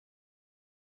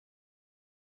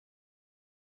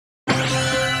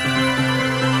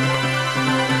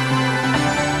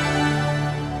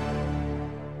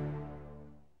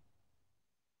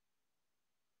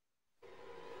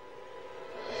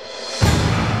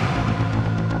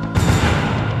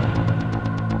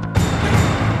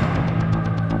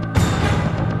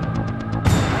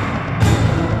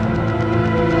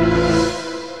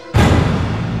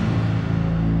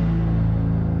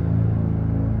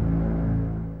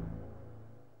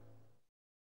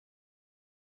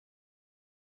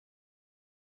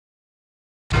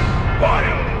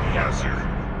Biohazard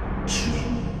 2.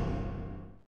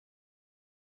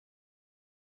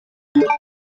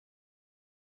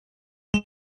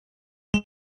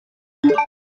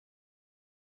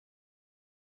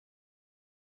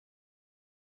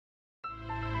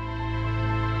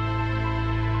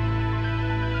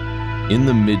 In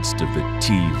the midst of the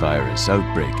T-virus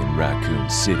outbreak in Raccoon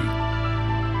City,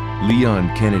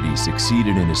 Leon Kennedy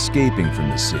succeeded in escaping from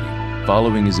the city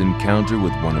following his encounter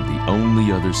with one of the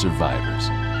only other survivors,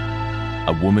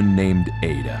 a woman named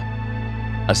Ada,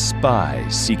 a spy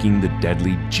seeking the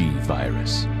deadly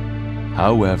G-virus.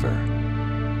 However,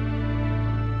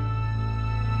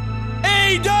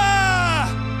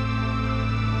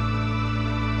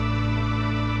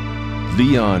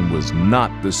 Leon was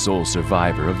not the sole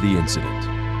survivor of the incident.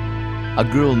 A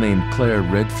girl named Claire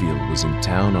Redfield was in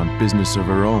town on business of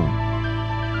her own.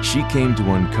 She came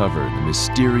to uncover the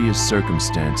mysterious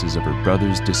circumstances of her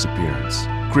brother's disappearance.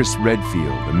 Chris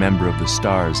Redfield, a member of the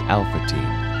Star's Alpha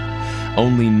team.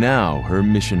 Only now her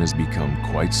mission has become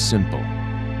quite simple.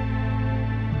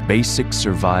 Basic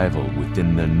survival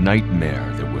within the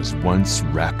nightmare that was once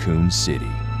Raccoon City.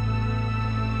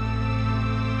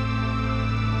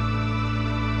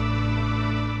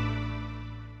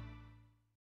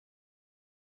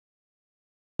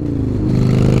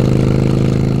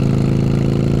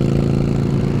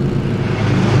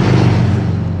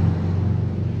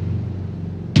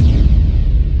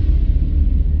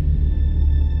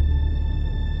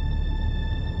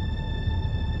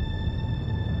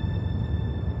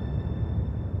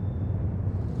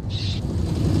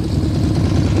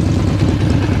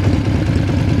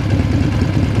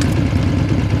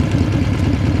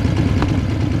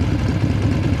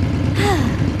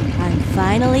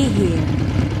 Finally here.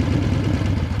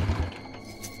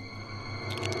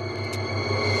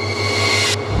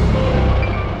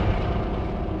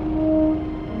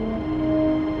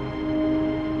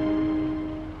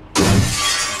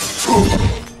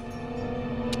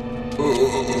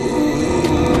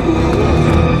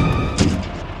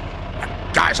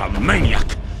 That guy's a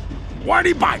maniac. Why'd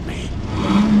he bite me?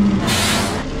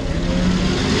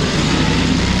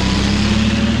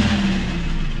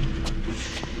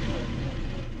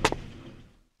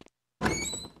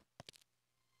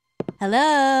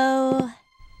 Hello?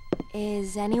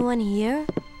 Is anyone here?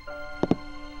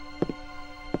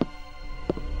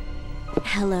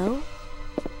 Hello?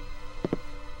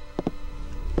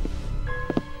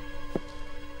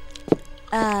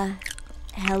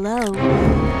 Hello?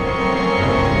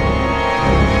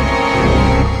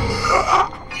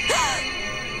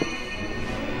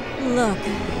 Look,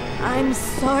 I'm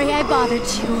sorry I bothered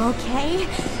you, okay?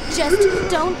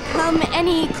 Just don't come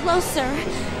any closer.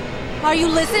 Are you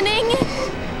listening?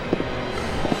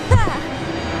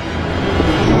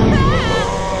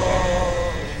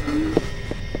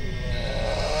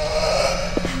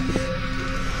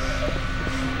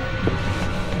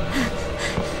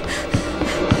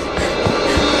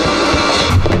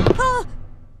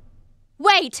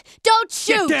 Wait! Don't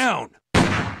shoot! Get down!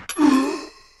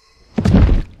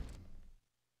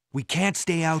 We can't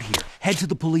stay out here. Head to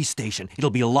the police station.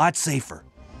 It'll be a lot safer.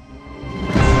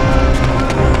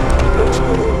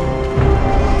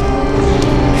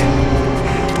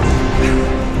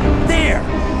 There!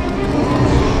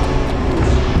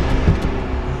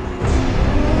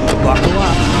 Buckle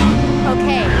up.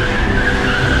 Okay.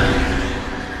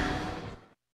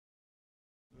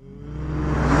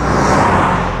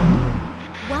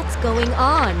 What's going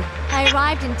on? I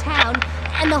arrived in town,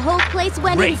 and the whole place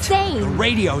went insane. The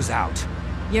radio's out.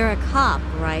 You're a cop,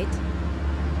 right?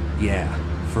 Yeah,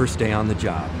 first day on the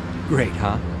job. Great,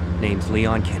 huh? Name's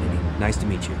Leon Kennedy. Nice to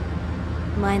meet you.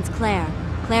 Mine's Claire.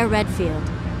 Claire Redfield.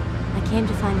 I came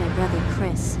to find my brother,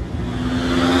 Chris.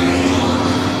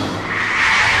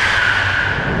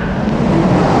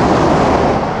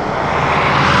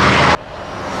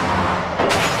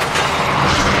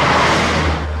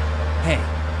 Hey,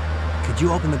 could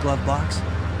you open the glove box?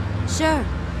 Sure.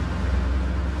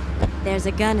 There's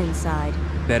a gun inside.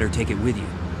 Better take it with you.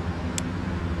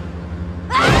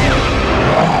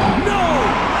 No!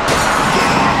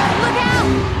 Look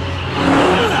out!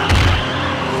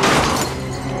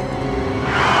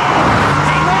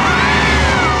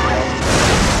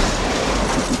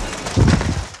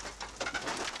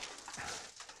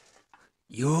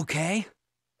 You okay?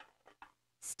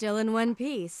 Still in one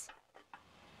piece.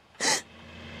 That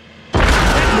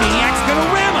maniac's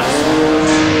gonna ram us!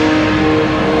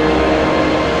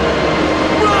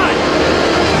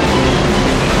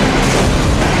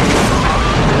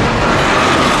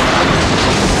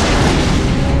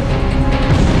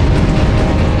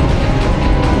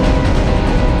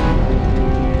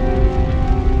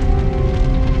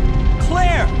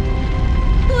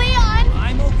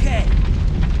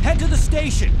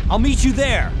 I'll meet you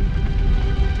there.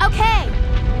 Okay.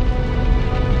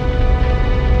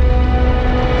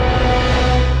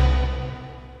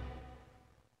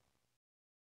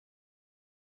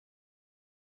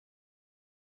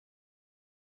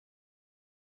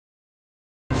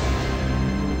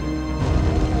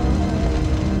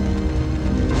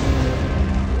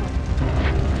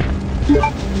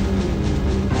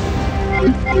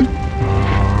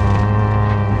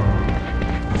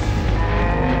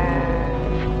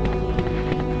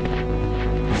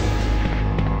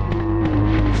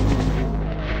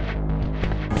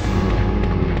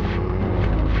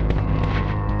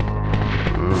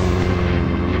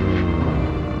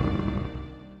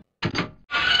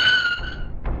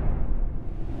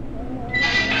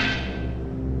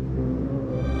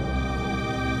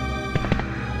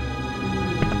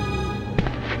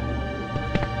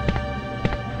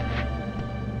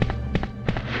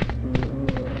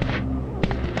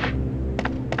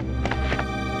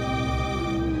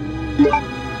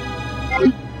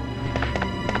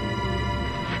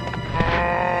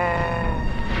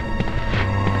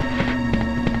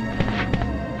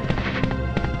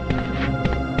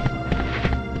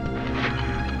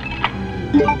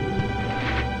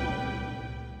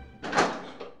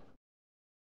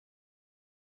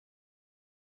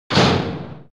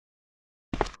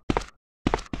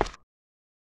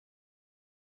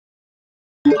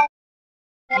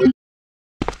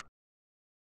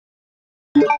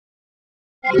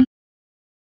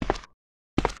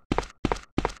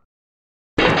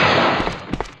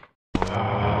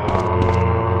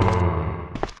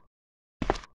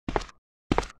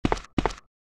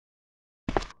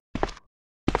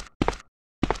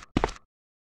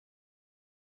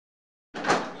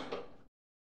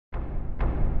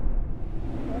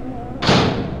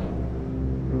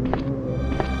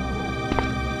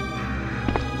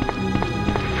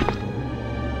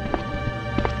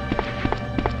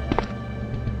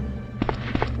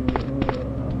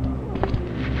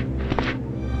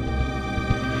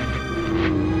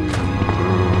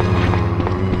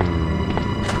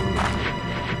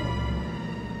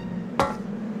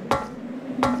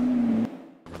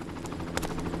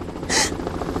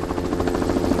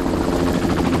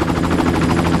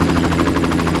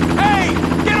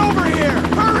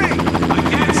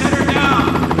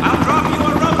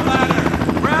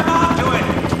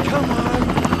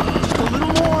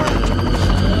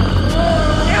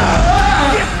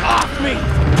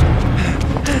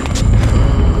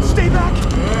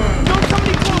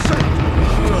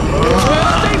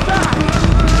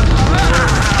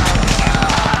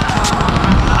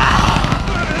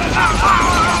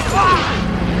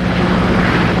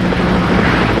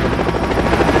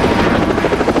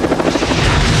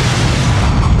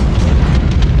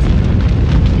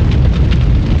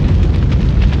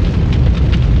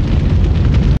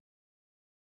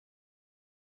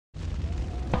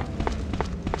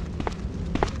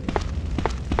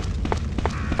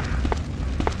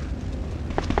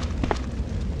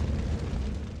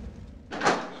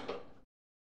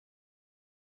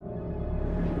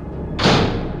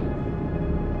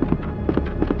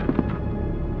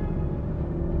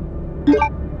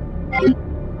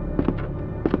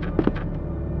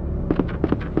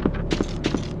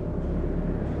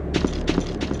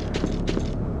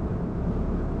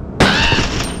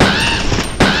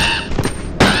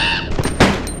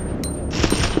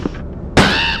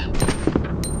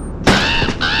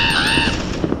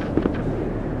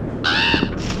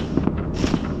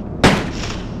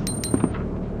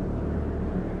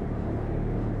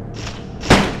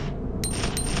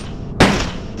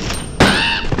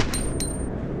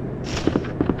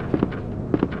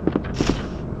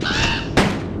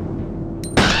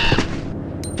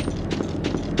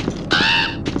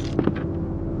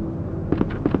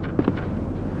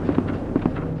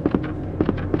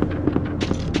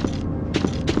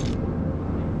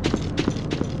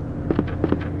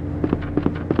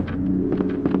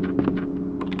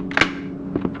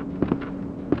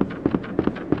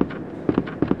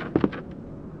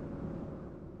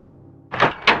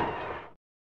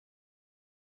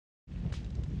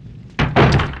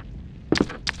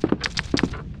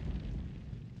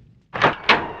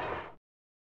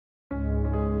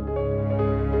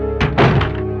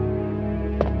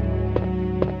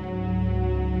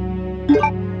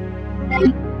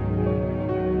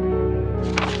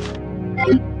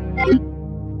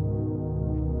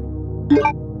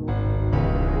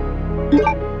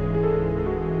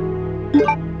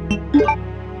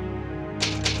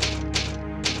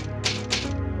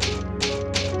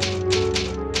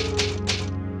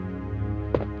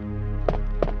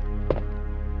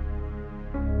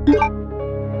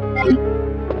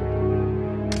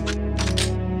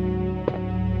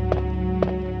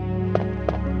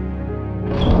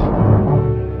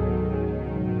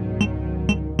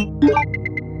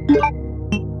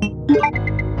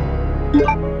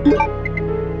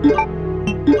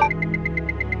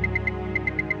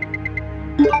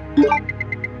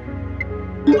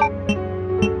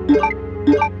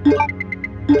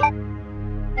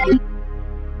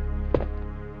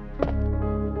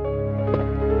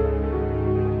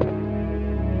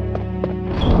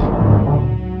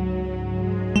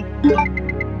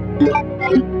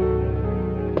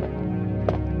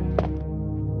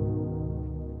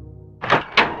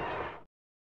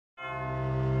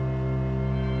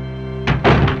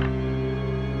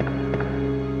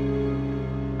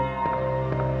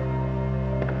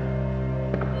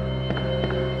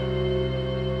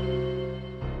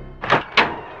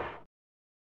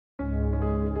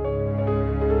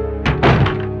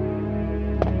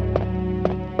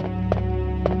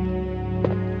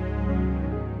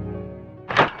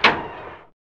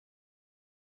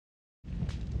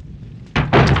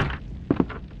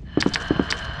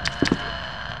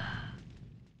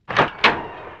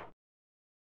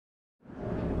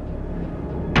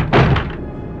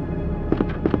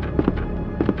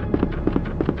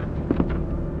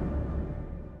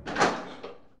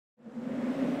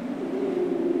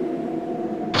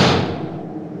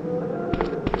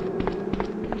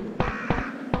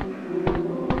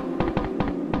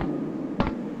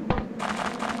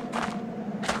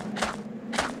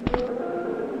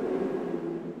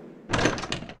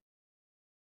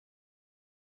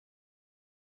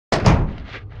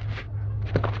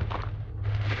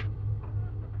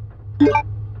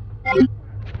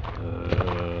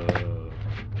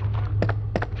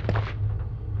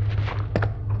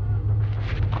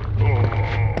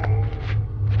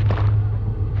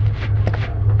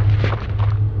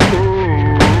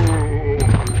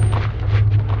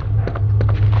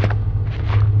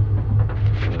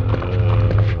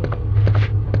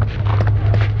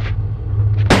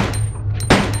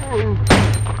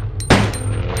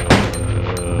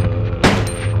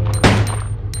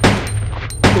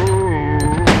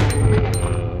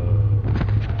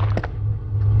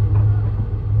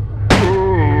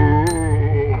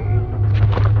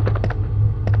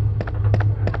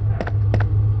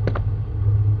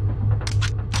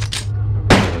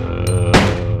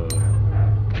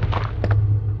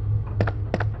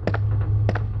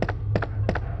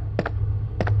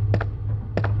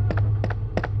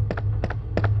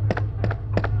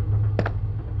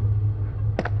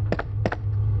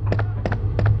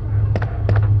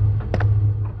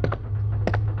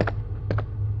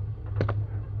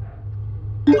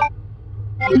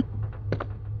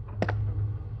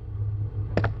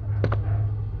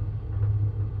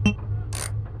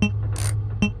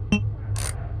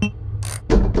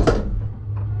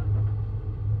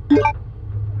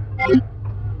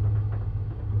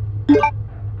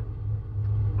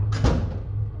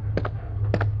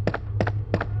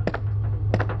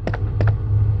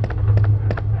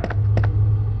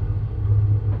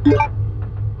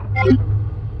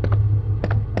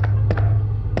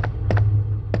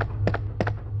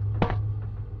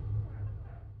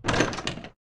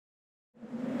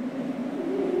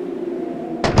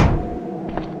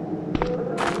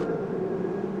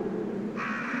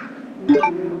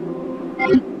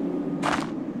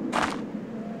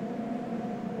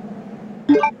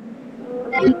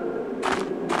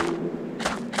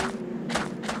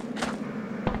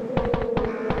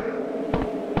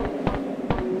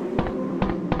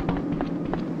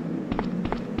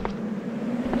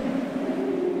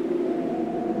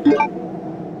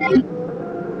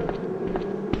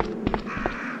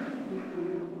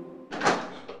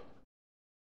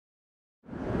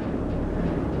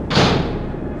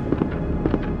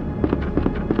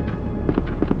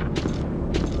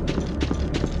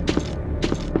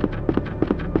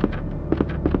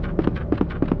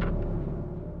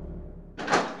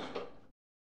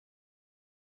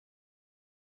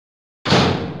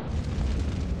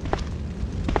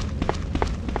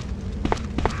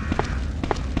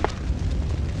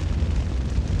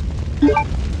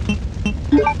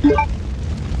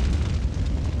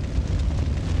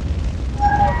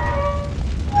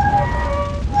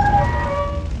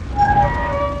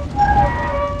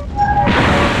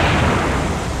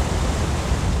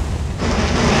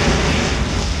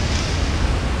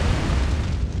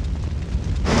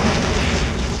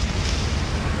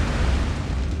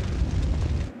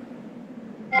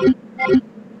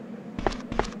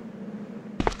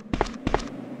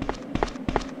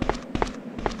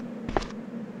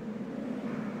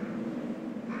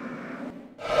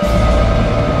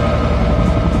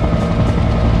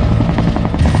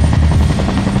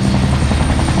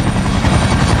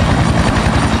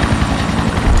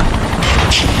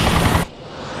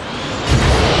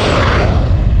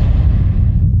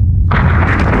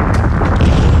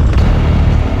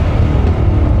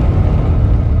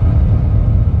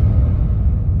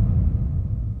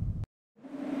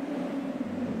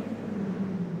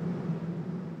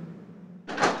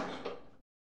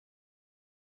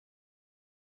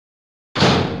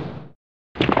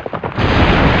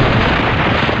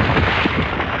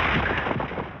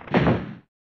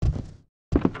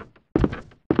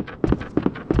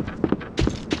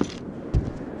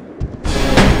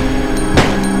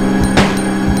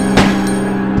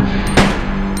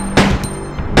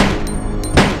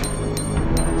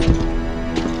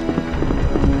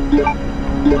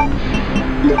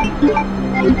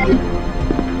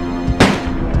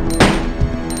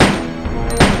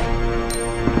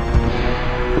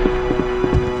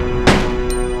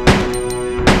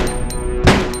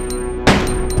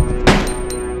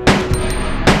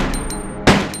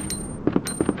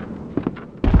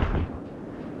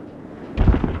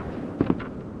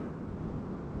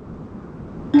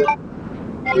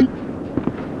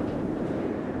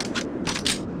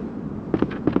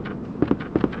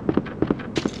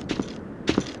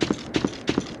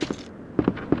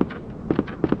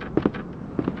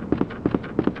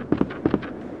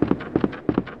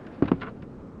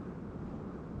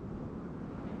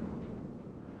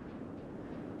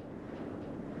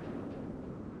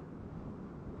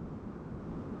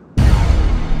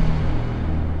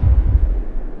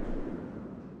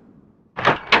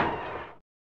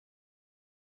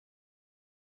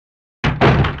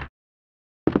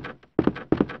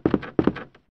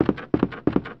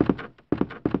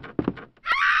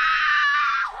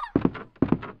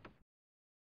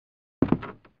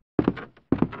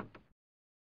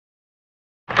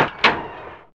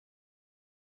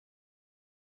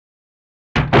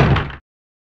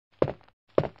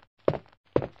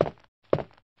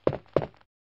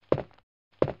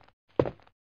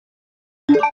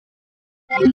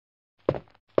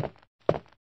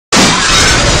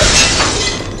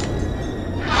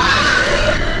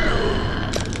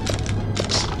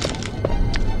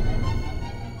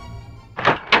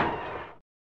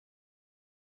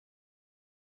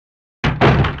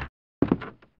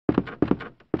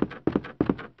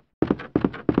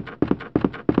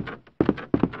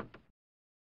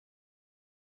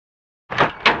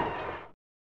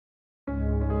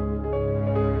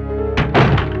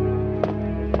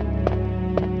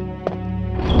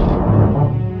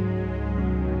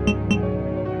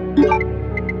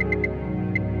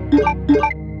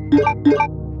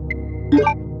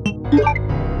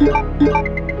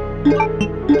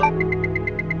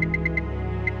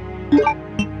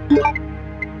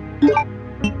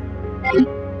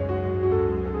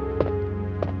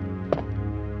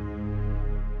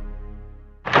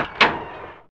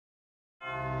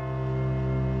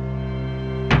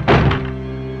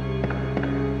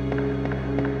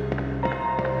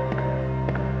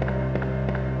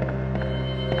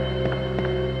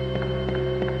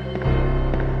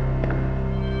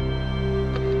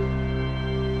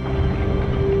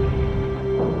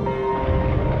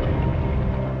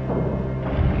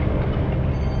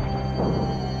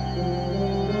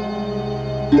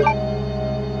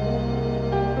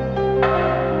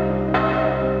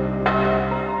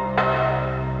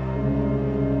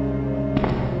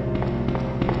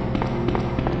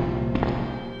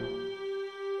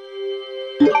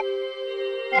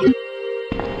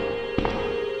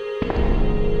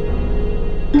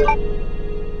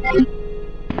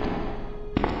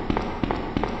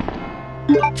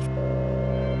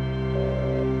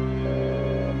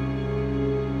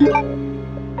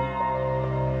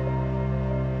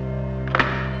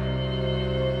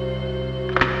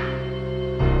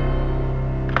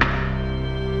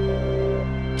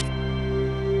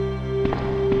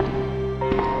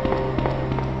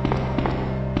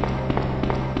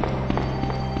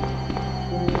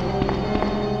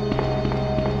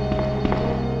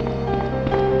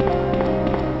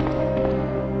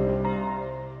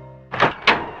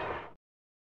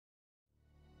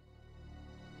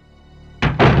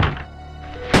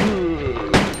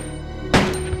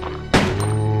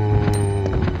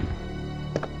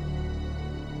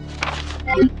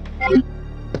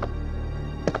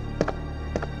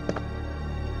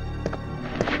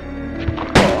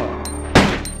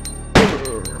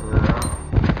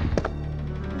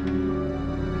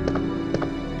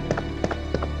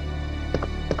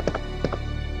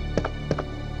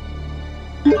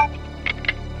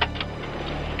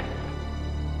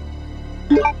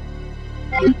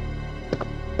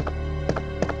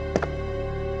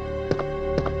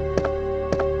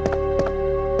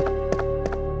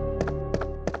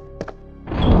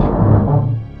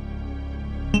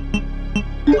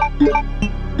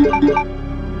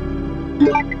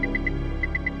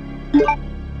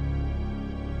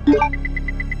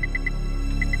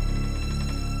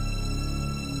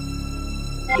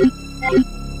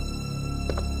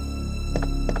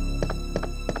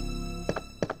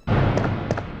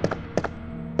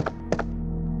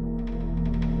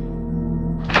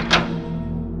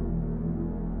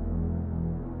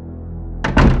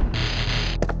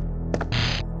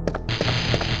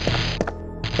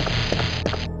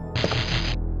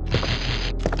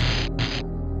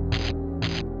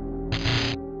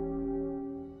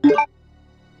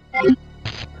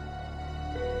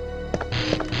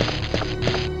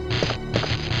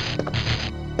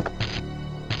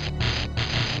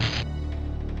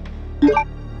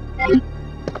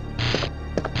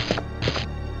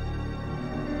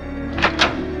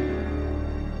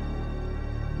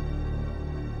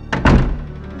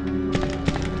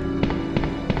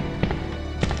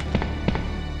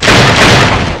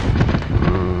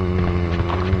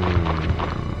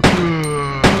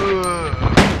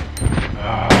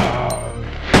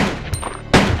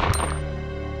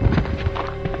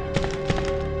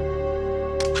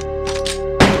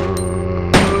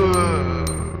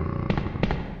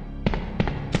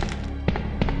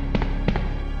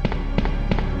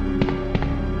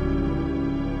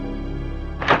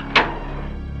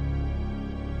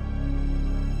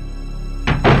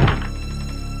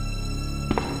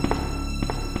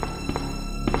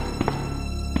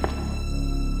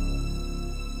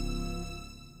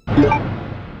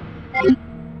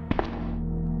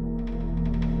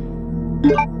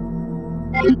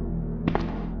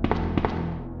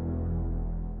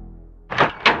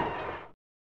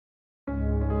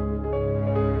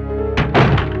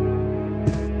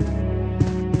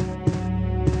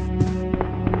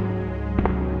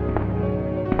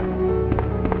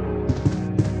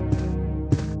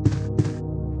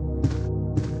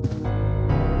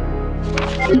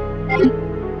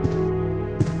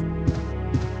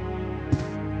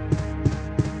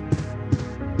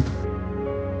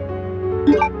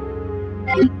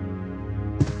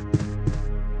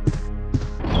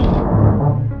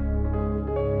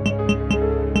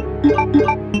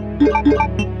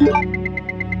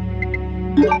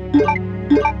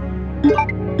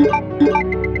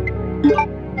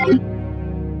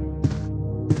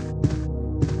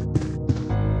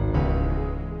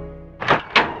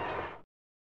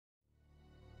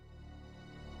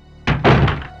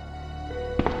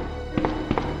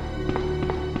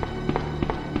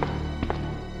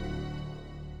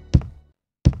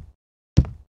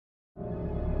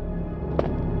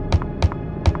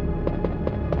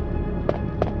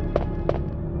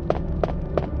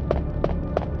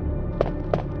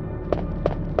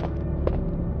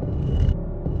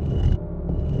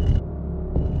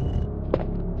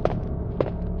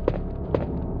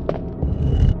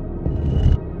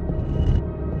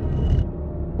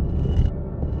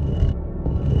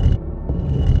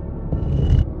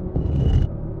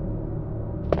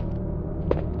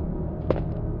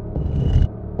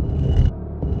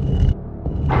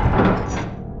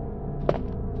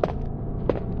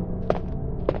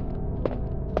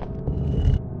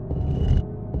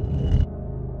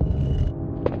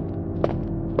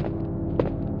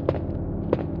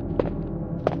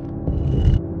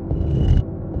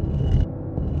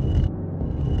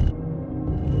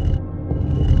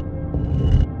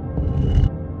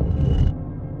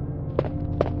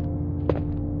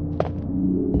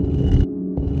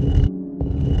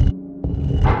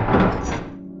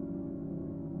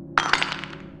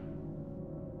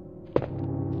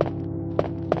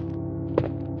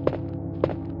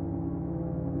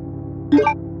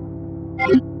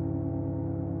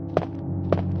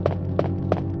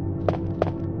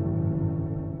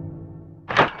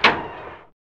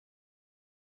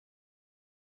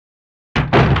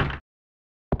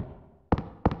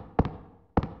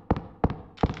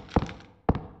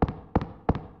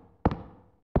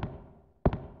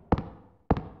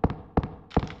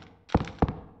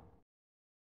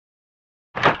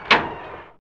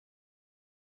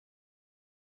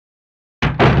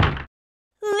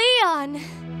 Leon!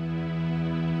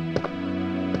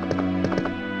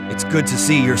 It's good to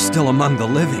see you're still among the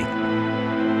living.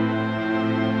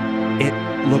 It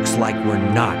looks like we're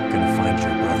not gonna find your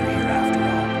brother here after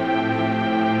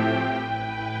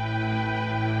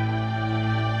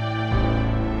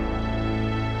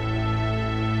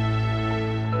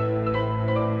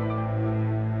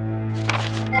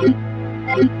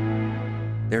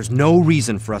all. There's no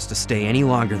reason for us to stay any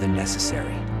longer than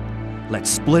necessary. Let's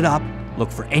split up,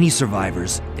 look for any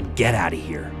survivors, and get out of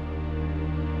here.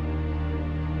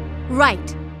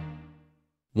 Right.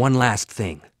 One last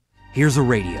thing. Here's a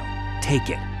radio. Take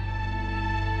it.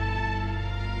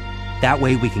 That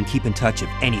way we can keep in touch if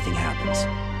anything happens.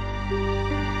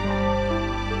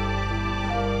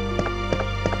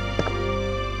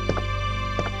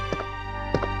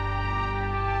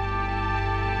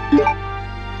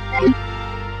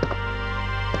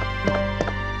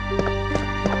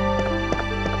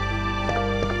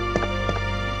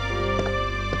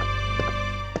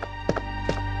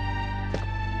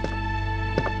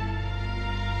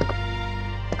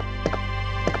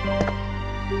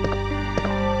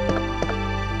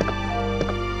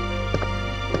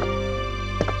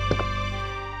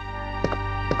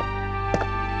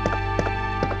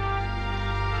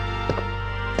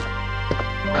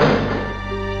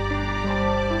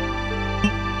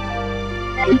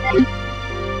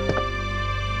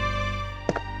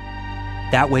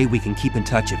 That way we can keep in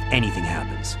touch if anything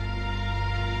happens.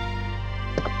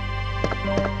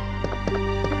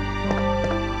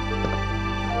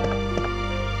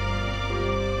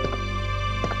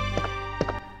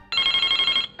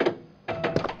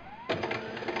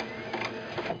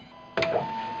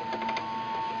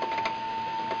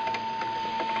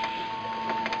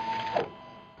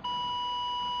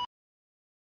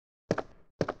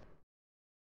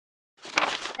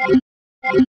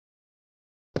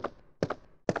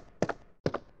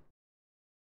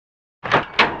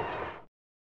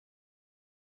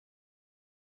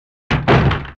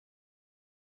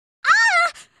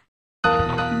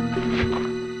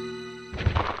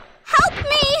 Help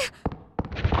me!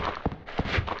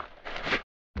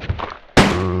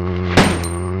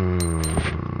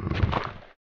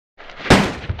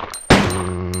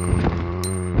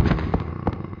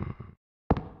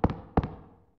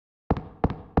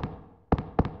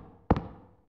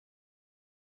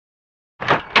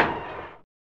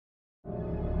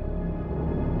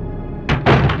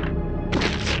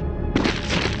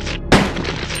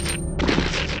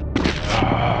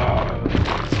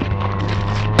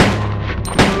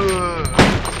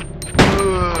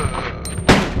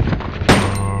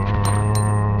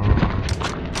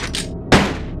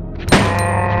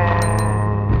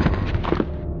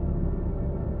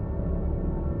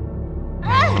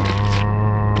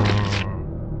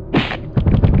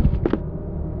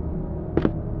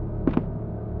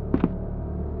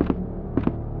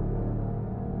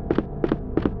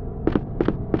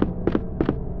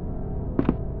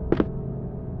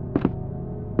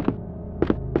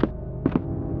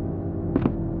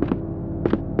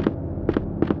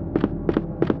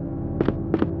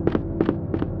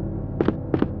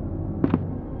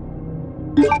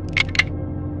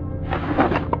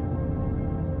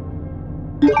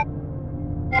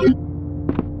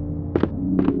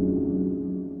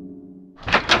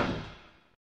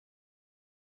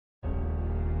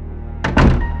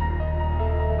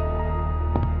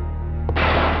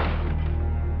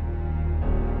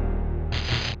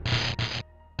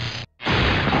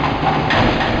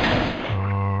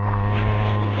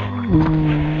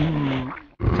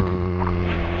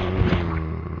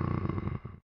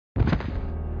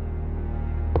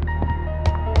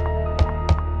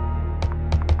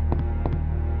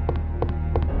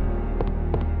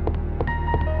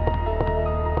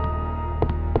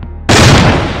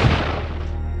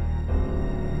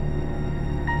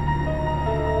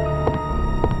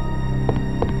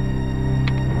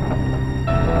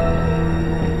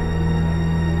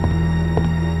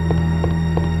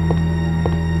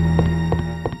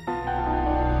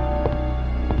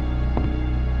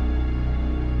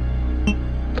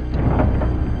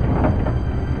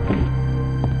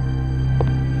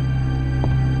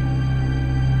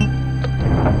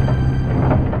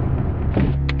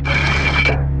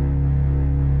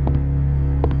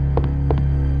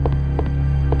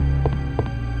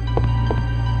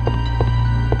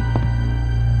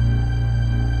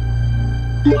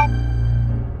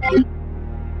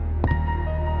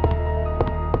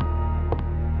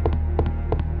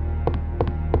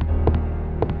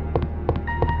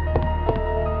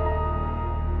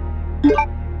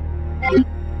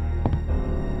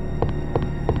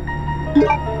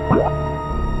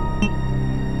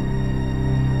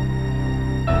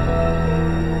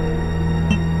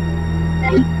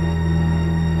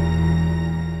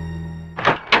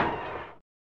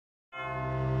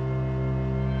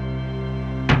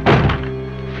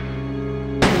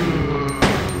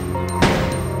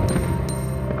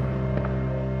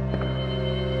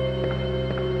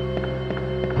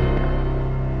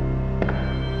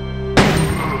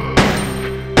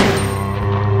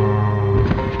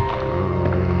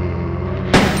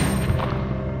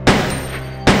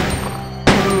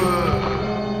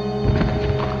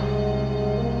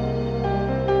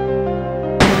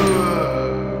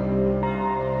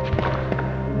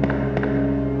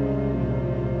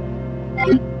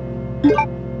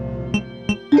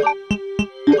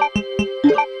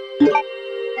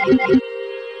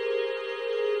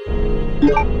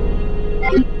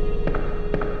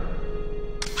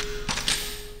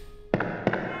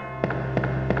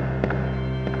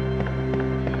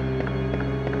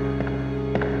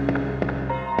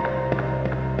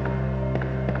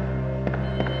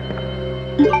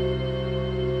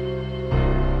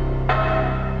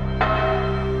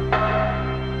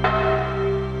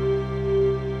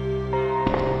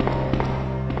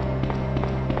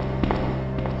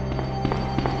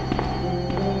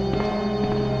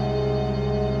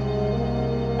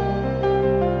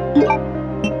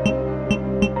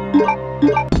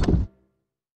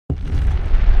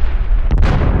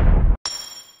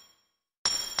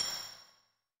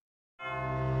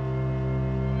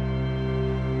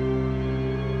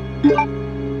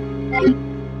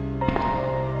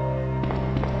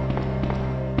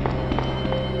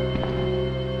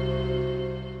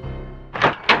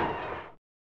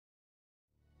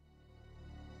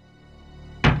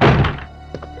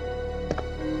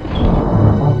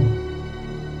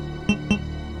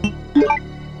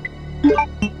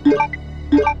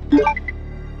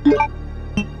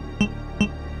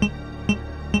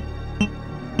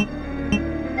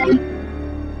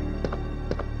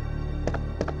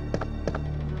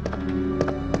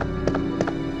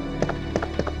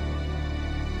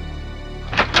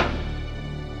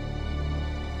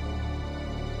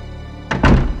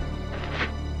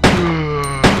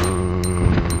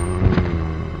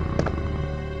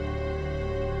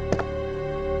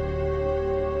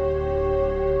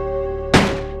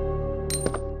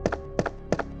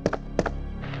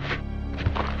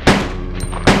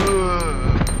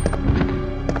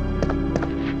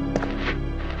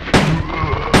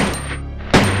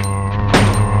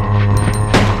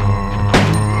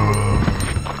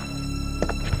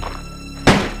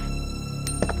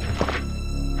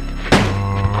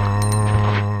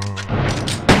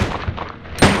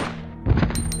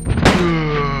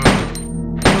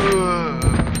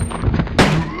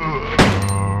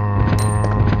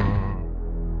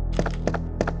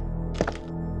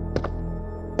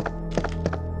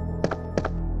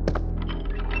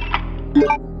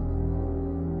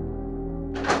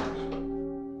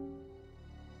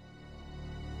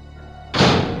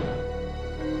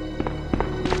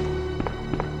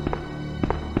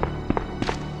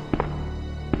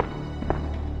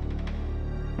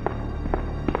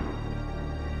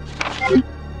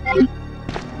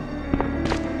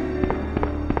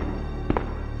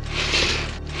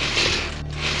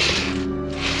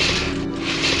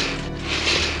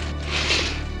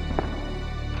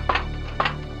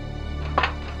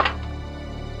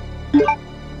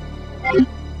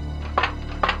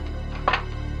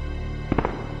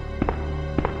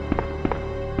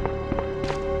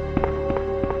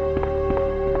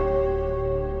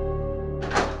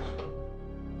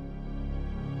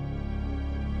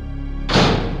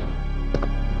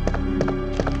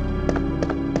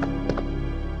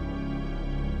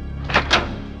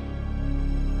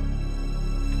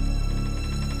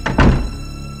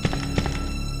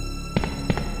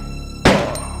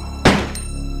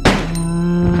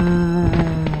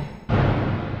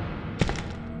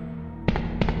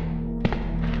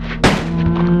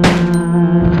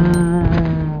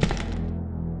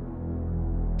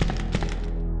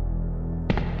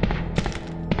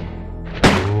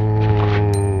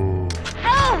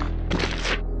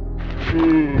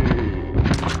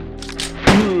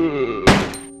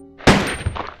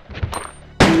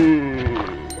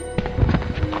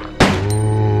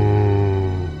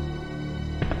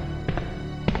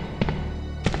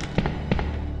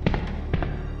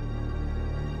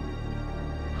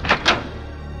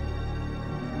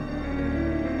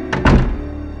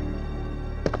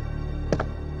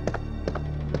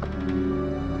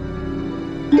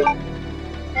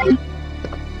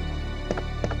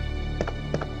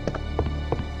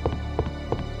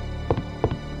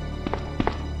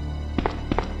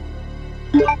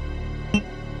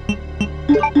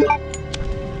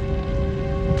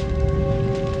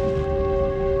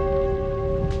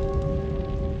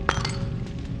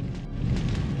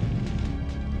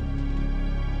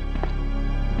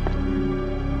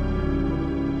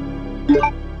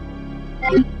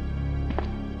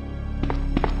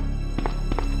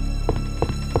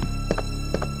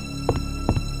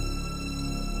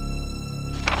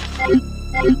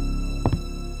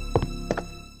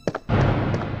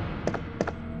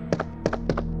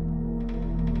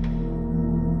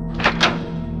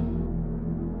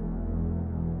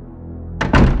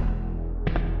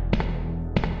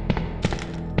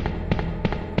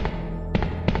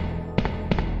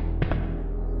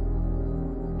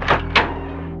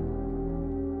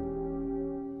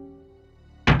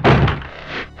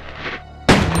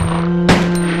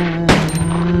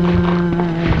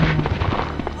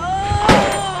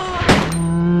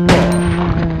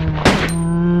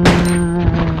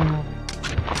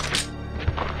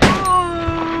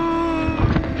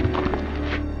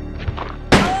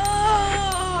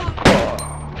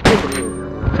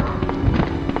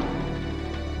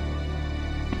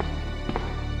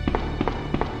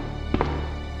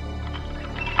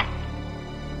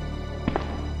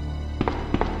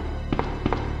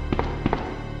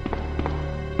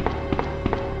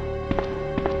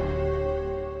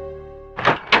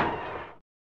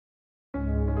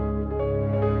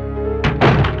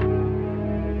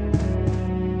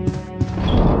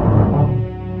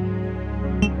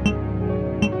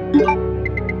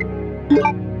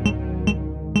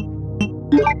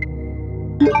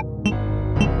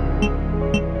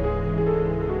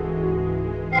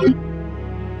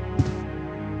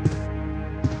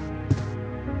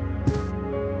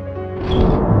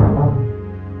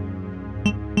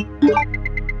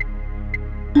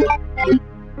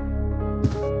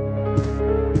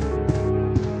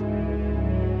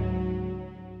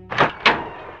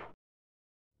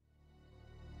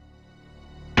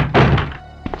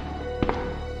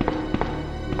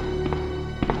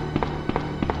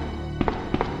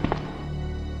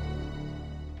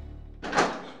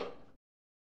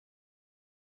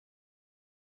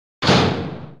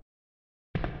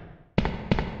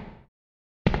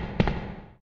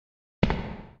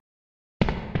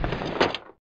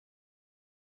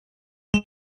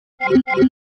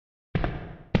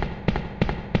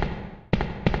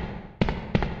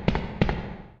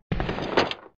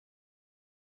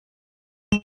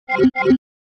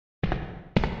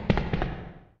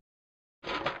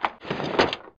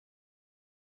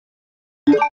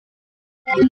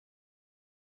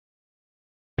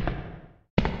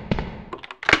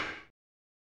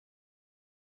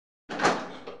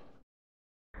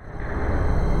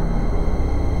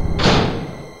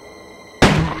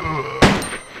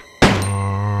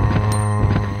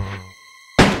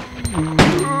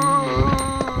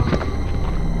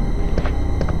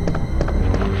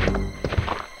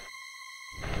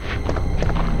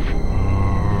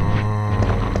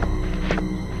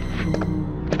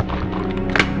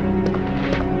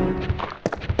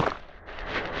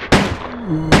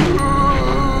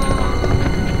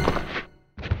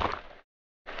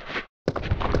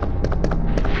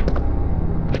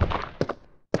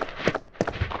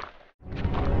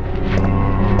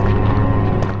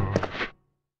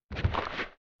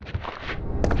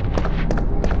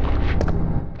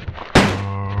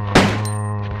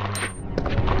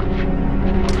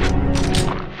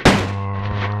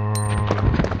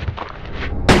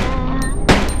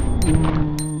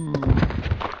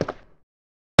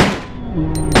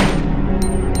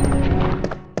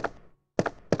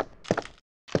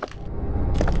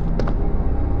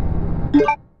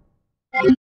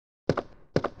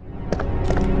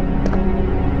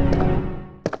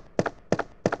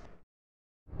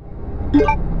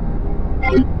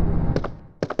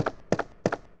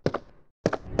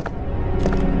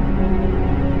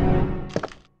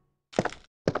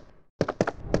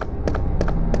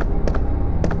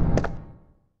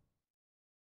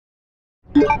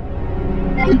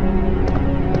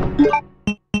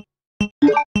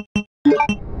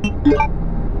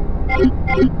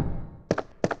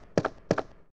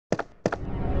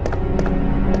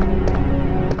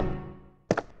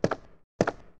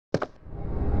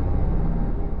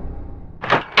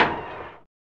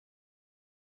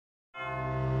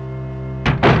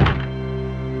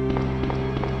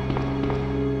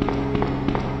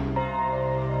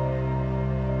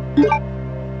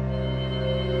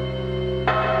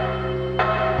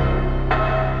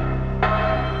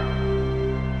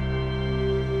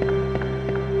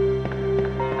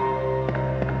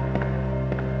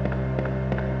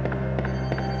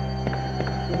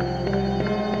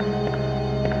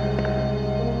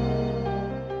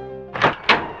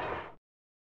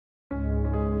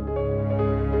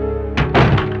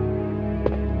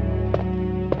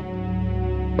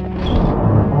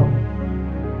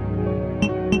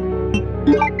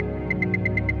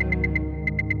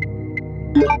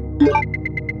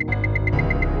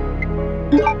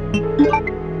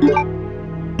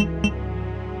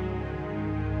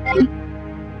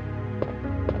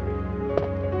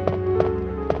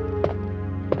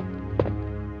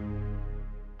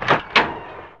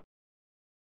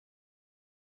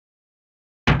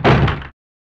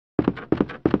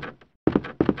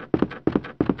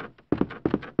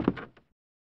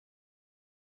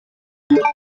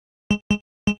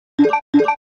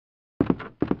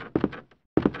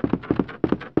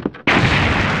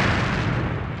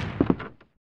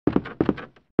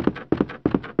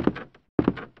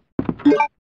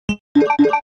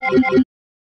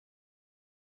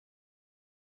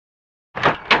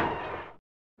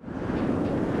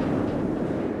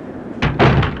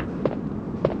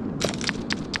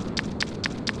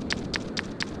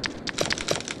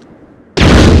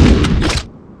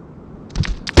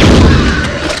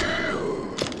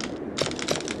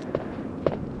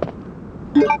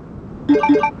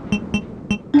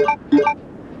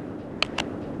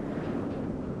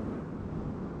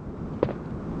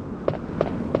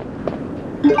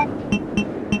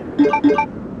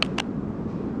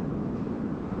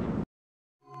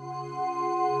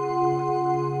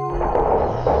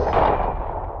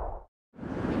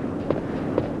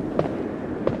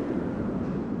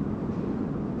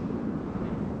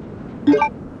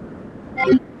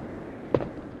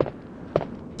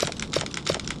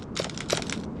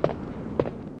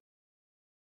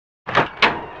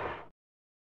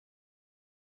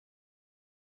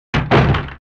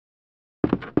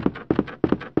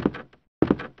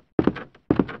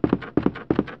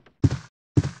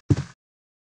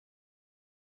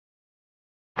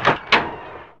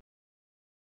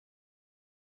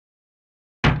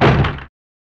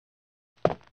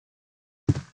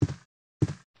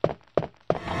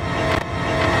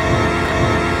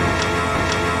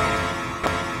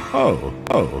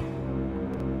 Oh.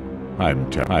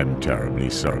 I'm terribly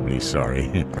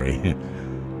sorry.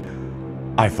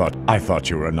 I thought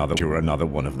you were another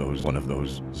one of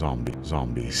those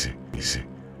zombies.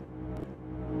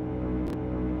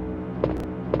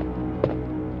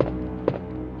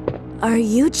 Are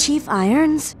you Chief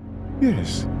Irons?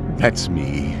 Yes, that's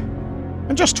me.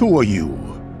 And just who are you?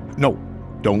 No,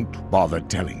 don't bother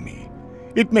telling me.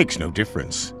 It makes no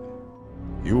difference.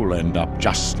 You'll end up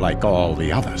just like all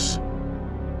the others.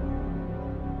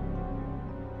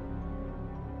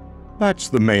 That's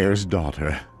the mayor's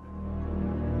daughter.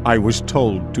 I was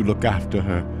told to look after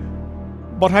her,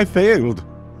 but I failed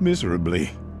miserably.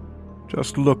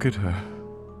 Just look at her.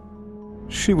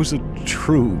 She was a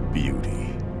true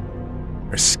beauty.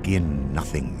 Her skin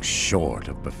nothing short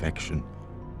of perfection.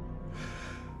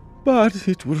 But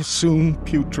it will soon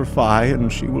putrefy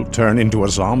and she will turn into a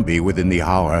zombie within the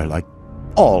hour like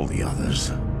all the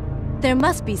others. There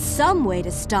must be some way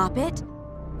to stop it.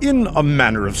 In a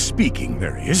manner of speaking,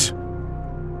 there is.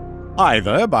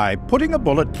 Either by putting a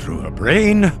bullet through her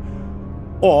brain,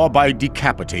 or by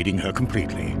decapitating her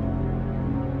completely.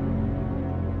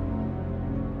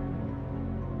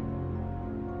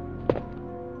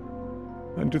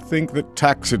 And to think that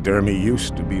taxidermy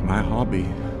used to be my hobby.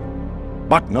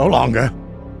 But no longer.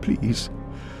 Please,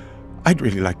 I'd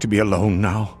really like to be alone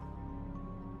now.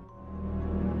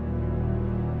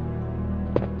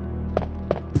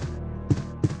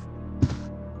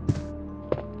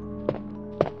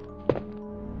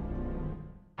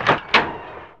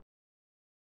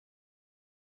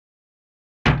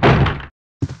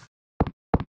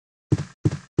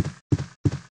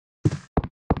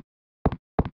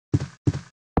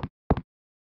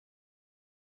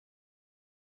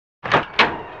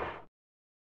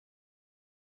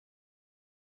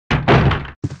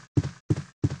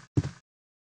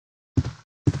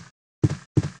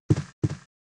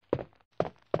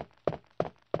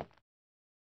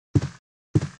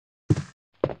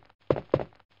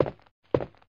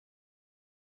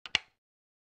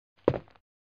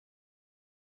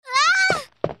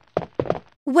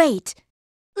 Wait.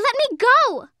 Let me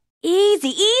go!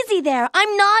 Easy there.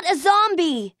 I'm not a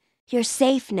zombie. You're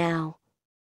safe now.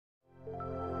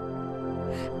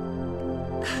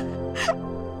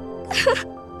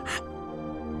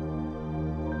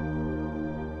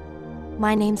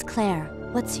 My name's Claire.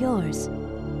 What's yours?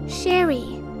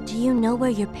 Sherry. Do you know where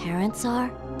your parents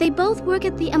are? They both work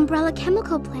at the Umbrella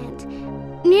Chemical Plant,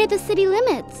 near the city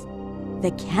limits.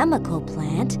 The chemical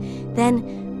plant?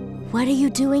 Then what are you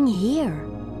doing here?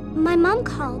 My mom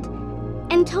called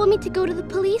and told me to go to the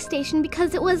police station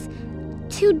because it was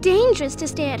too dangerous to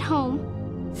stay at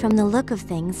home. From the look of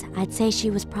things, I'd say she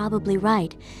was probably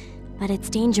right, but it's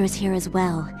dangerous here as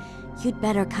well. You'd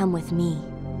better come with me.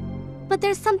 But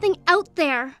there's something out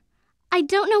there. I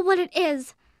don't know what it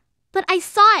is, but I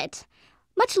saw it.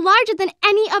 Much larger than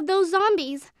any of those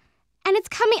zombies. And it's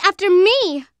coming after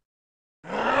me.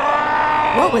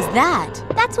 What was that?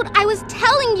 That's what I was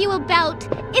telling you about.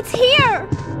 It's here.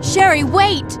 Sherry,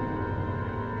 wait!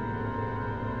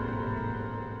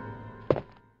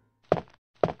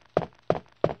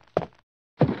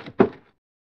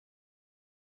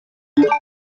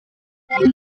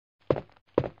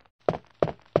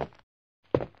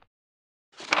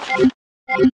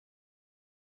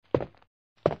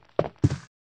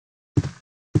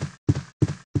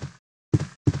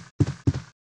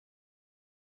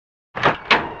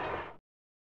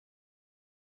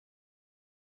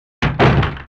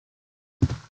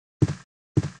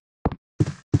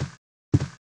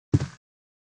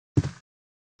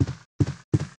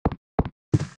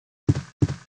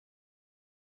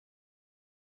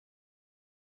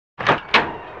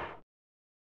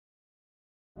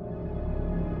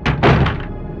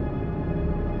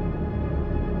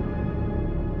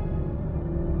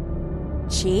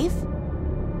 Chief?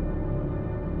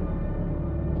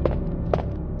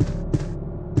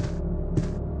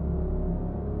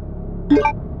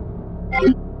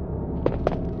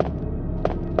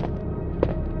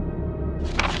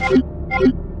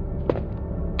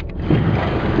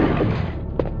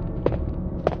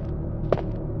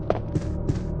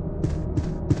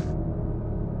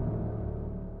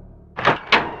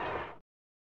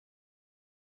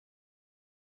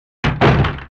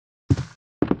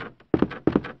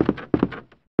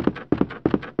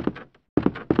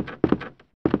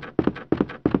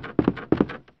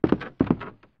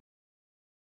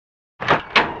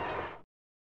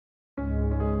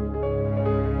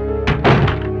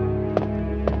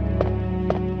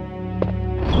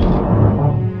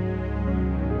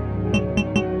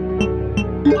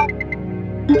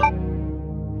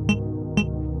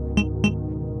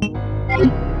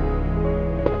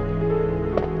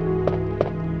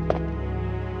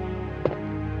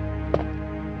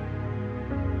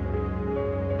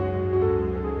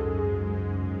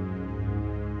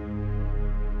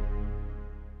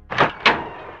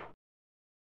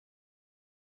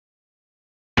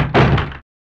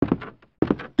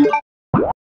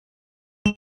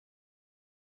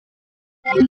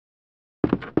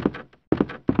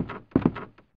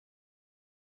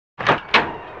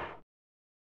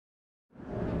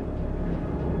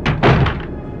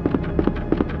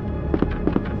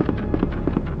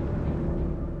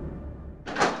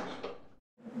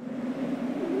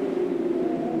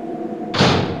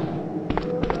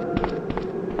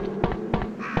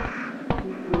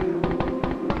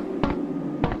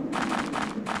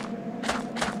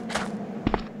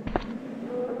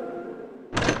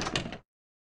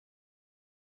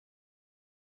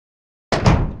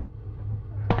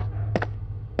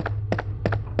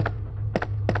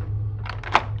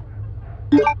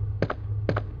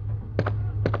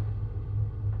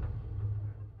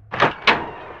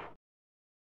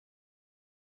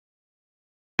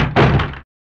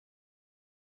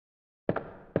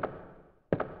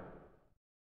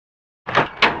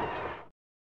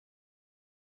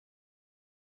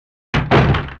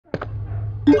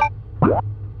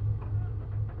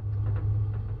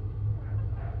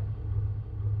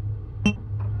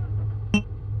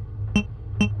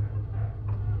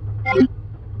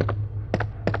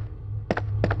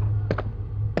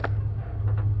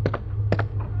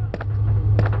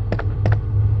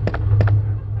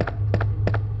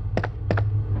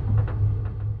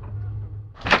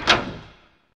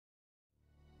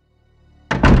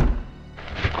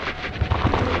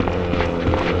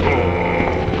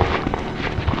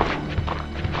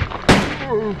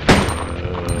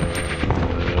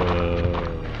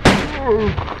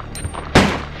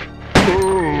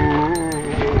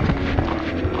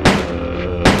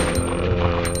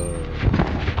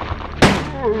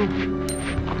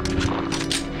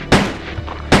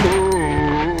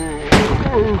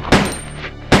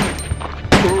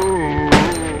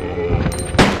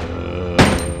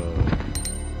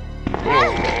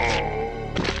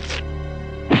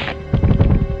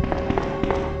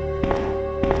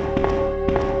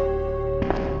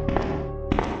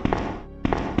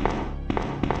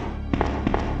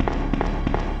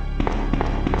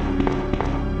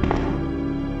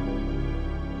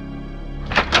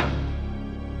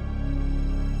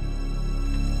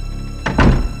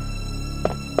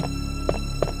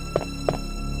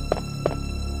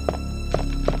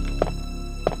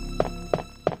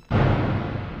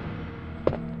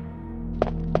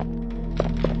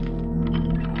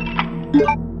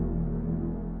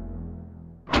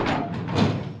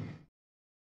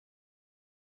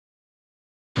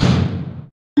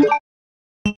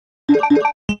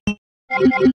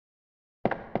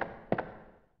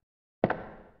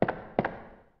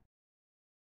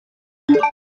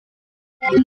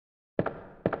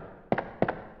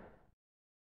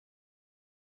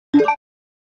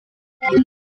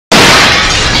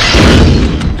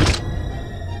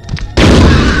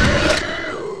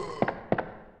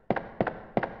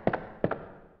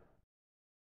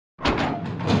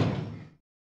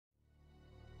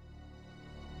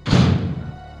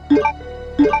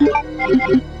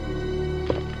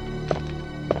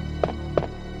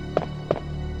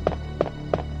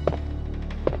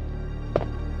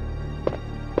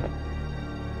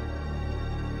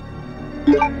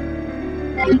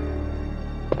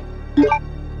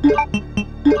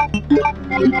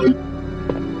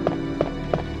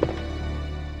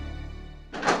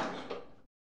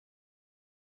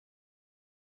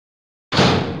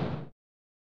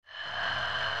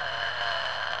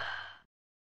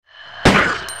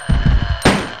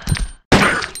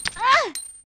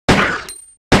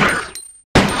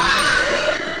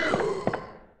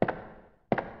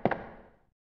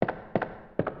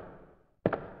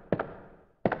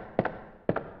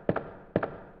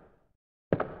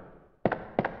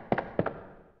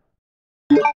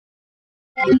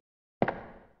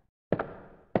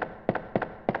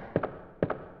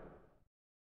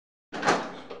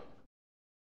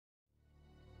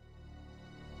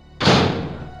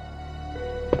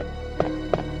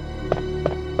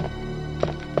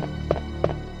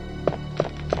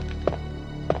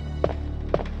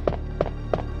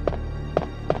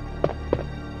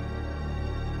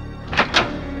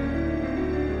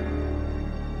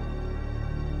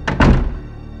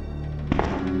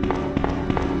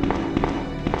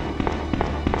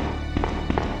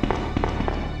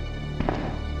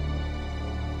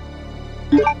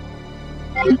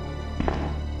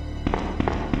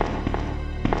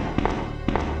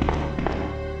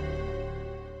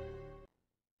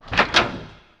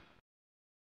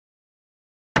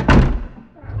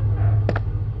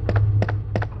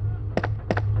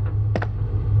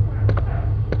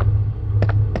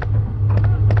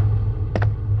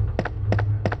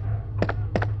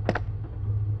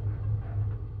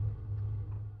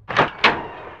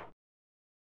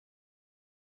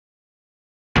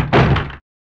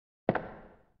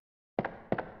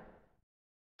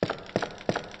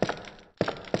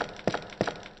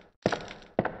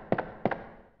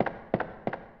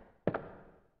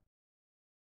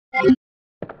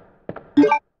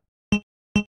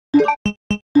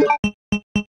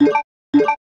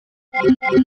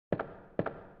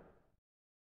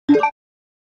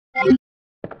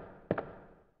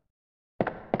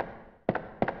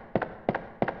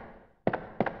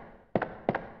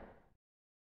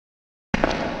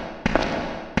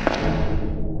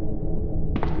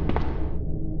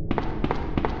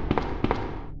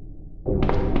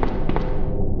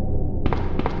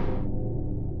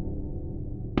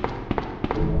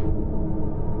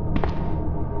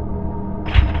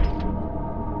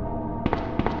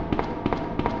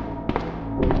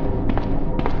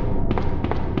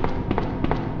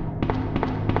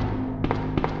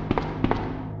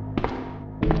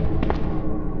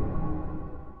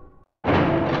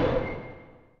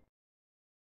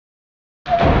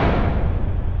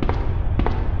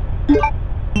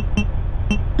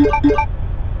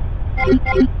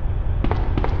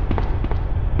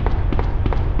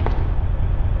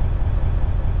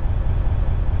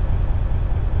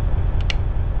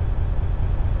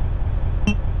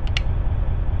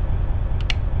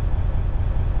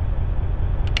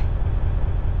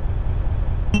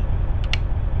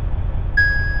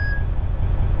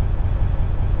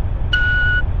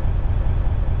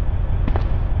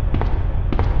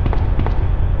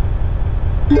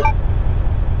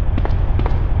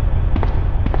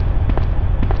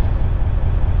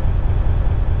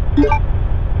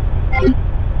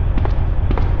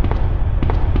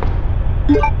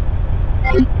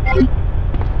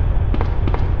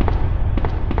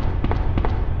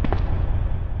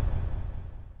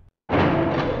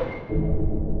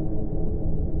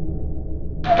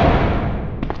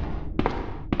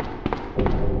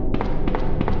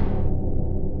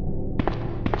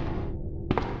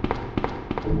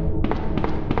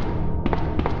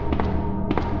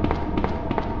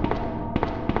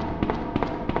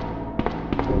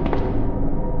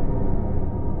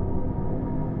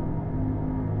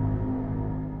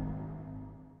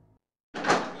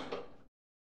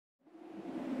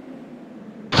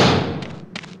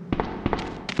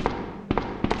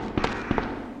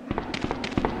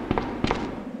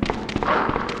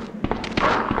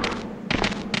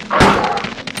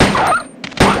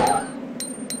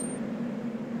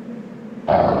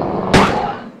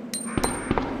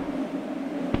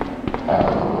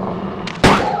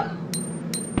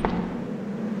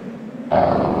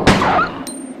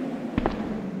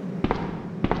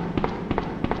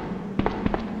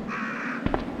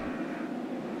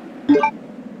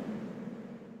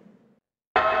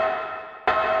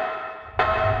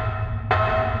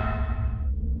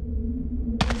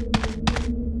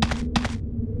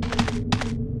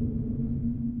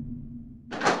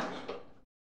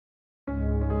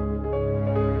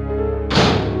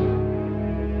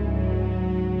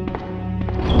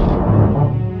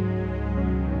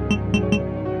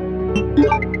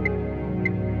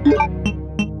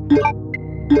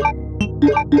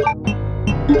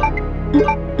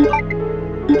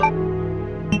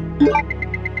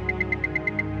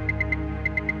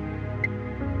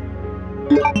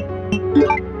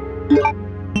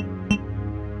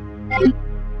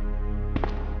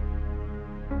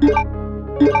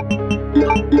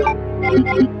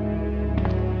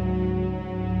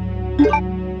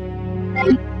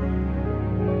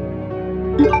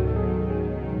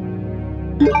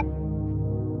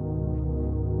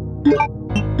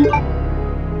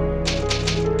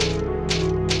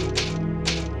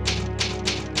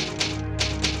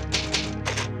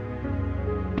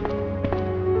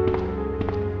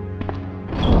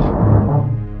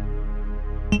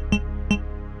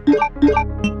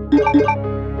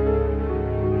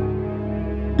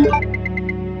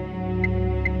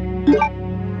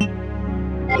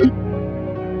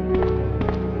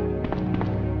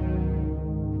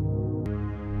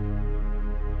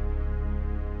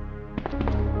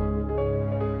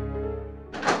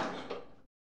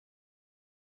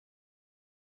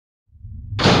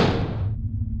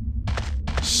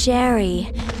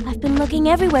 Sherry, I've been looking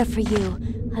everywhere for you.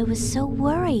 I was so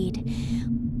worried.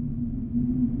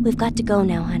 We've got to go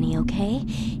now, honey, okay?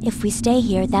 If we stay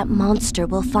here, that monster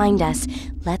will find us.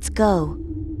 Let's go.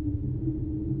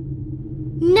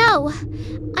 No,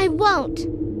 I won't.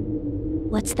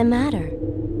 What's the matter?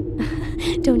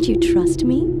 Don't you trust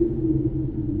me?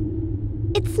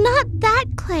 It's not that,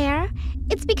 Claire.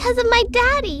 It's because of my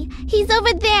daddy. He's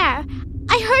over there.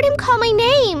 I heard him call my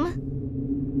name.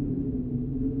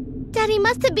 Daddy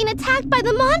must have been attacked by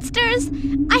the monsters.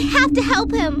 I have to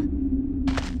help him.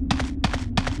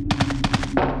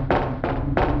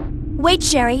 Wait,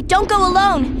 Sherry, don't go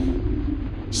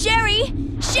alone! Sherry!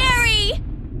 Sherry!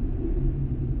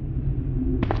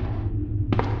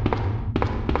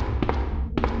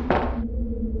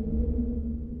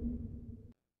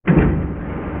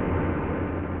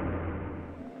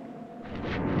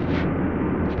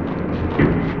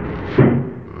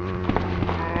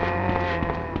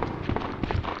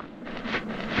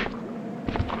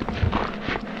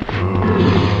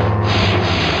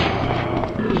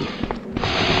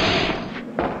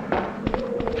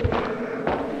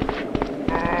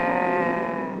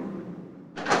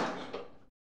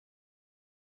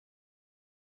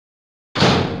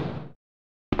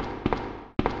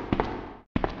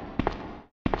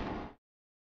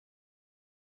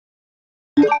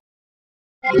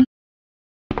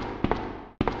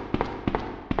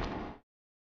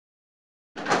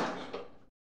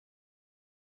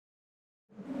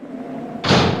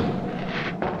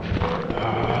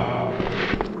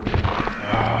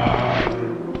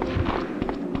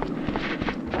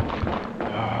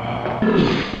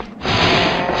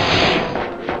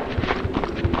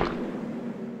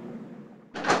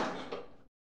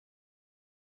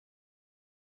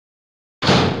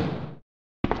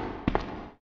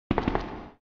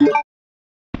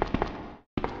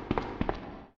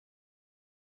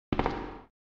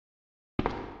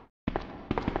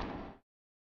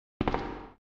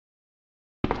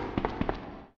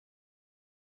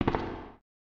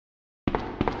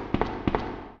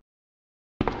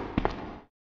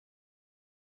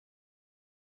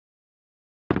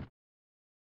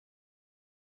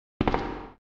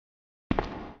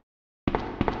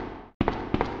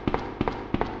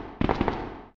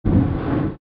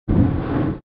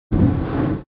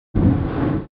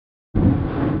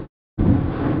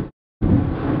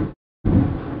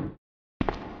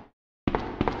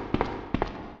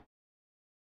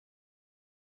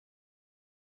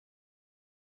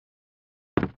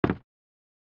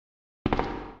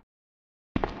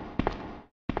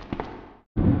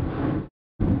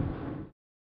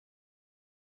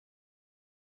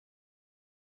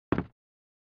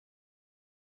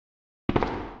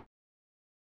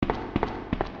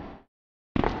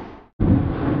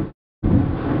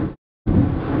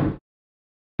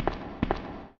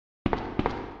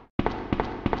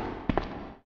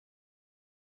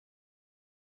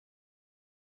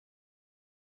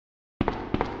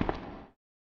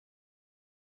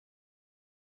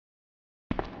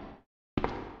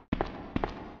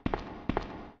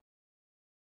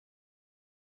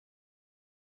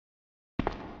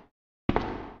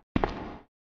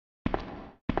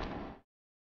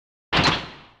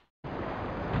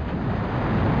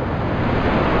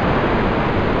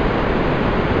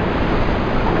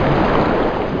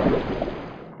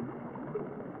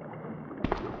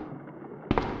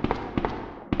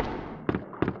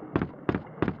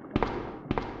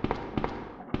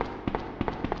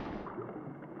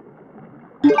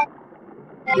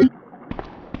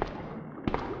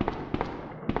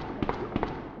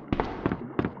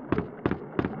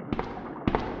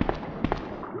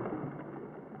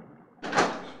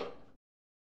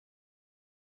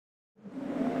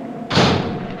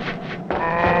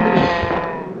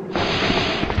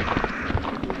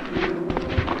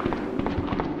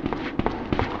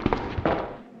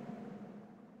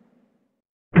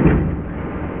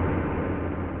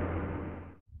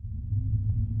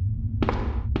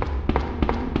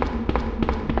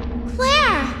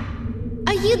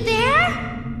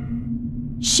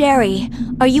 Sherry,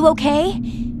 are you okay?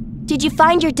 Did you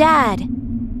find your dad?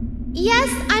 Yes,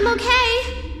 I'm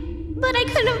okay. But I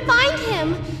couldn't find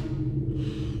him.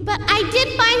 But I did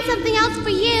find something else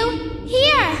for you.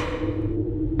 Here.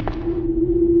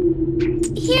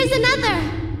 Here's another.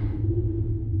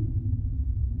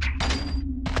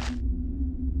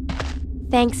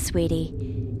 Thanks, sweetie.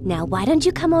 Now, why don't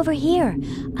you come over here?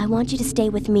 I want you to stay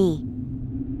with me.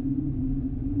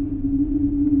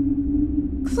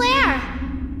 Claire!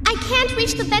 I can't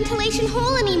reach the ventilation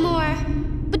hole anymore.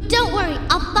 But don't worry,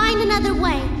 I'll find another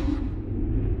way.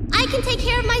 I can take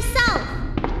care of myself.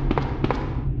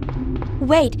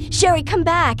 Wait, Sherry, come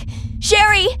back!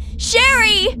 Sherry!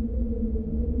 Sherry! Do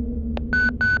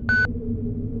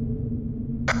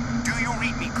you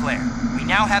read me, Claire? We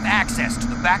now have access to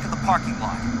the back of the parking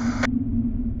lot.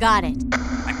 Got it.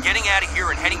 I'm getting out of here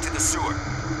and heading to the sewer.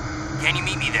 Can you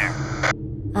meet me there?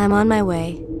 I'm on my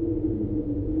way.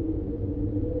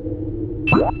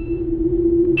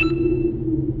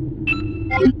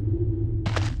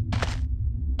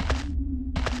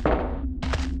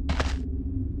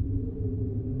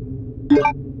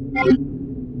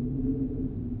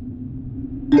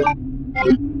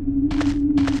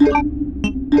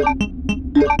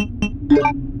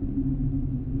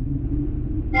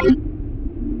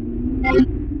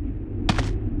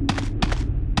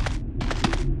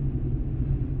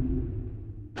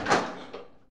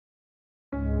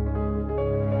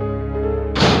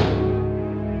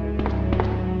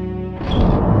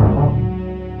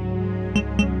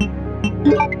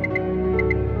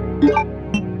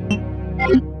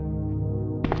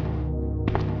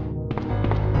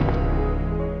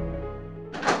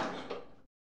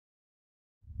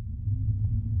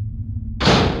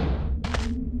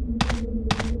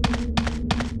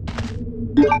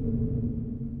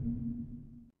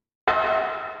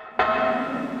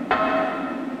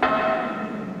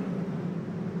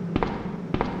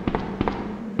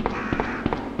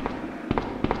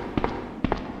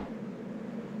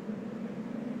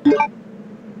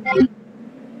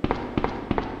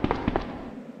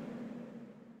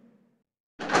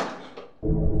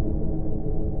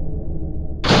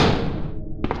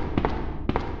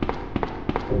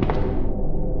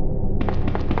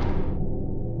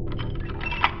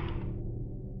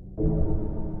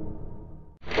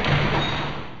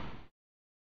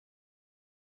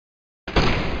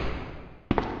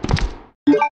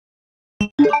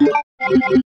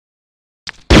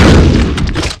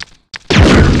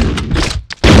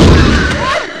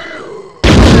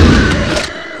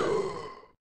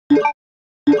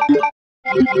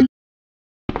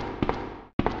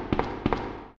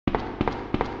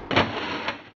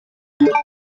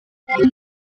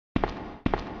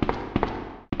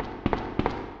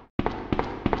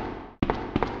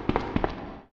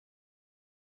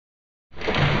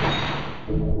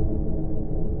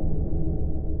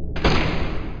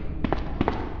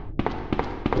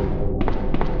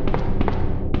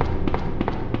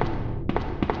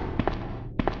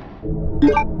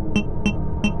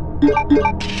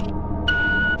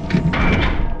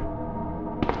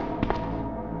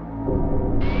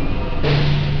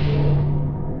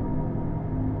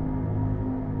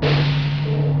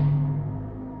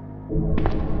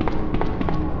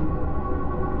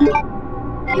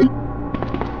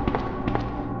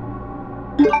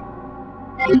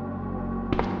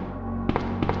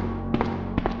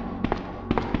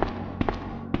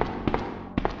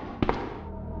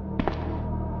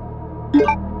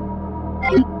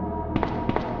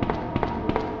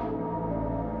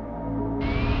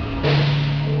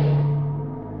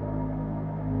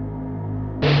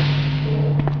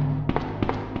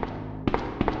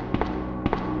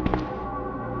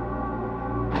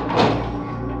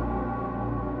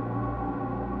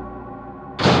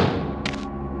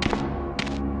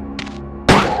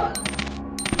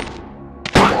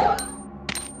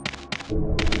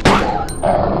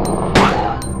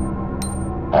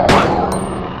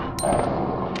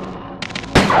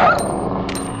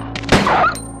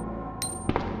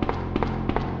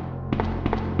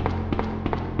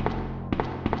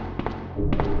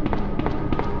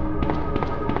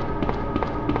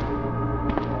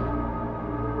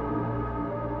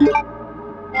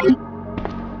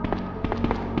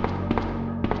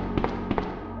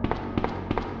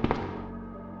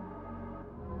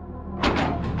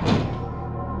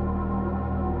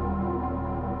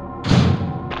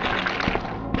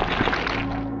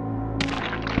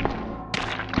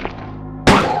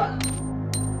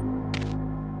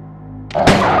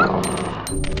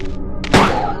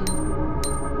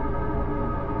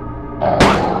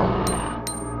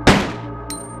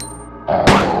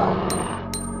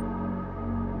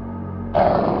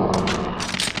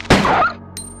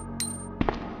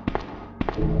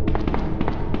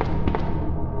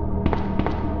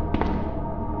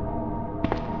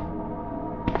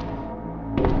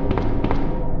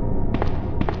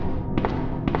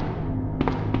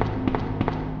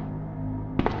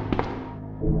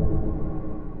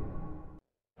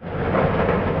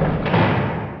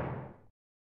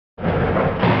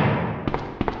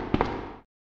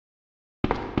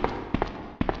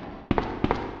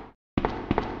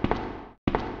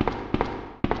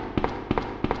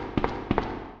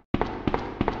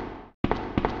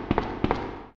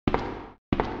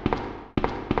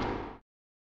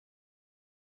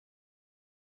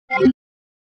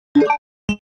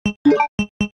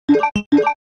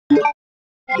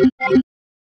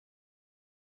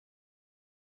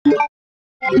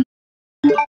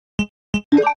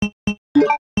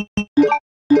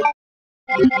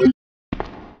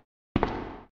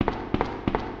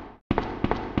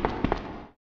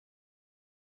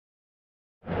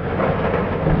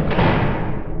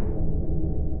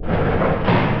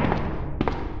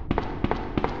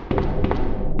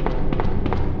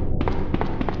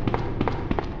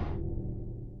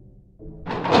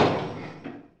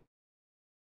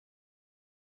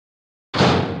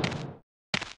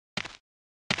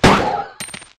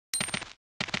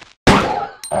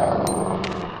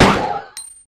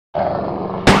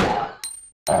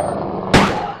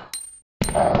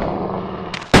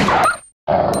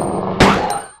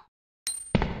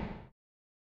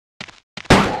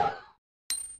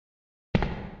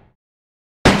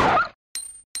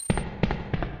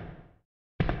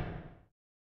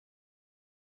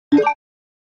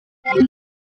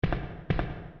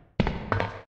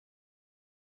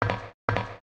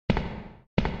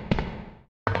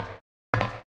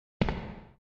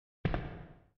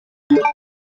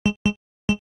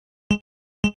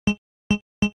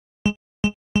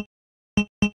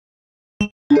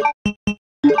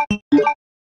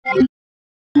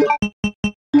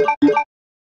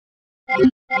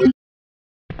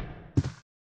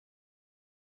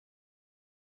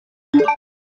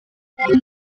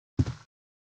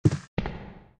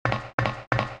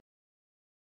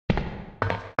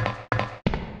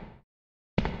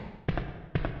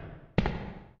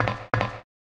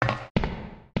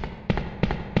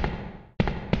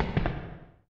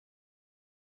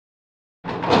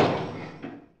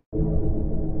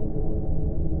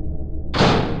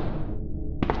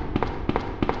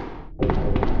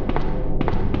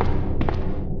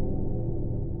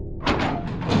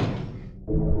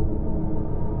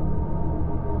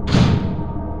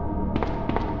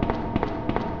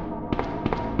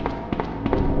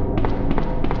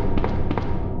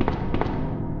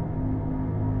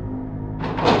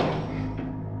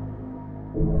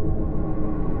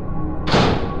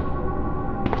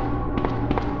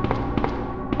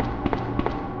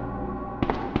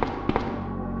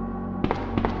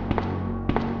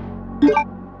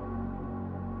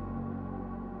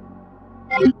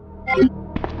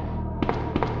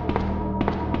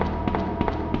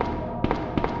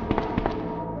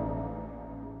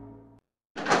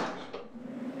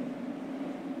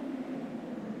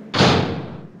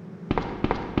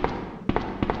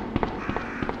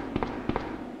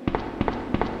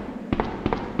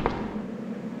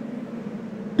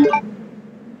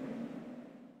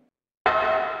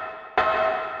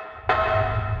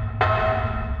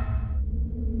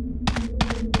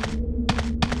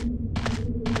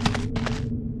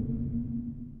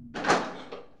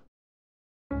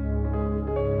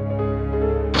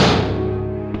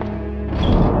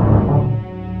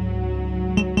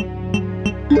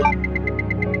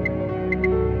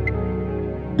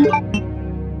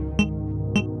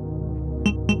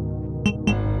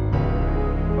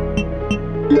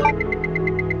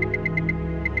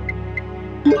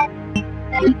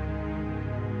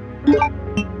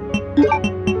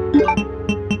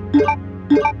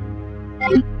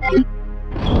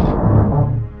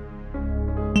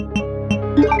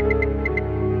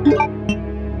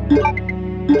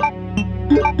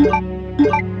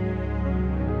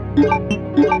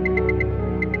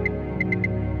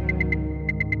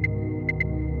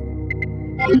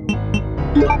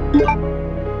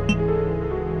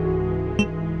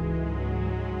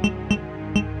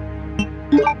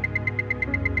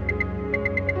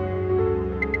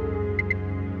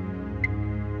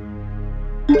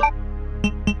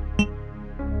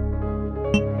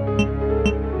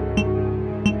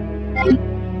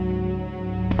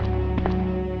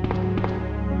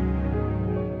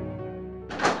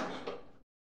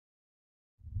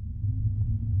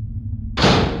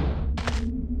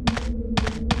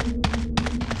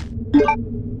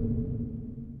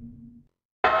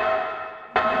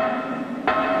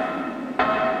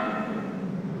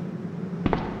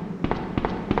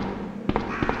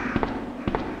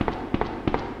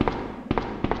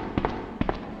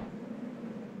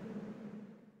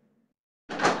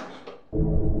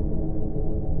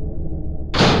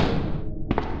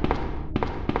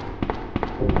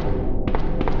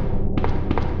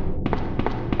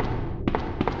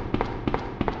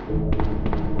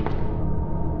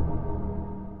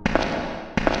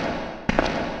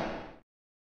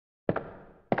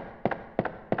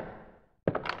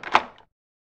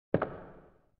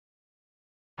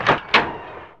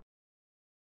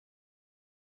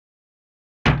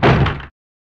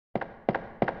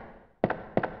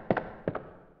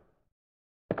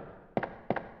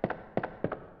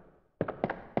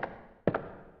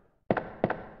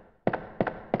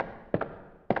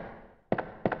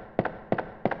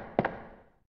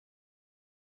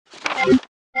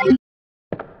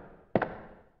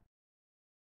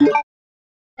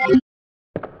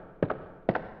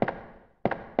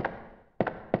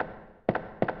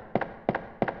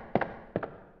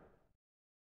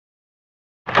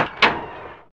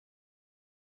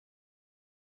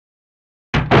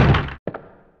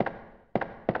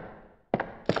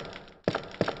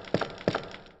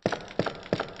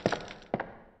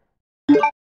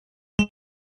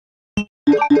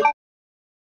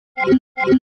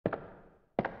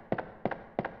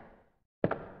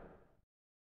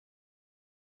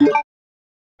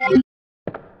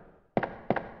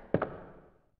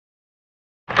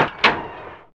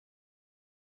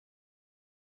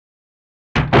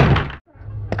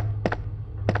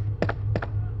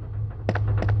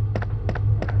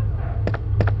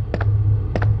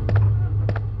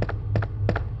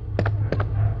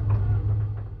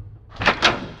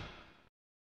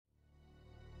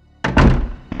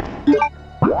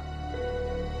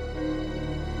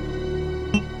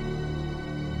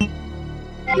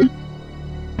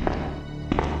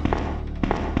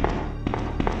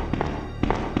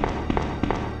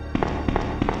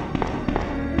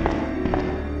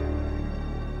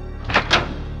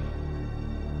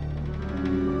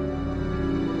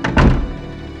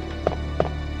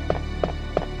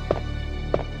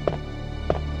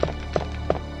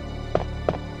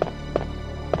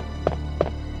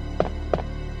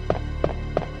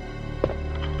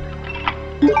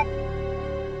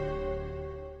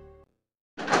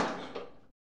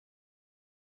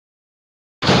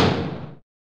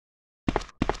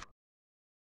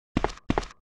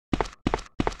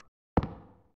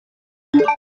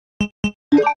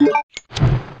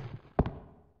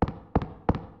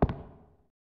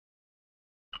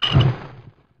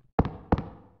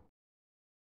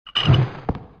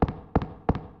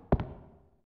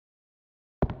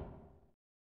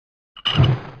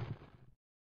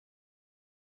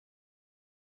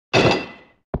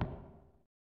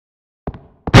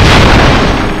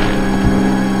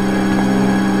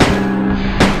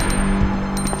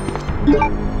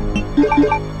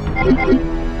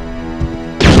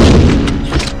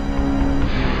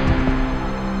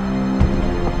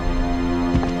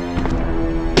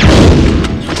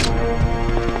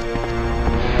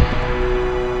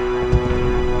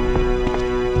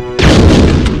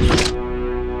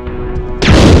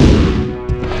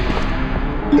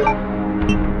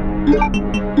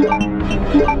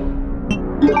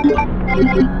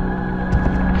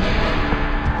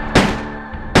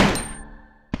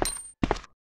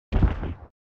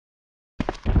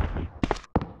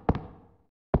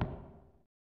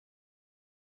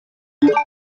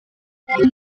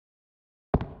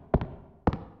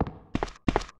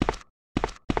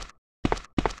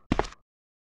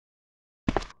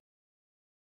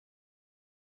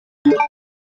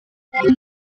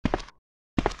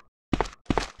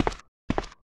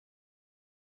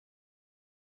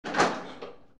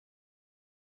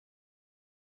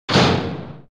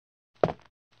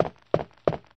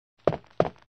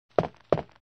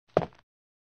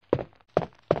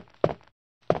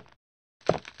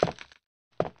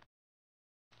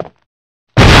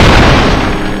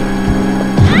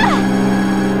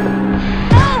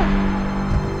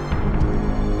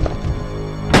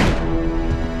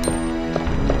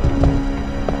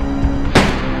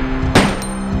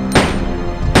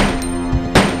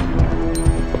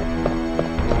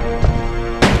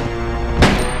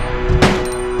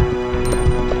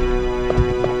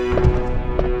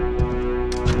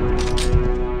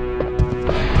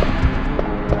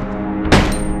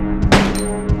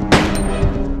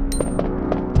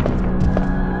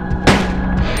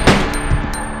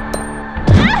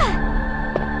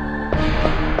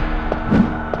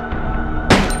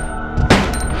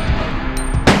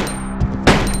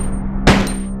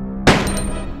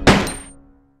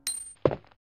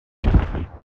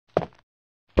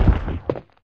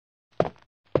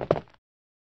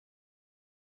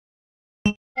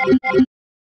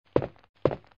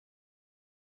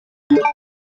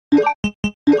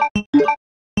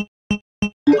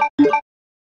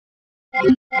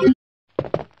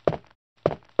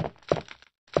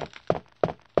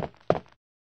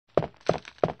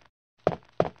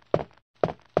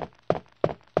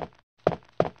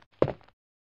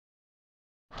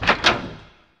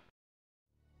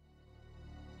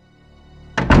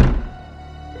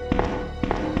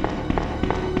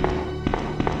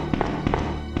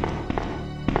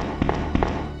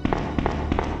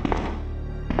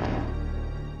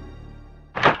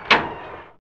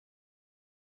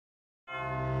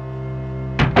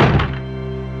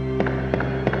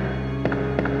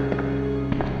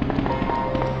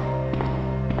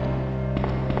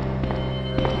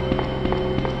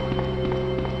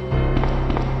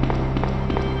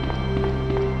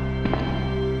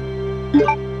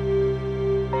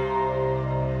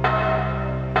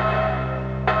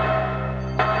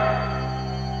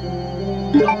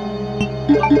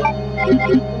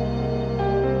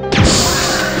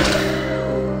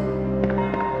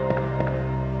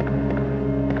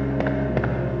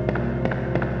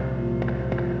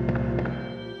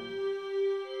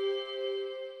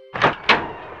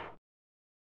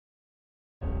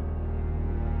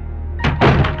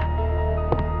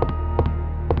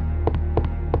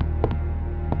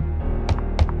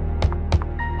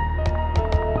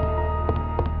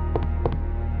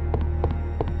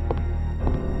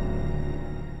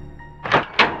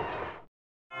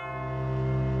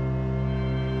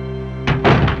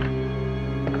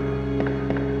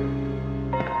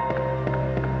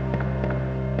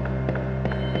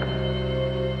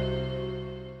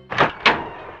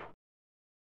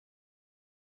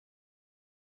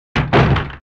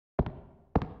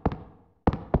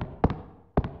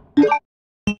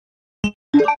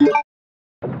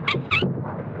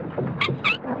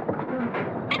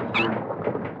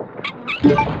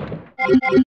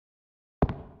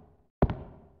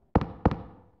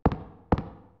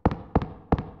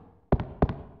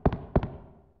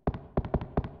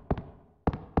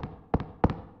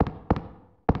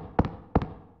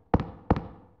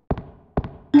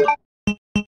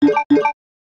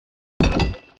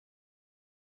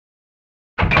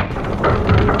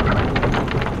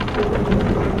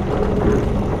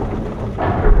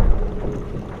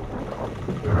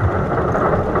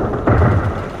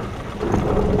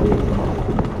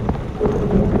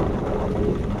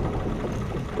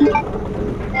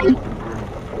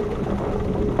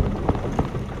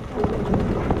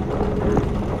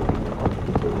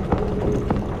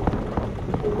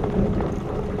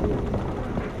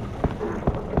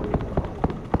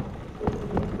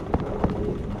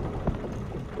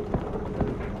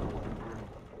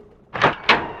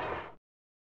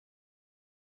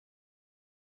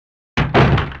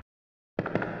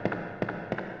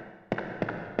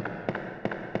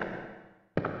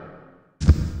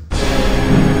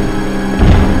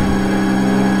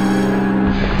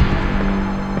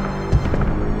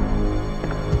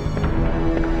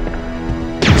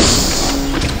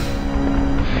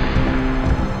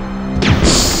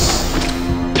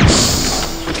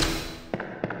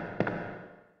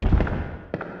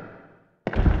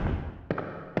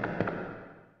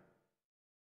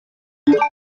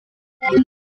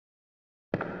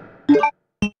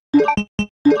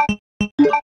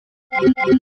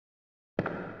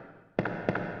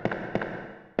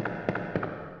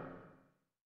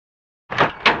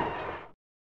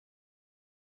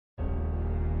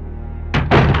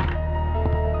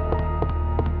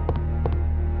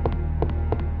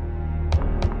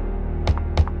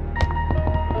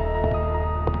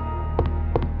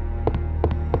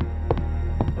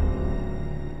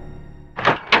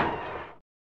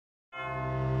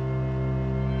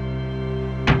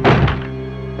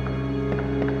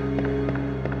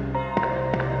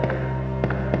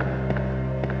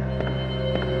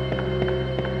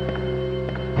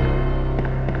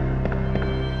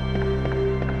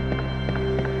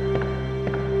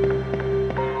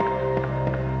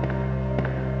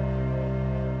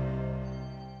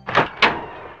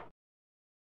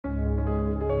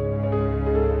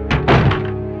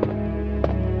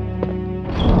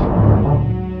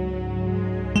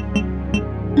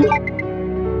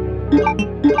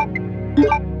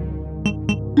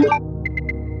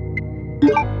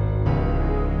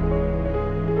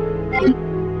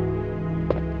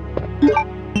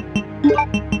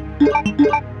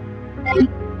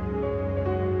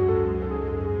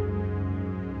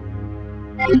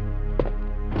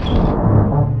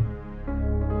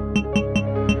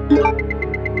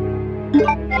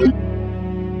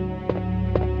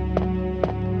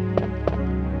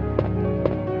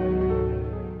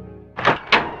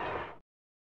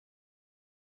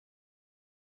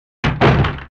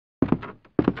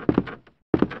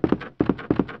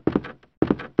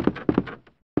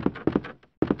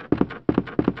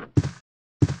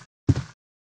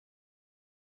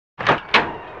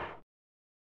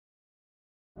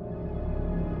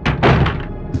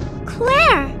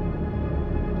 Claire!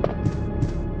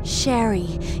 Sherry,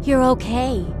 you're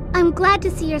okay. I'm glad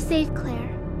to see you're safe, Claire.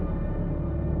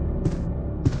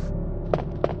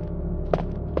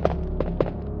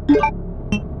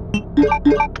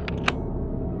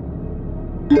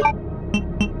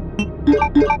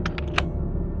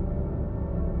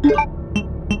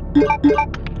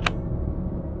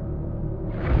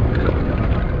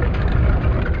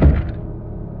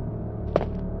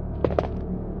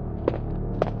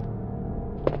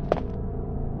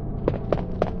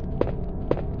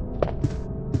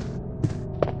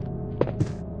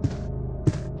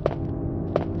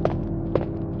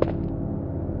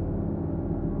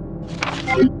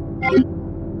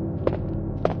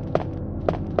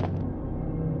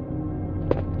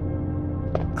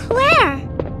 Claire!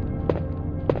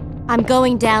 I'm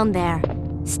going down there.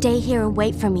 Stay here and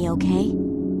wait for me, okay?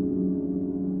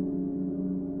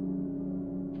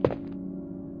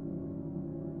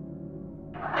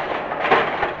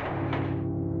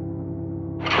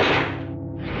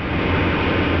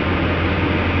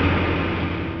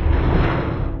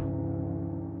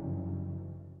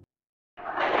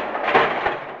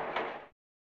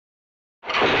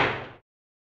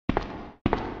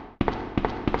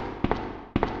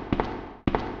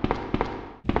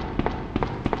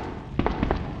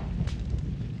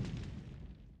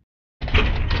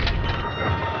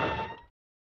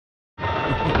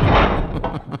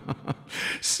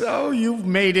 So you've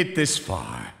made it this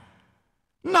far.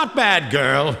 Not bad,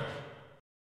 girl.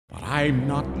 But I'm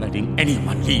not letting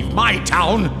anyone leave my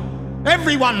town.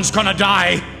 Everyone's gonna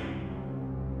die.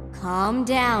 Calm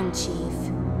down, Chief.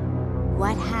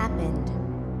 What happened?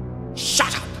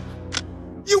 Shut up!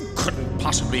 You couldn't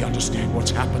possibly understand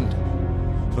what's happened.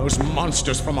 Those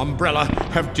monsters from Umbrella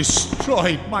have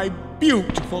destroyed my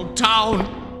beautiful town.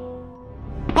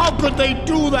 How could they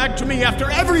do that to me after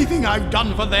everything I've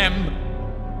done for them?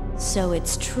 So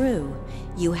it's true.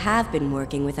 You have been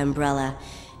working with Umbrella.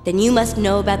 Then you must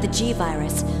know about the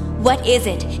G-Virus. What is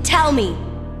it? Tell me!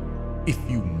 If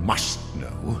you must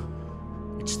know,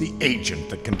 it's the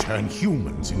agent that can turn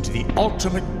humans into the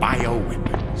ultimate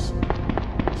bioweapons.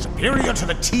 Superior to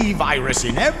the T-Virus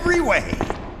in every way.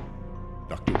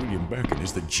 Dr. William Birkin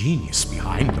is the genius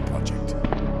behind the project.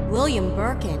 William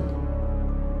Birkin?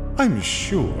 I'm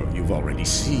sure you've already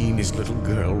seen his little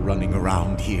girl running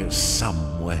around here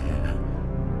somewhere.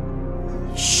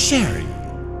 Sherry,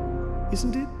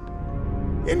 isn't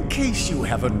it? In case you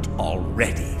haven't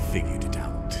already figured it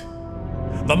out.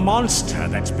 The monster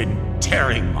that's been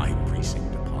tearing my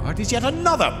precinct apart is yet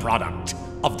another product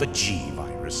of the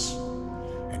G-Virus.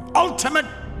 An ultimate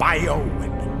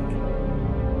bioweapon.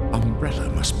 Umbrella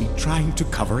must be trying to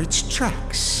cover its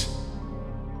tracks.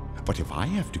 But if I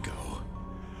have to go,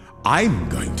 I'm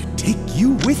going to take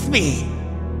you with me.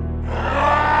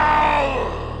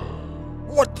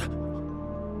 What the?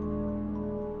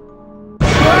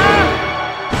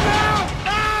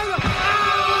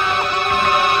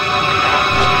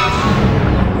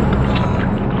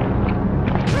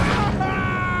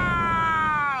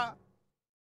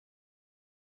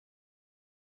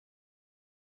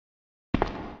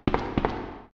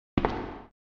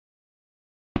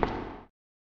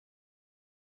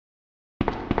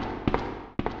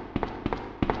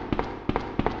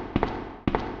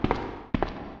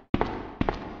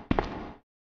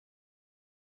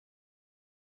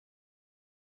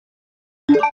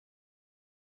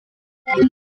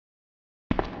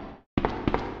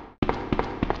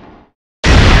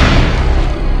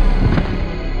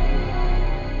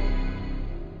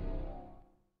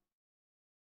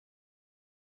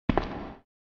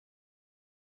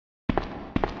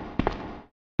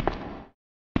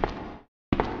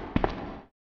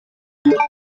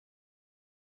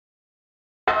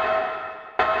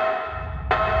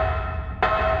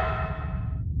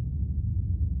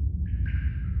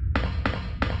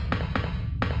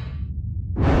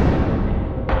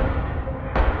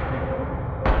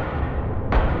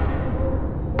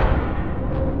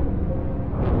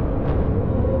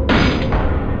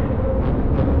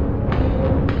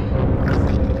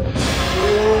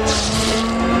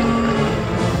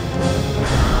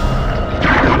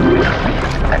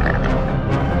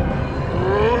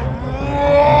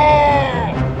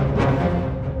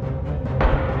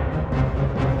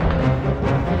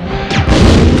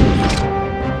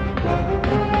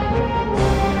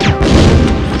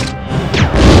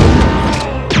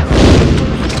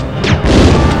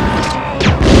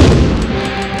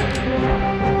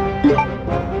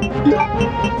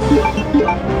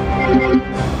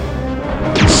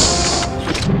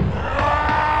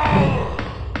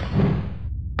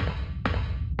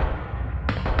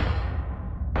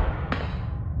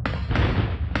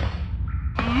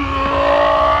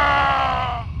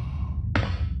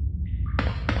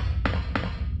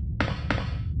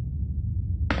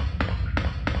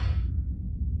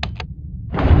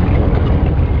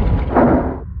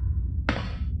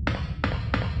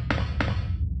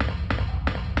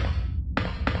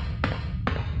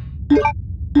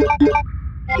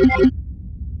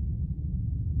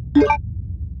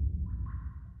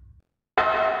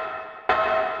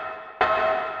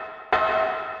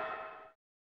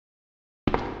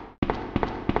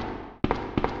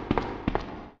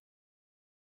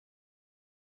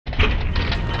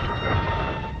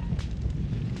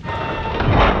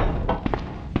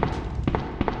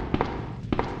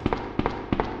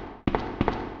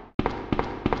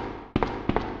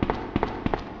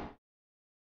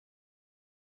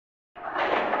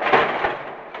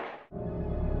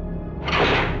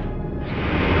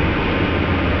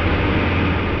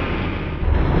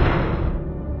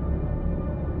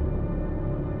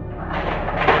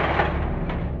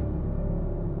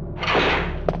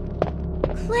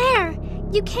 Claire,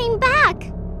 you came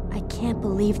back! I can't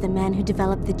believe the man who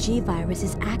developed the G virus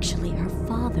is actually her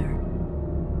father.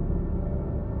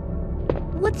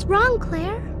 What's wrong,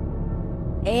 Claire?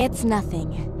 It's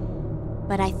nothing.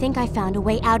 But I think I found a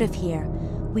way out of here.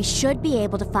 We should be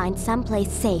able to find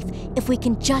someplace safe if we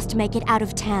can just make it out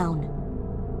of town.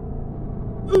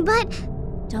 But...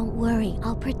 Don't worry,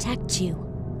 I'll protect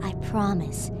you. I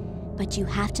promise. But you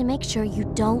have to make sure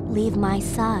you don't leave my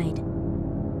side.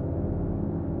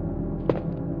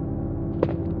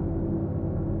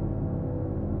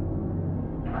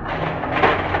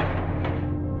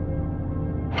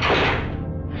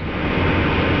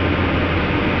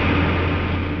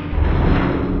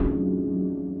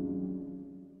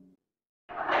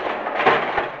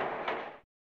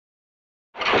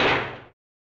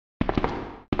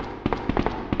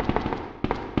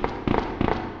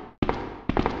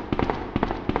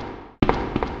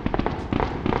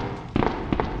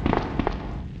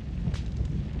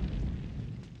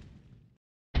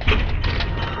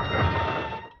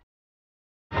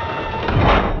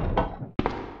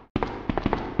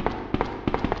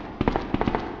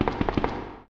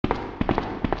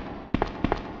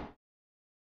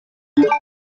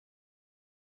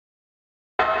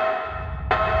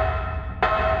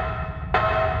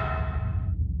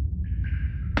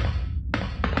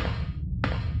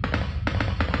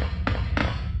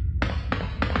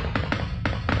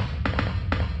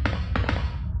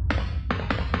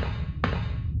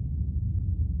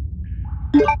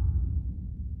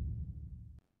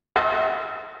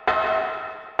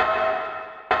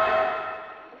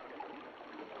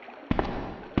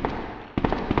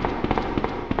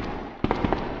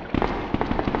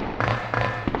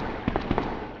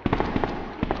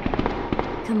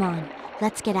 Come on,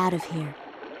 let's get out of here.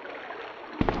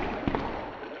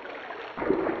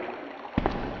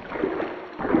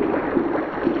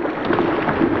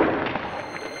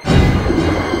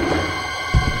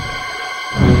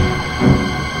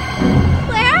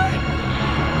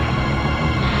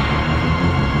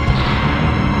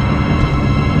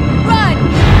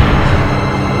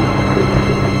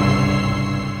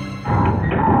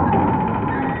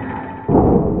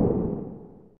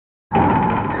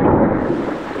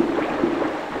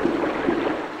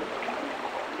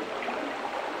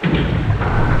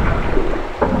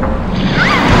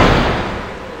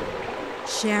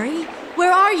 Sherry?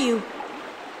 Where are you?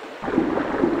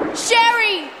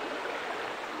 Sherry!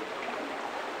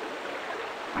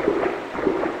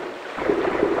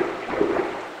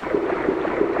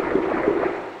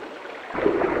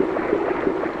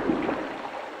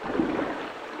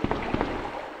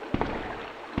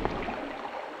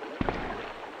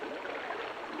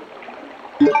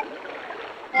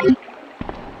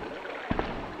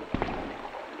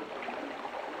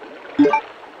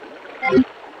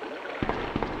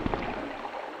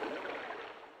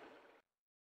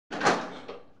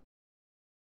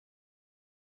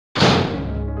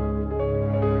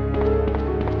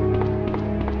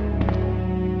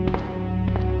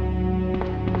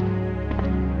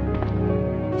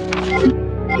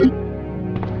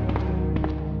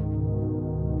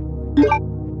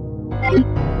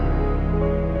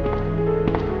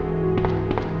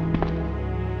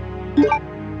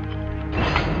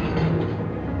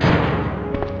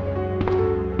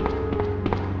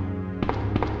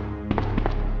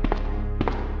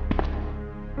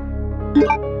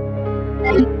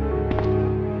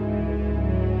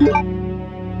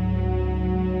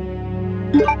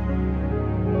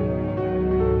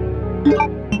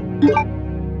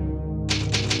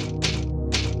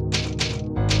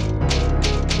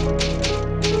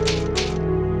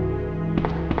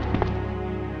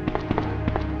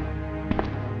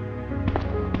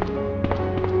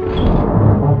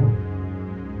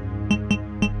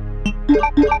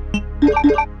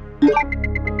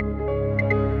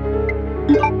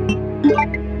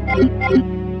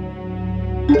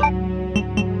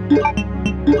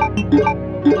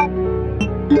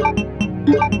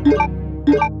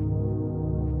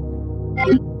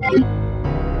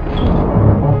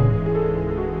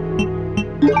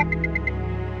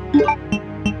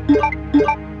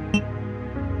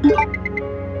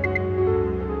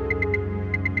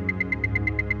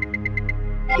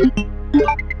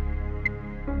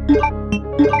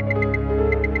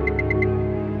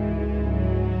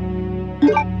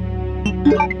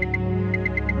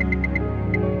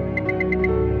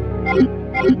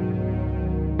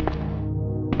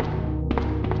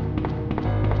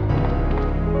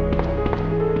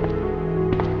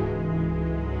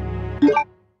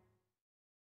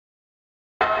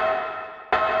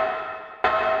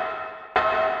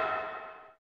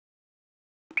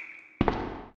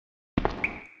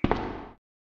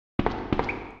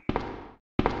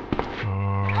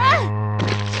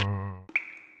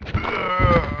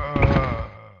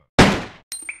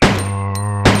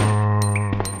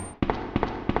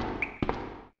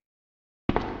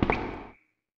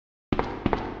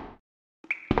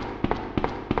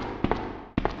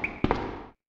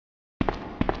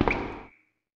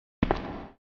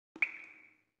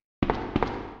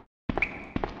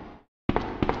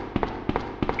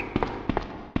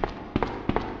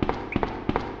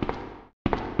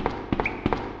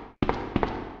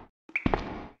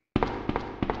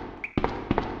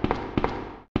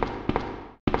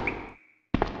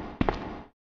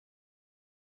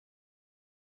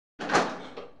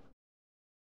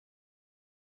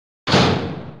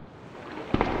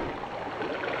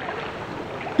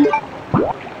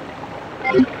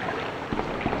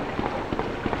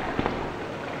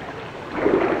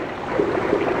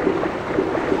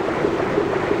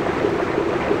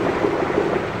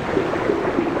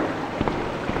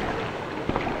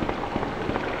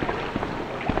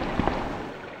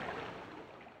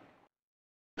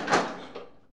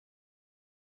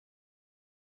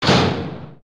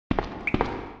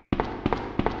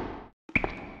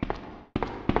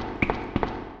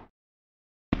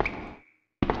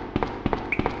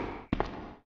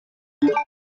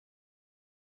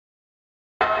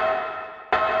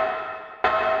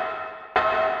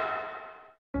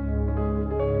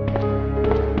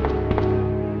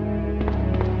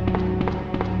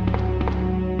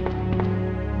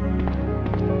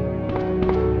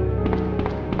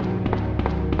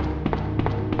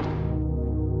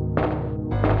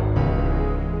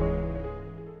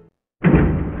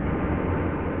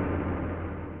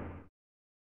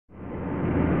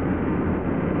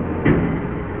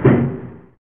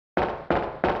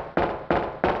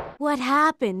 What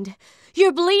happened?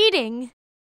 You're bleeding.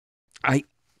 I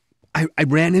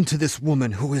ran into this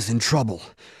woman who was in trouble.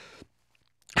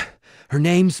 Her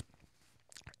name's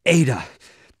Ada.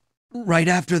 Right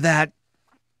after that,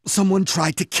 someone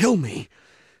tried to kill me.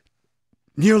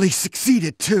 Nearly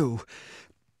succeeded, too.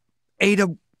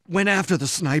 Ada went after the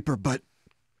sniper, but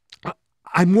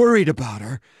I'm worried about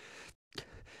her.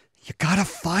 You gotta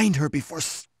find her before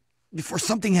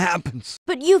something happens.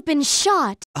 But you've been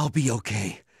shot. I'll be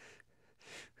okay.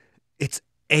 It's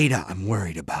Ada I'm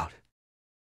worried about.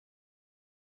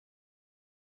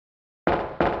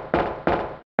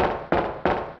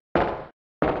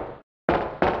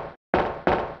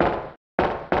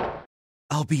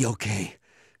 I'll be okay.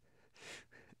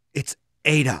 It's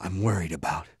Ada I'm worried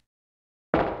about.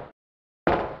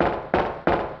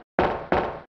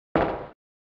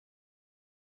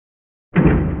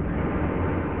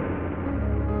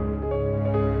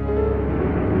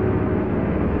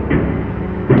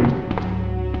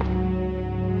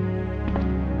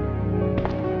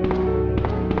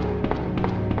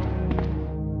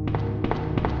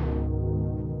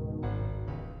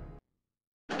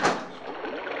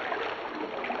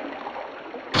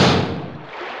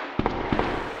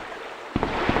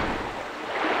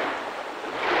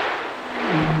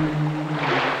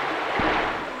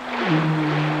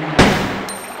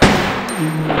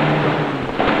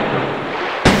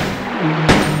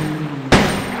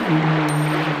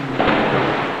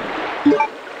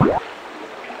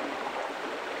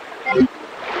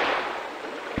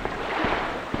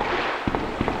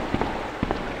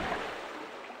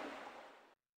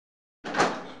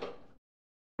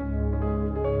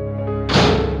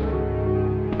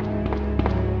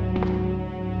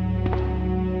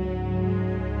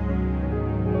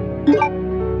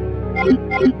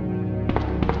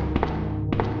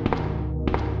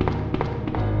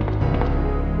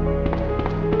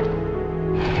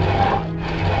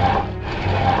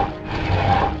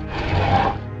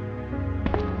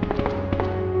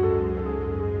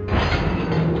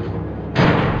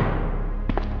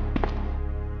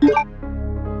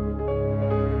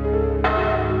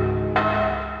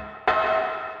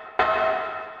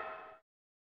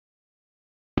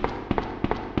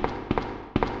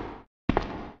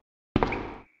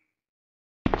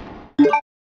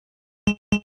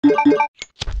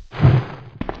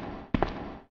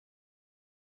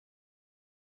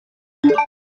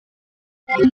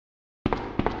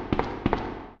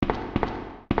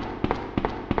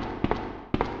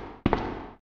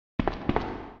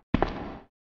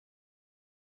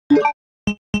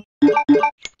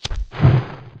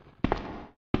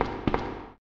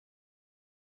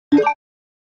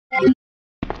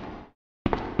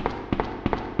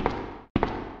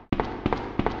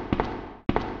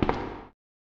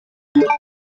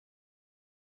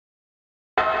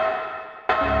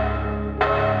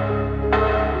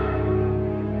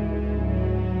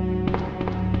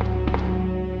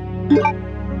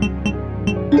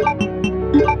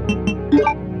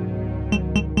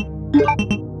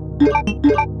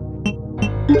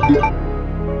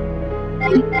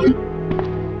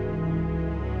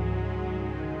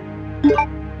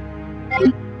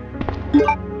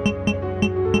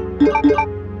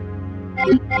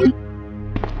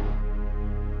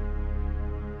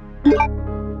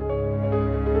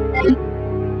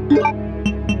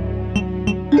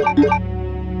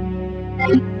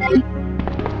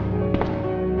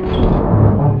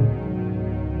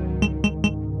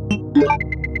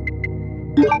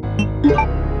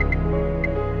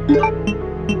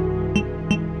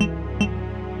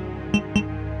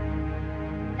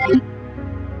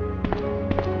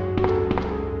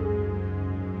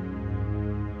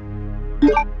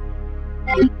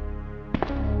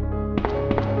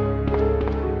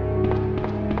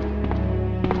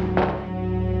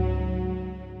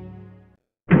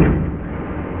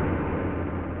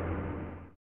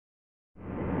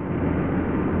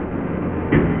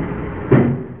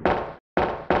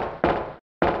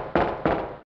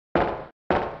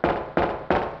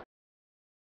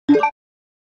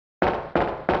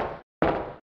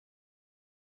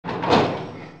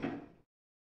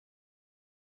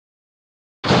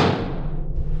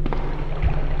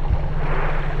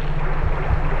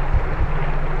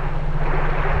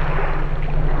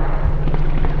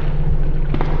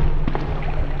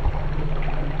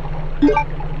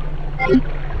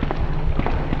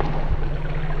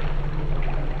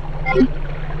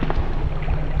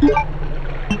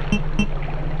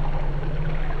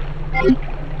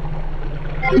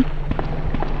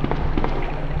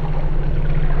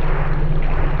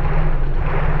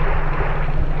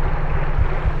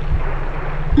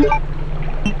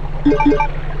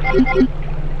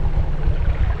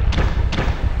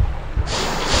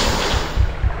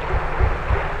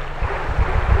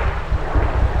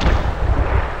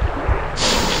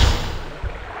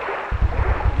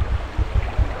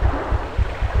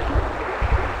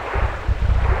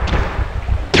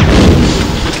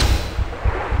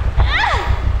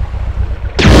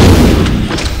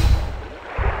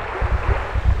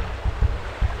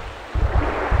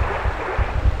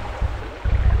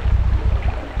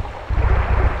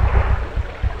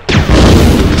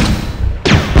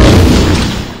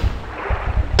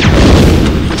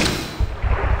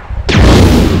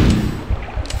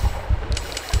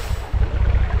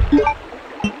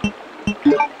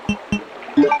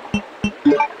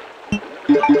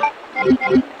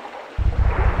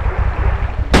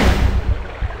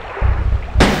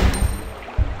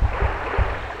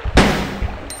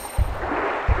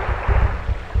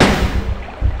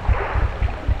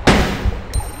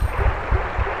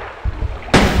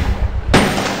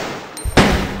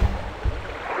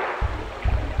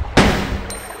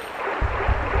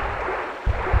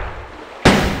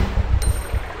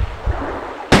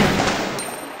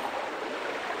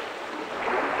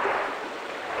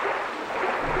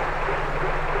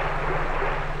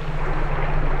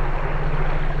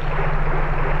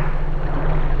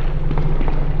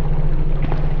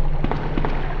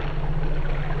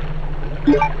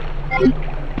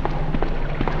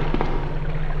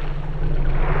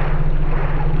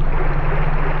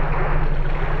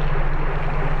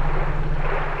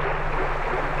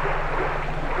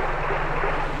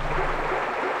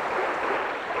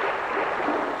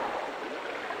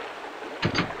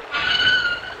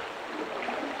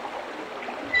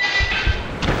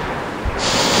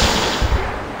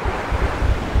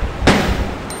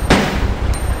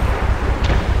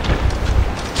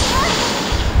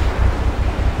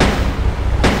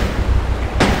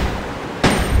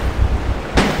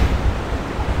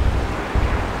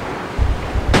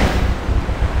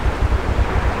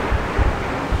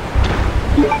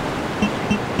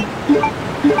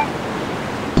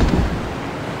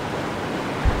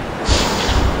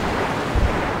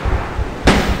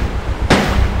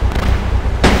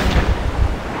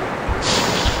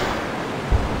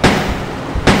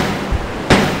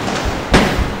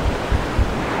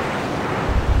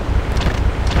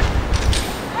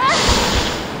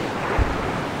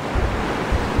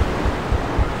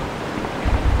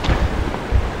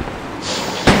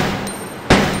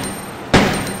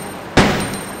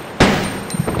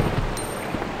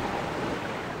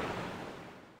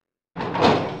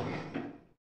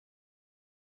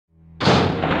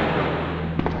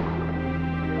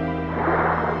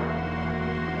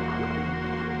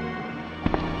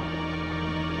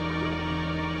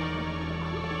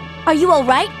 Are you all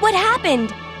right? What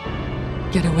happened?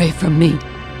 Get away from me.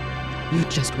 You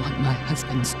just want my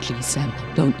husband's G sample,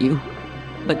 don't you?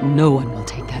 But no one will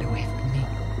take that away from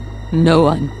me. No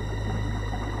one.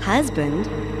 Husband?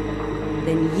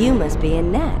 Then you must be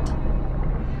Annette.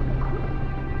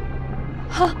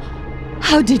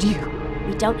 How did you?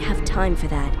 We don't have time for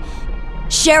that.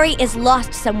 Sherry is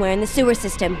lost somewhere in the sewer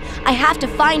system. I have to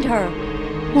find her.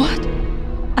 What?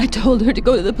 I told her to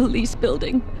go to the police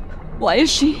building. Why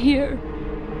is she here?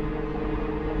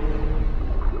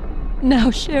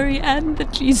 Now Sherry and the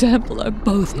G sample are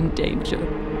both in danger.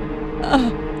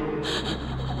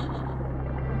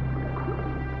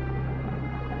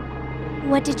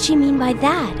 What did she mean by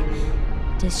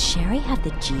that? Does Sherry have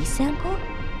the G sample?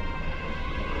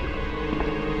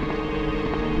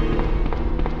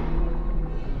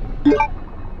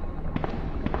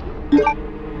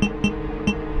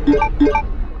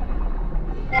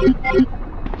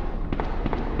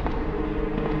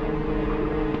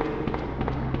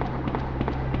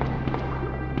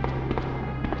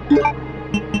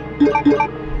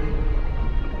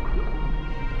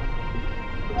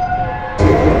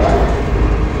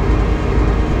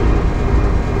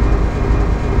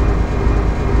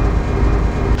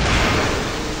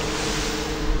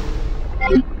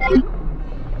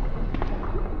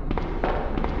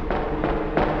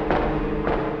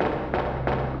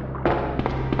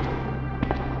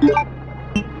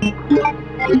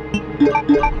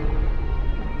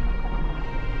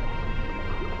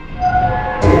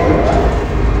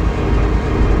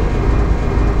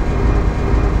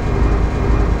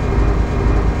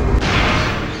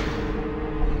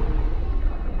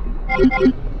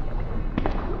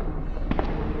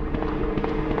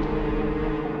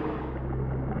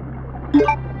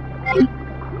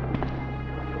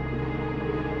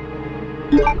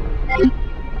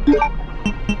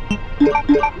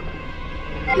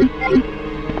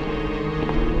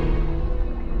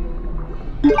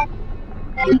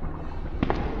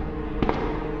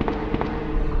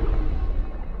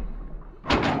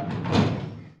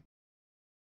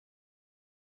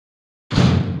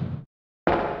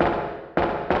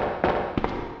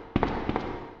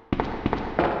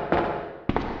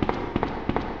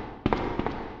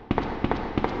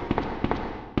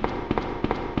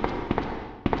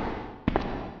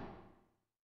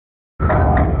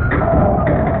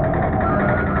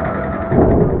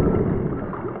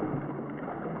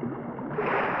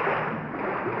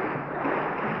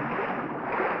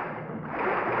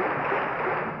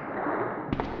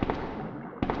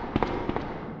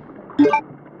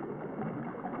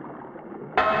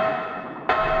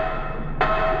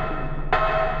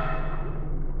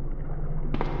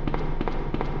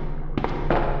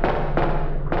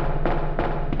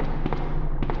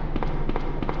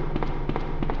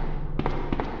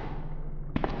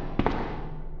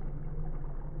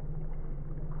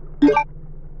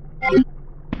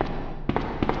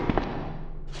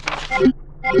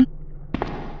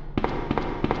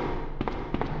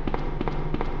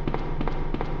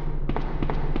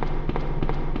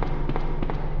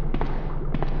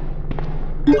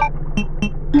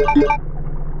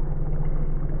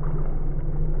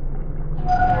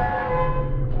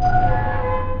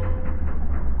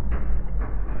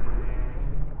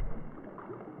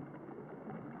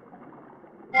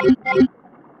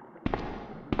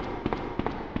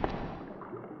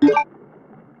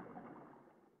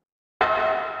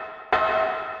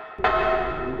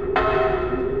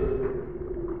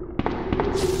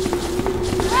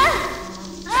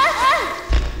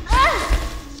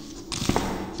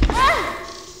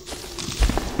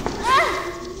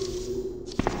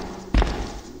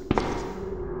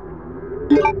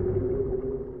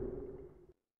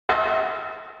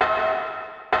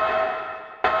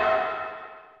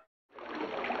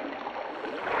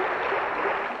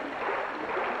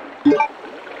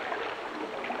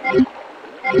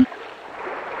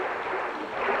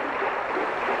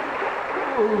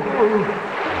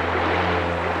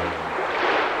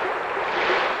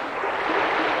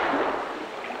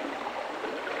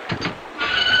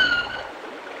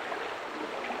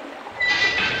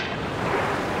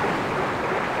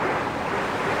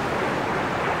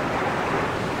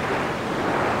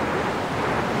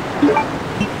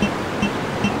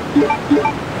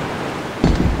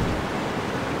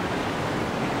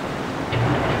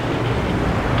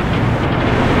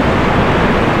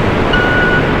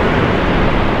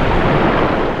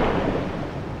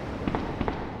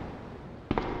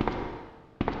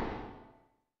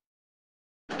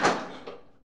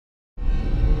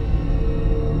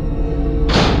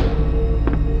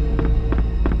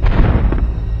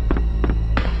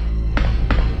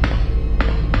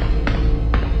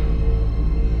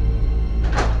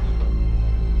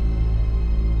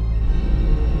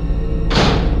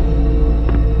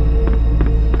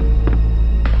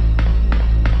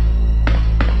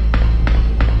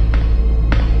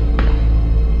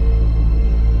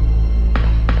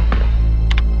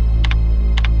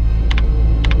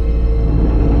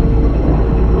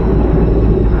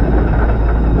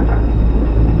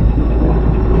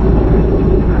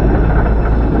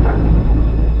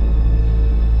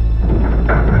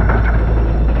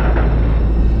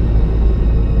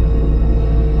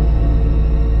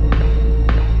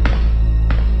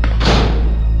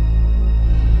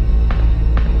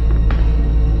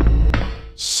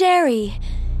 Sherry,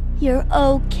 you're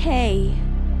okay.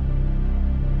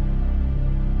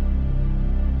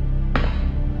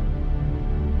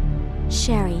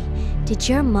 Sherry, did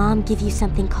your mom give you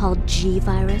something called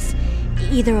G-virus?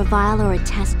 Either a vial or a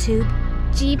test tube?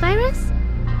 G-virus?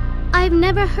 I've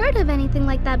never heard of anything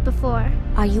like that before.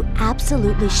 Are you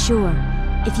absolutely sure?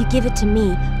 If you give it to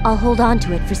me, I'll hold on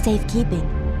to it for safekeeping.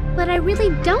 But I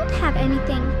really don't have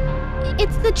anything.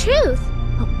 It's the truth.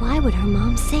 But why would her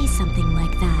mom say something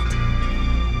like that?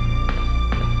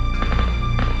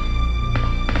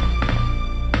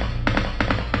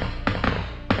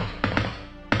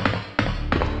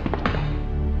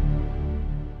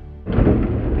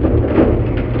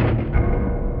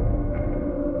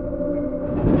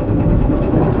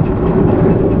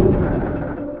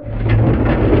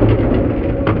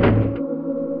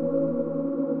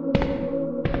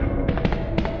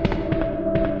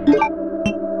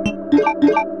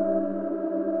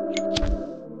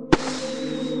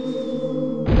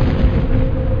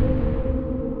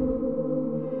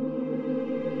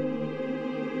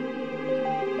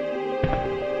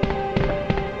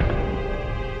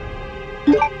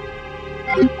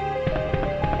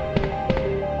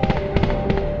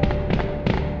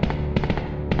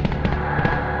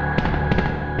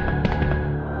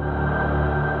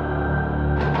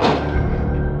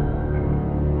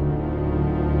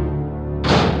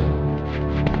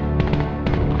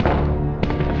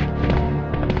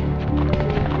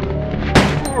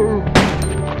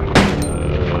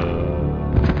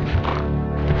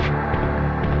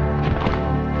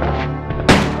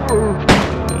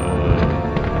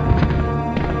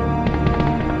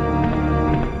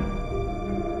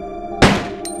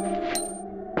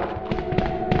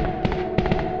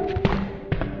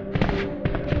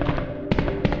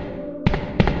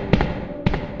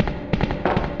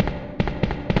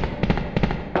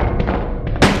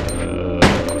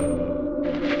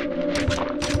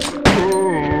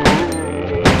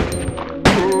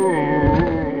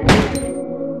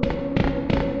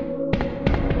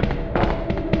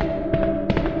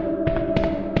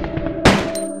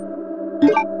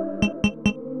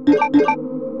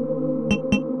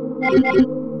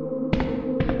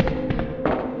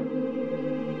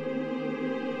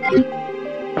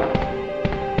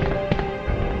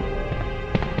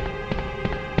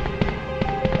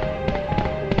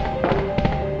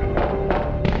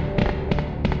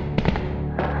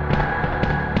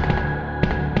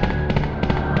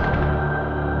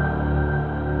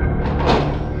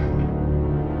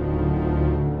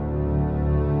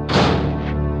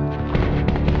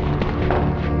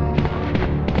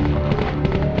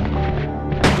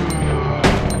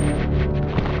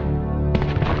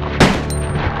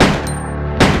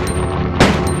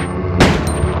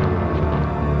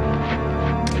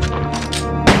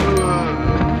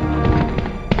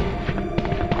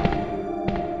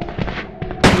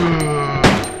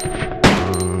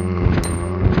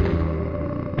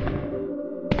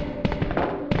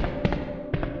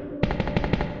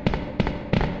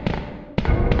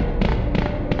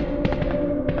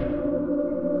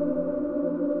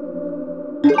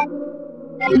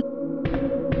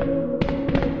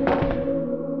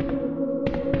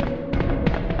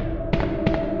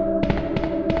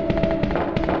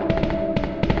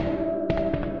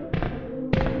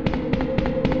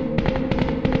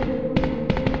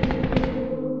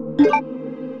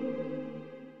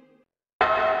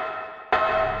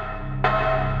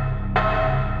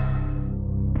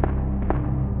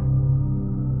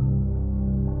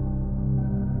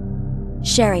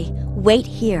 Sherry, wait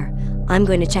here. I'm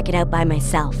going to check it out by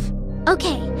myself.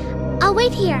 Okay, I'll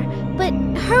wait here, but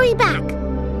hurry back.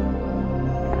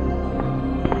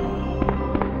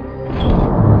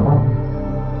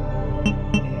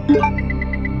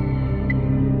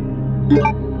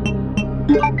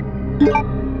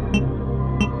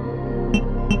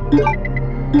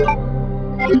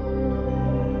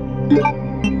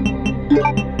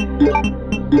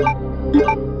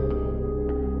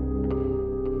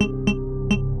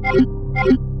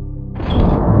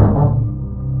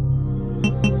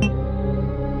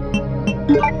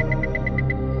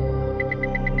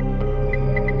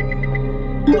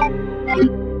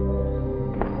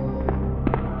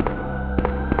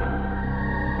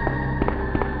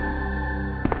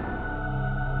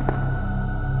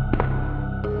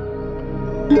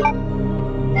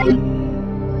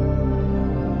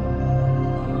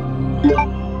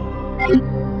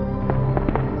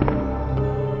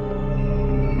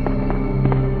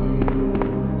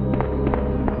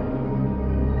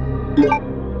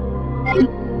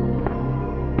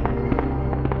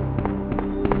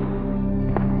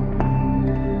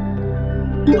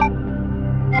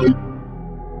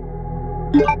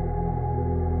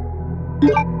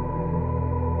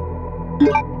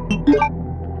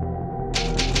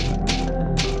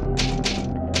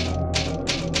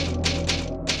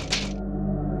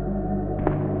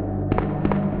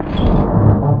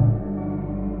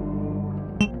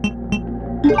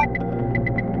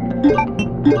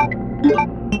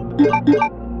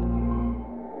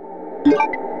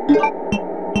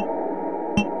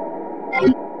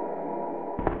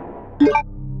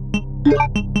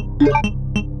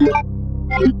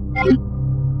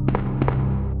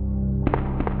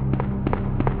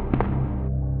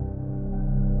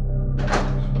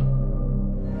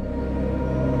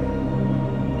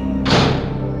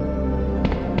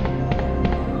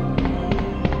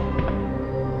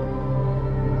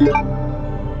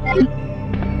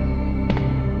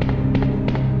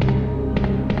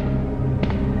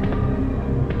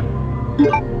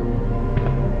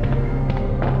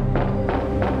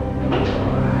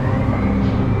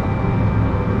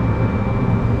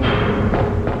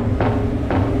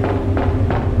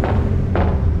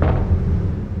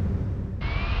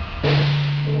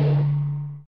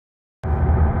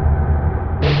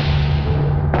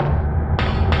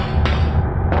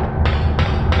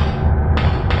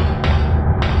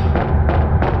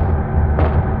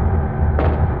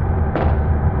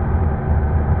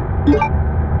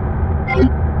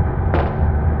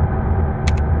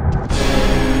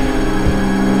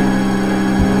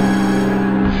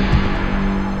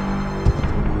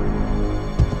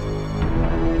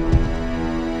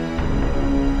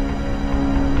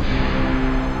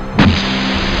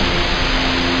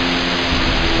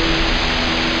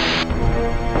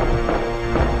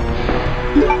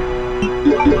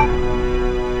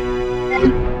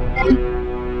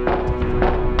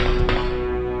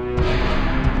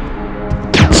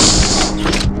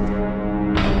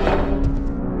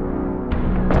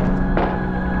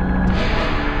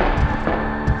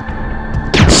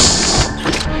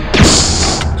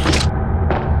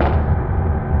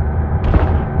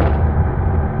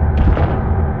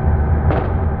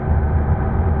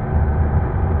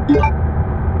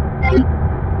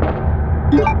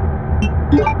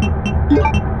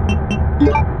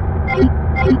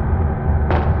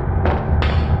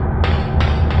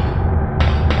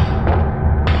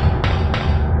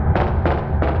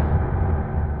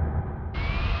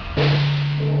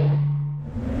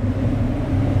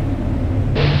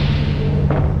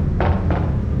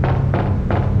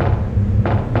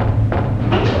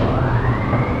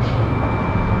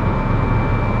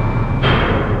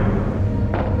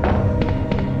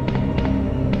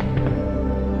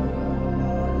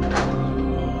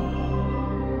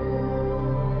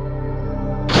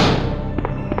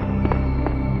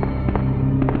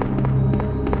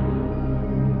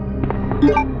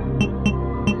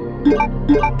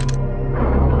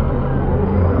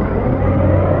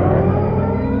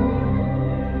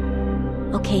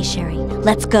 Okay, Sherry,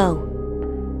 let's go.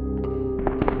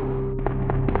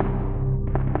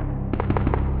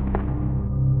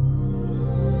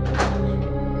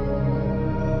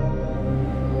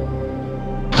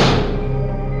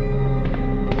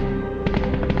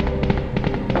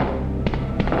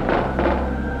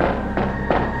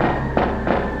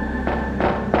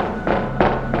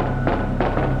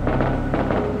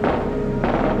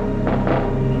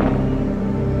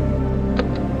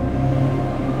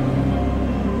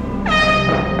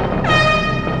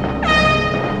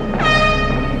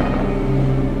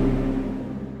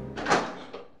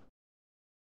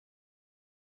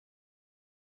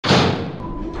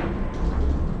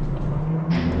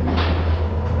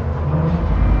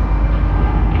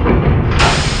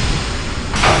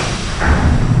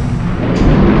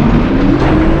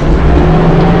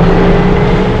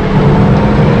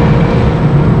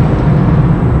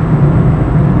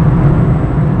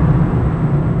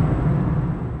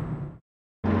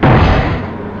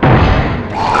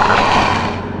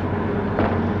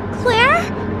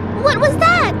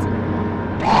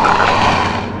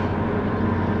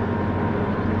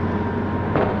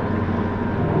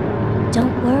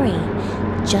 Don't worry.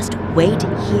 Just wait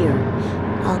here.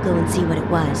 I'll go and see what it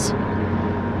was.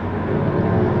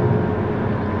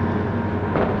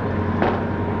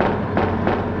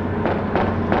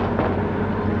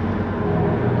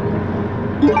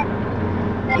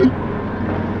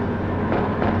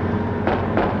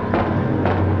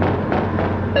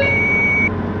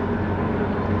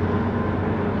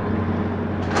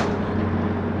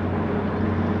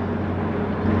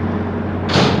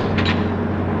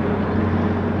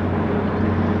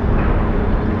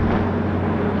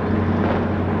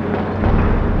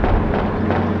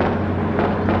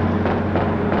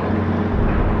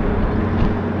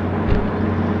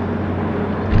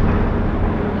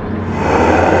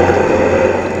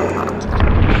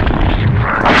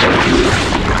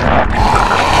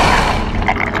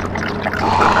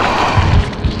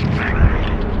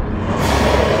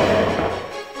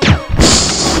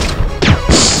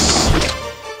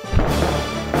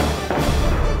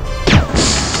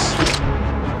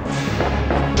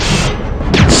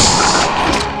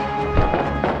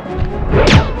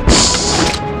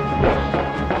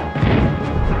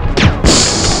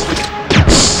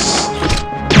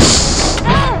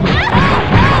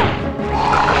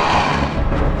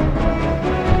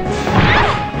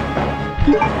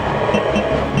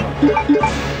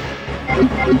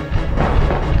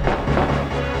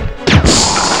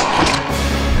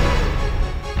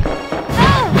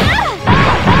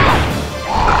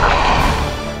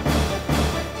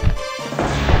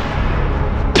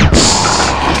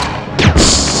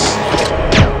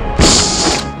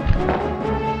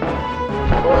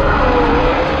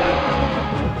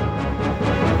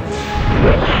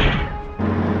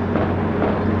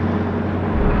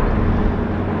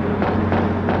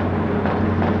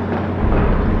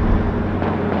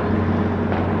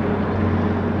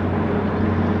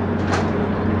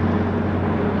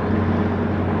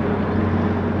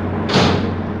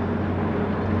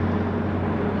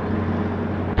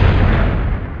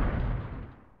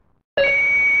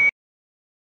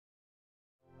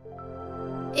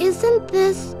 Isn't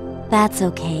this... That's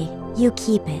okay. You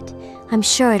keep it. I'm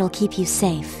sure it'll keep you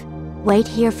safe. Wait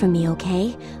here for me,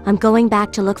 okay? I'm going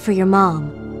back to look for your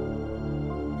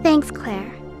mom. Thanks,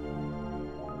 Claire.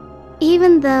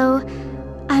 Even though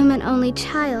I'm an only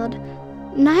child,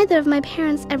 neither of my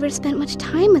parents ever spent much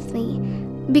time with me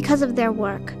because of their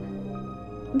work.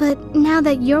 But now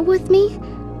that you're with me,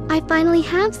 I finally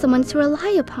have someone to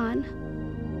rely upon.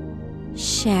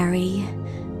 Sherry.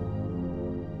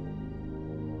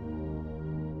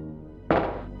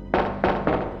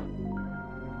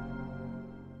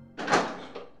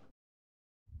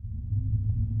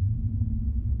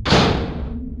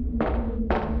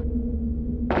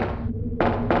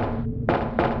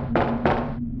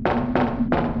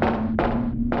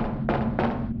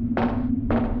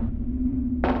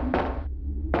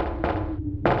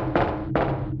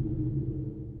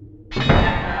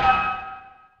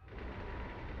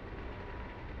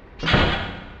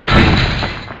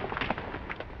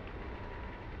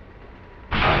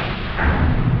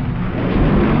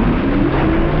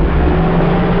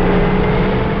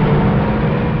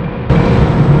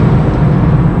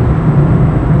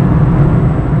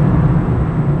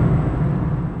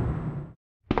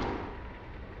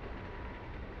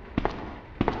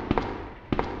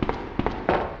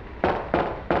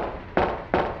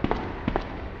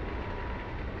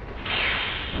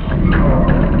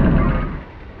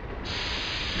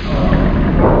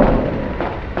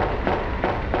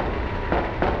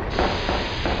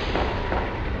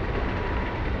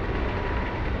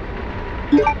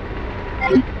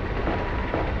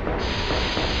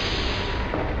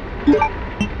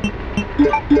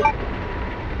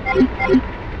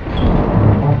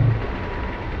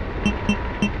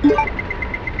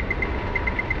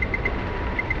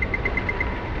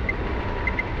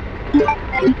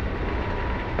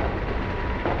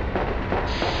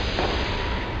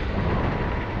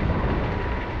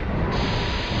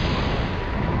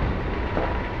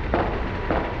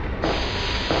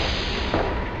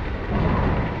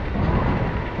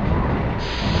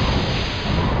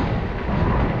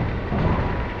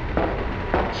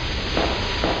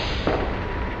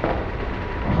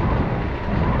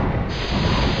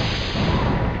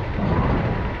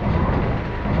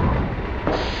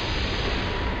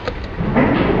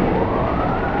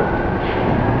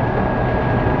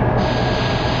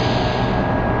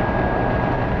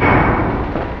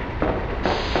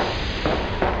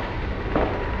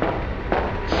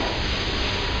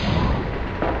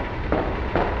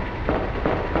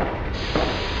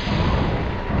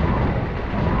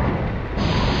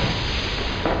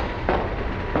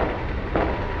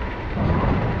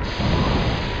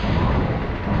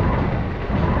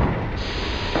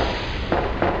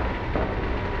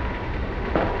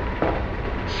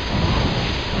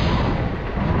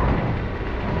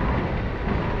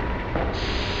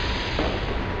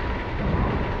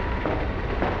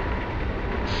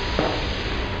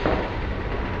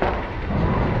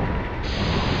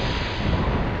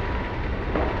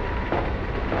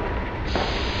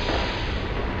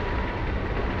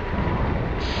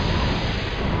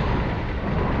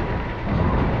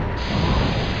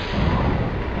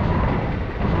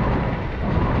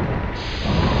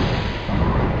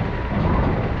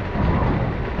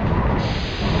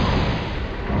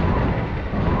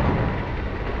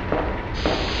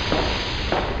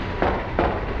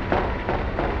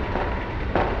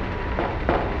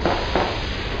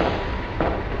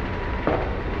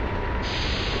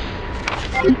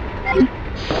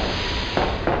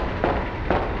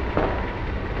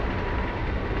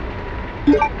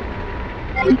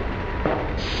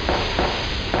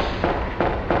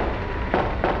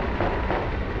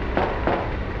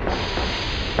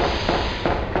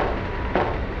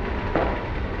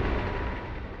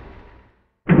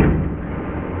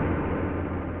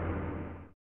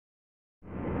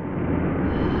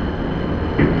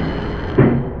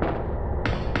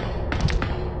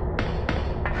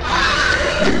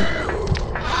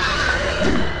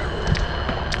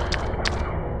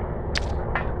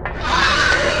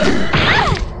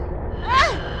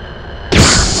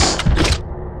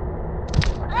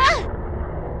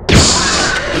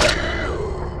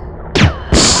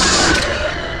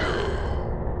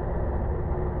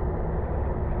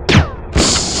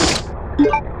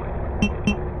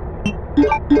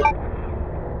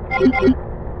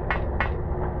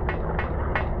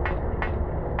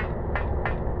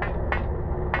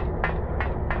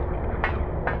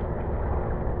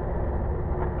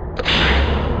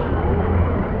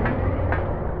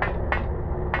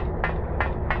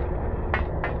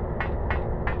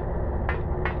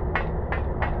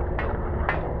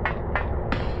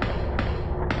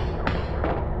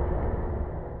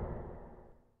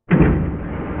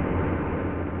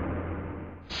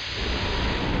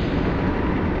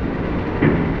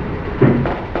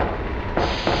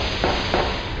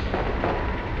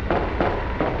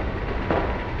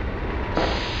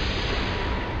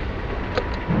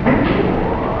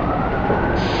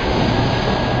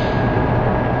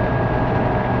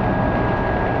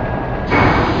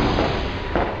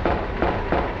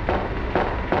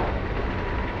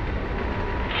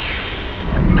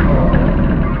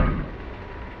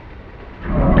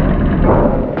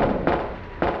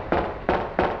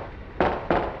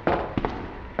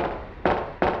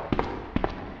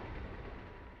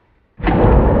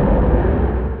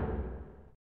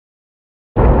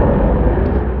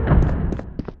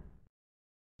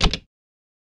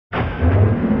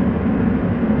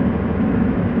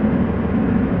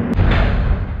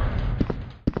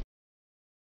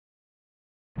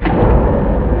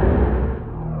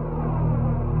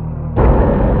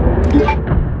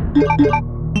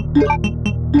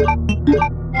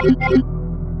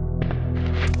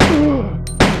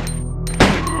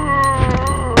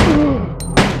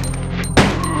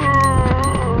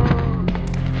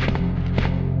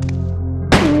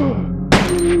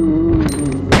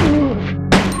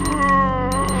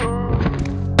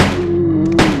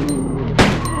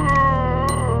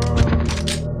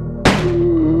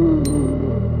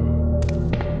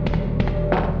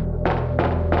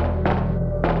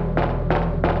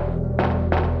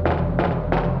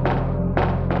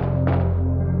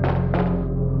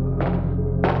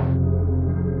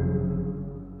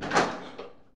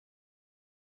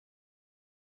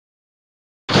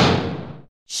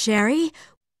 Sherry?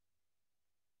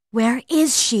 Where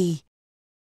is she?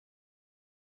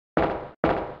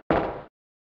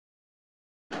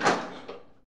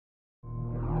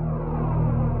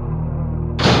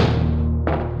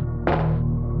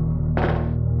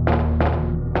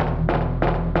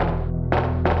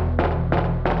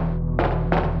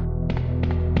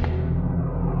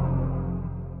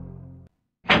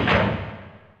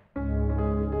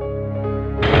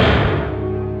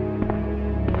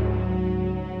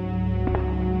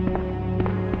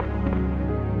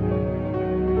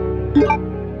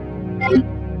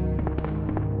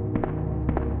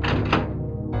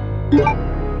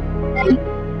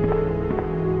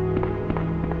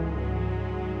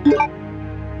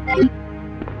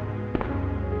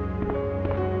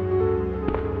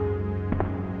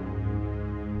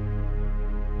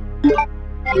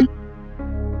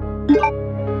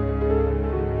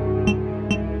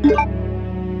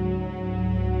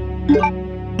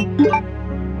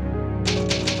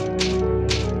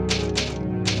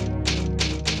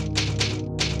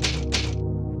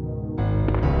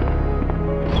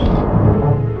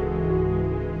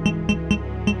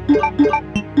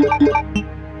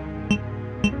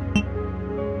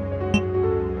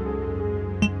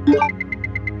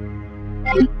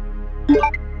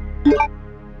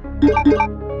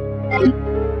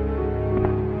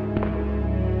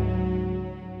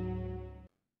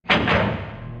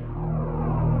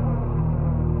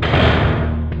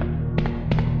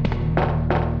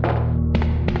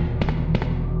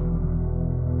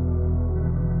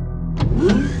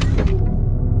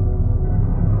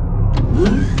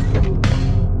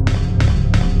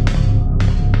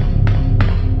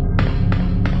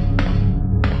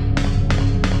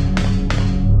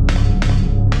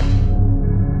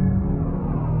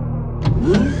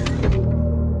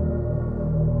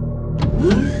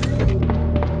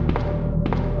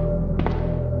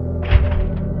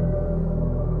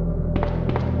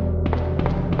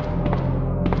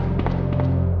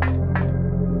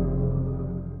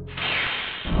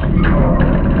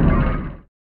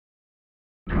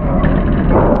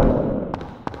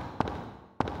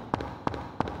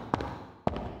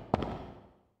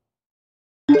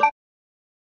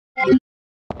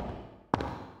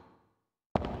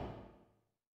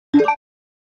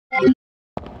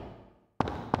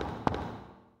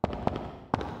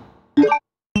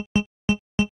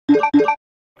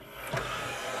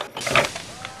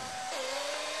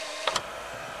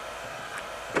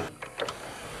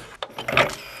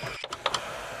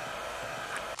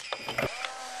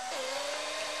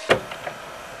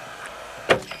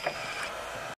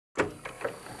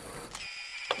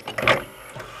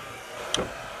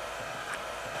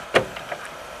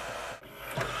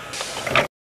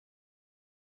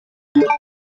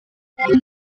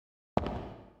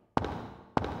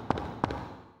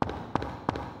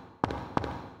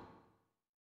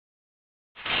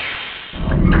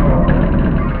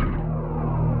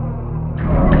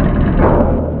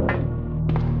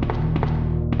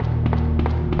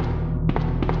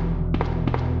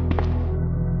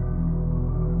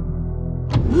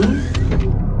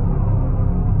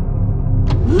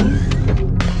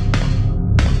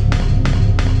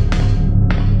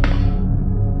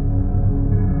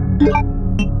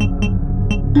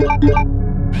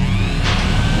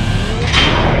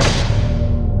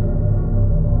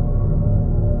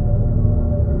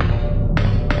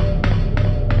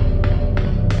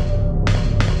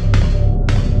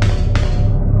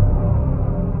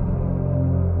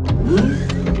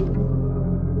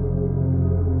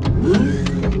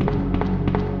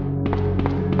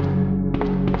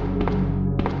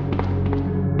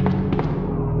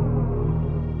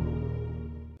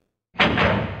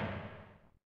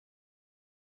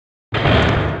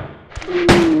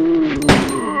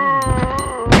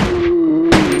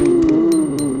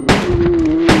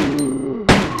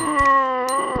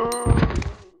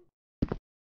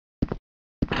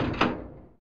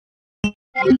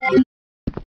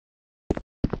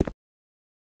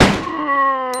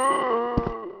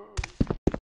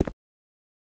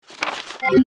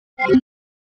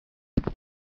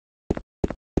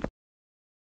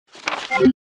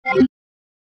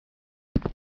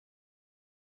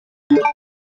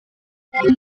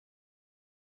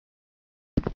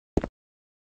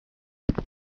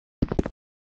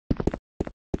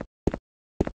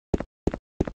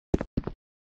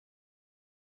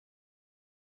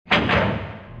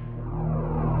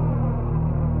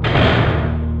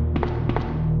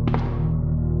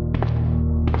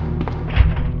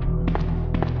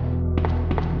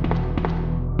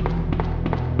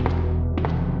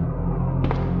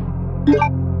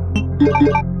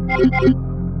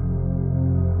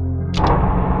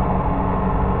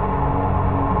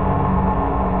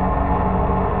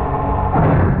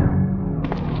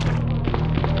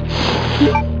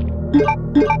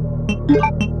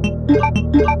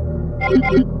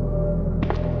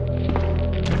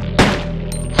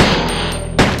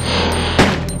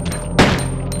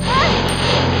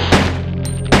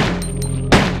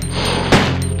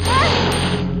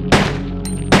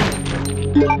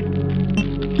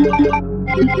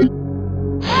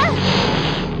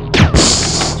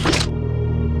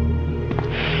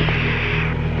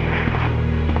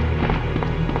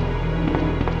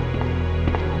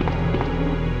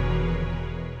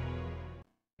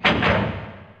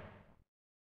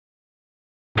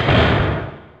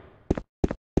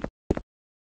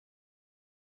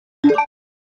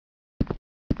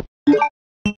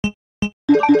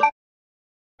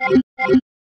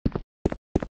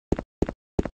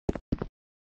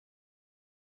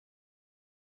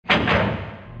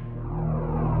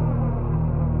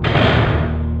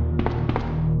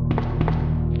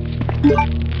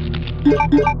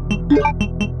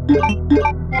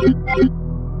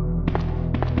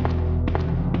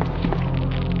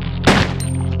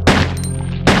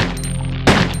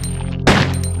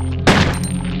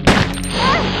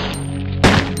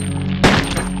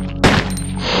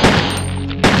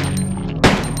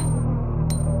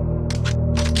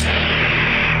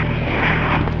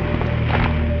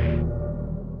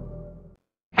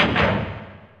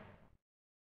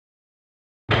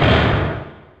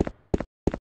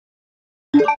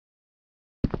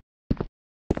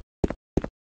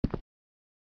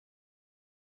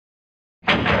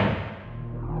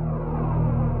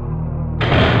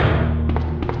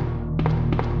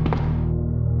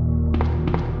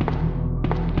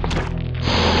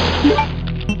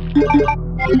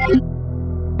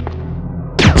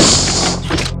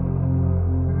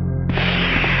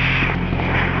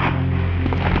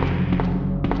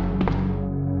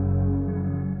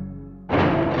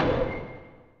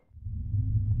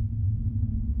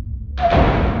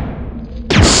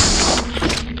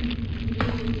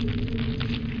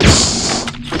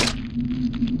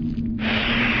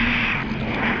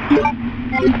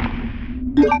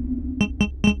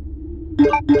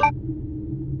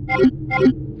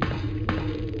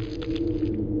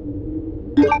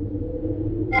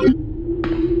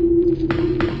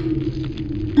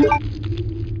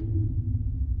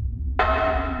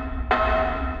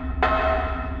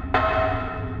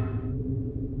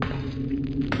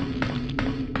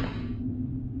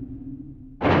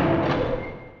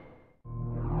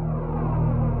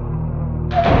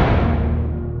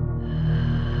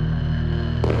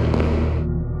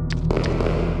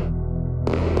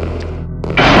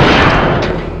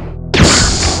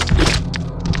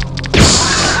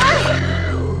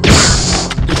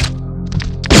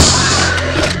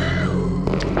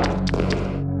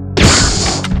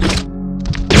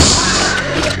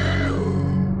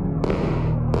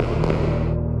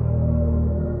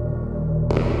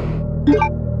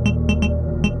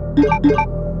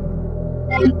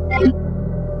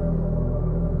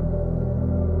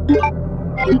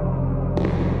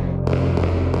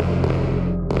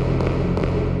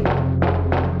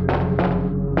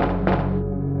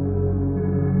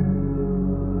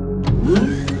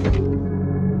 Huh?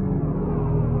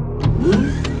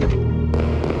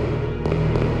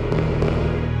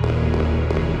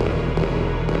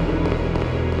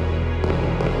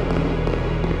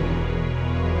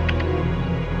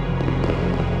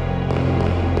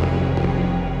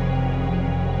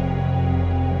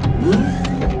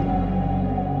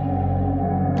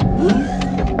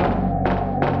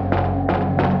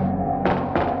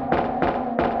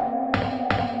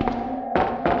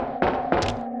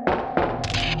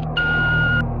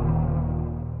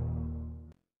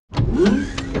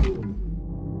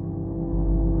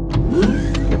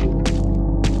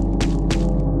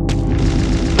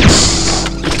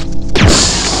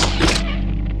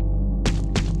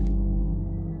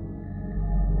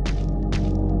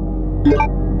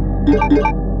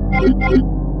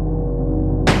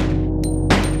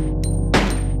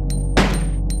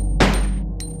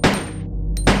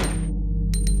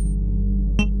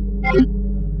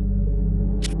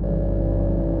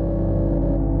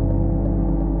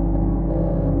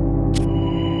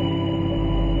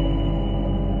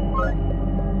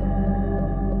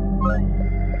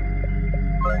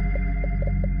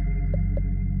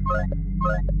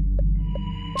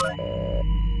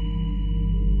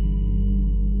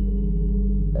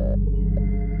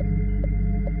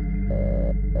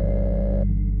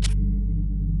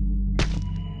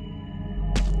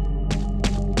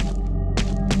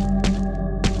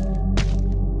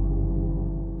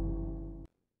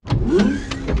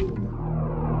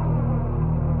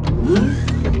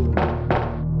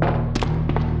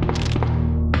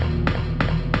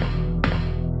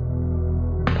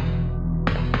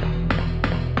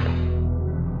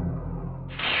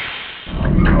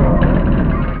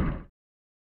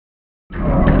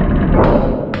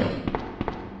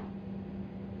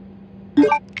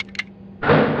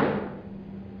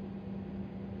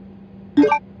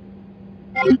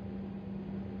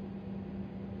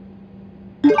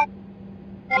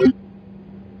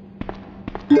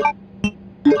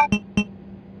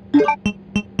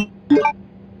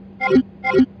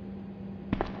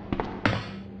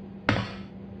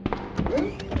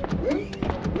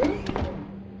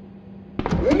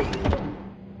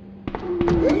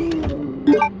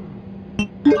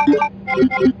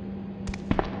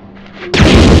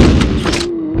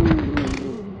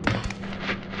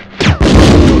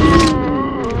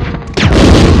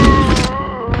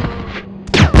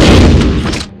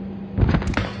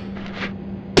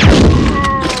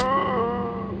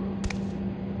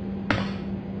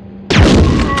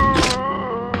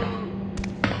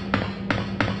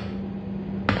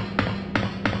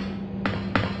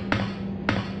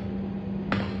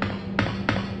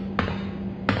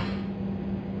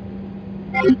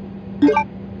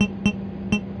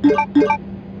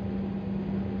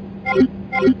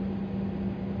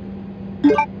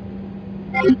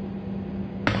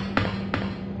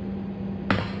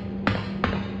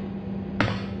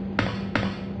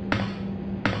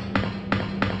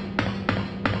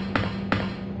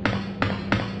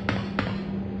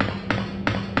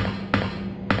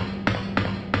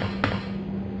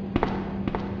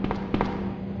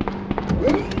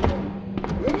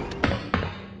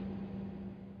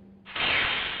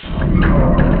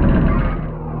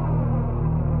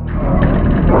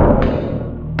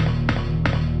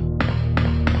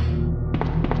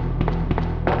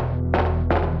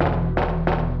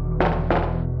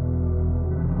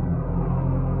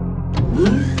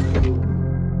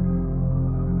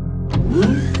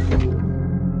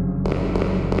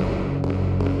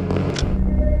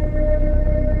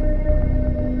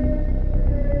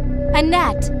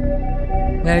 Annette!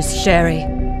 Where's Sherry?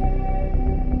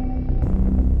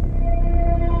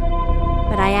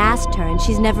 But I asked her, and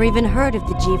she's never even heard of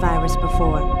the G-Virus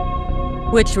before.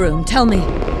 Which room? Tell me.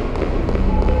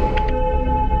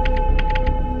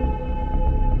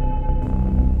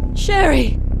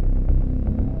 Sherry!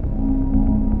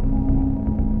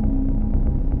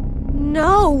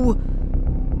 No!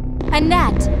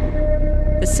 Annette!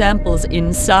 The sample's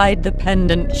inside the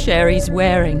pendant Sherry's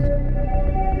wearing.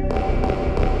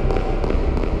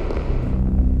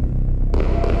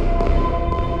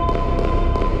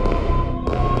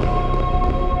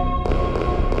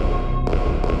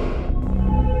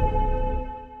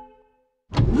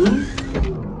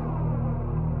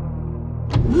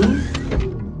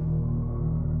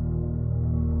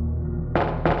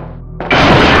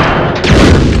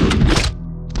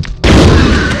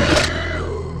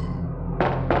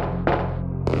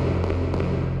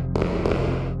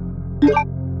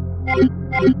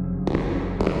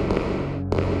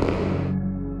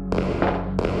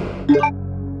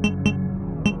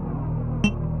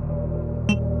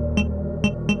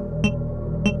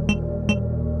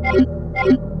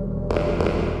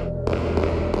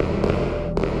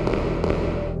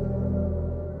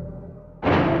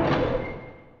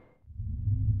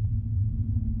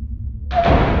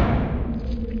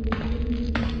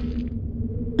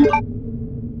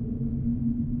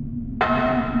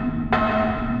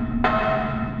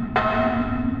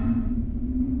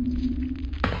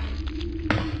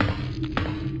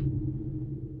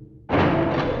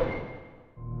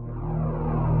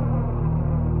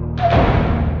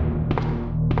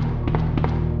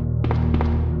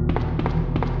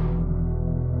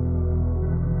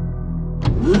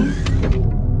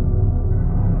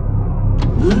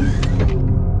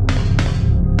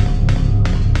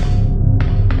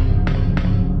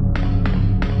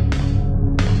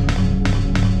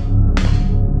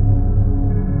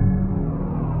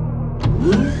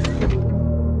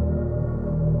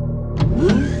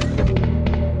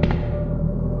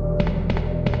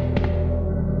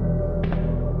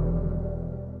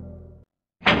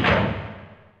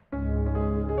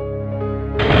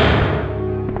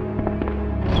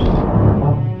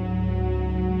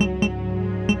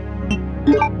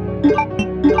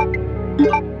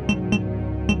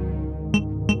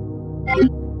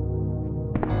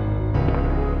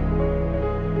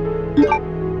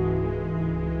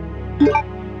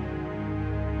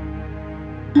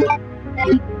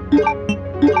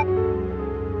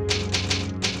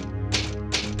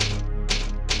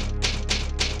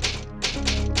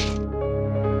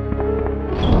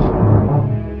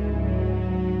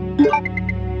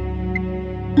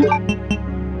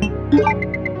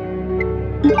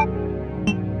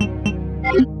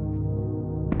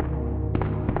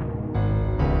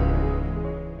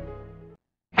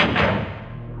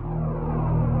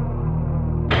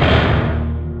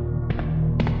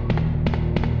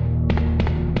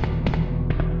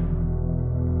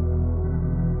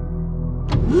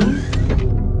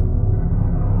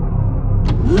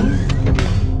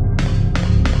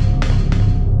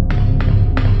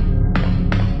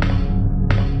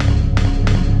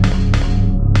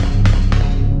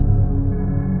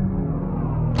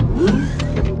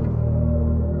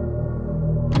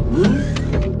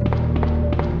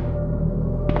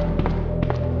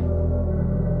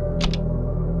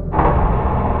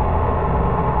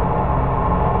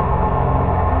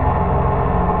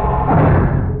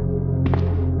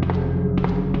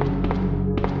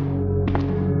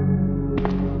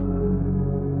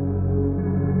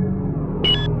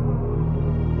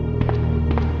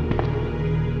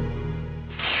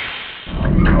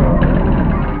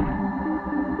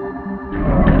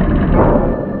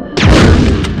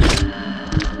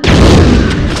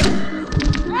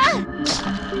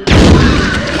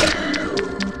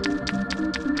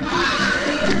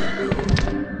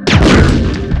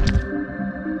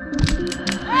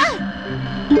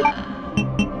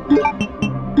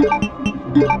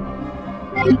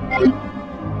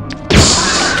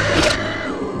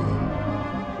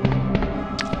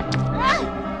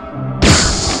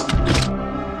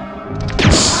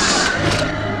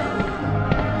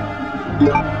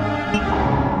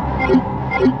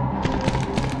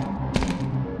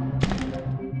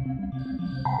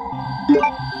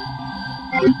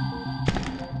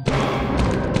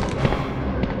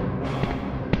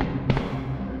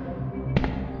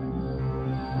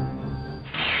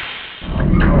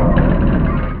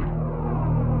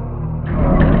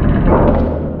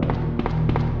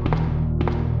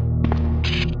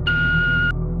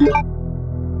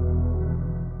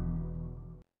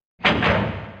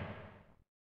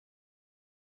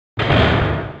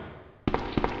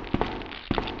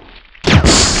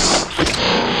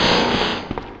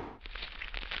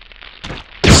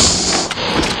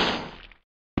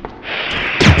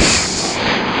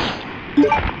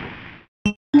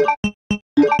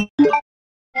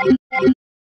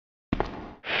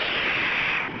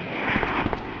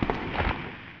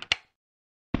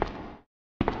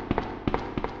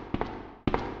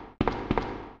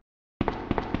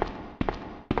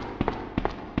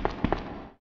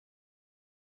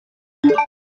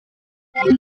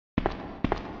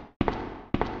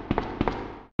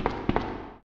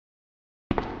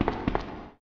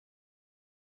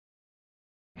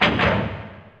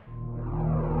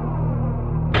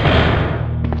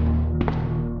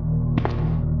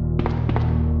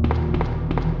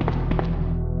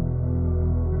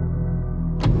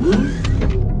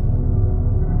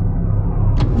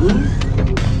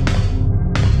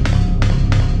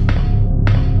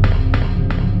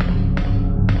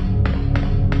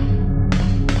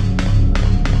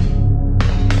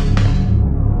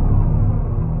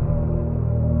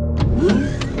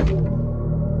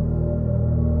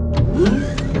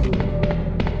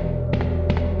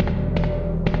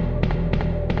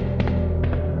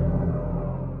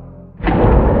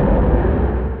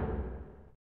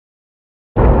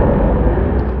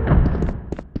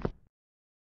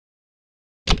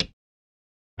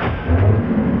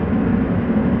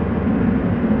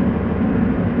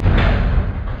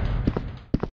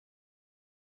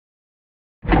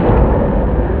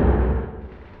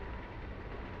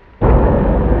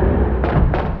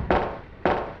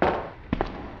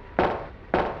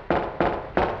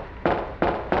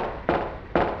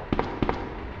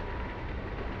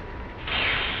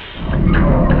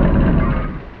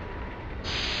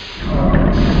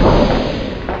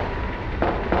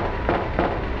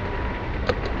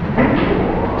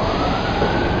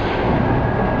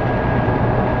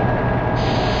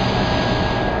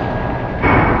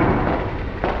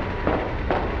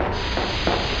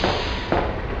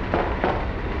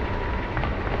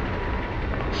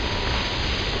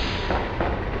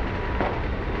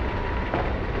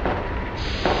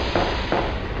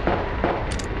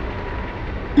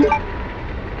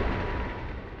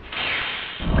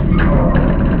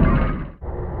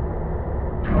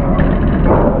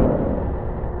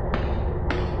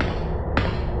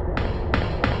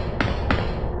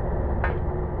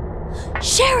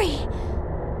 Sherry!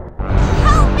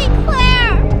 Help me,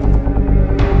 Claire!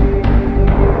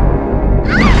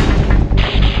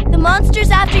 The monster's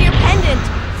after your pendant!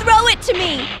 Throw it to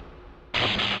me!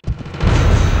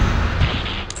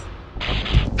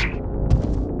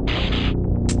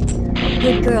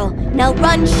 Good girl. Now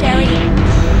run, Sherry!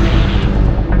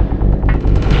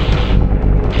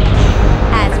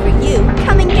 As for you,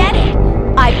 come and get it!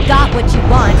 I've got what you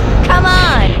want. Come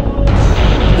on!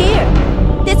 Here!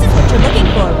 This is what you're looking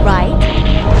for, right?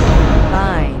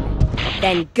 Fine.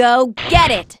 Then go get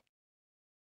it!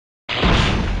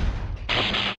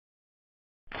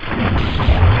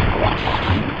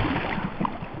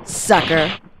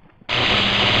 Sucker.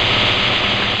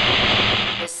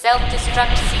 The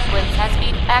self-destruct sequence has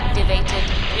been activated.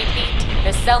 Repeat,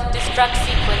 The self-destruct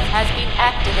sequence has been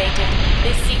activated.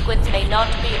 This sequence may not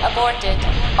be aborted.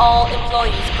 All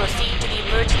employees proceed to the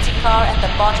emergency car at the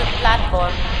bottom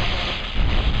platform.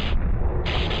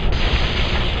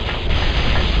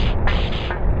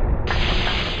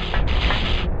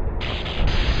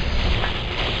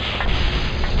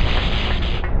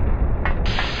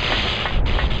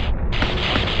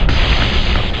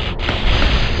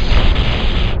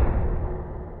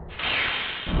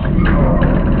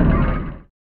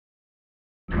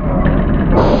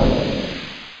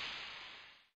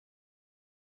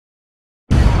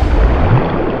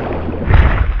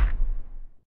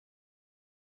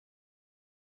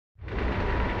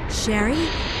 Sherry?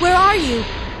 Where are you?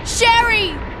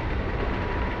 Sherry!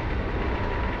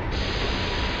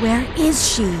 Where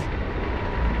is she?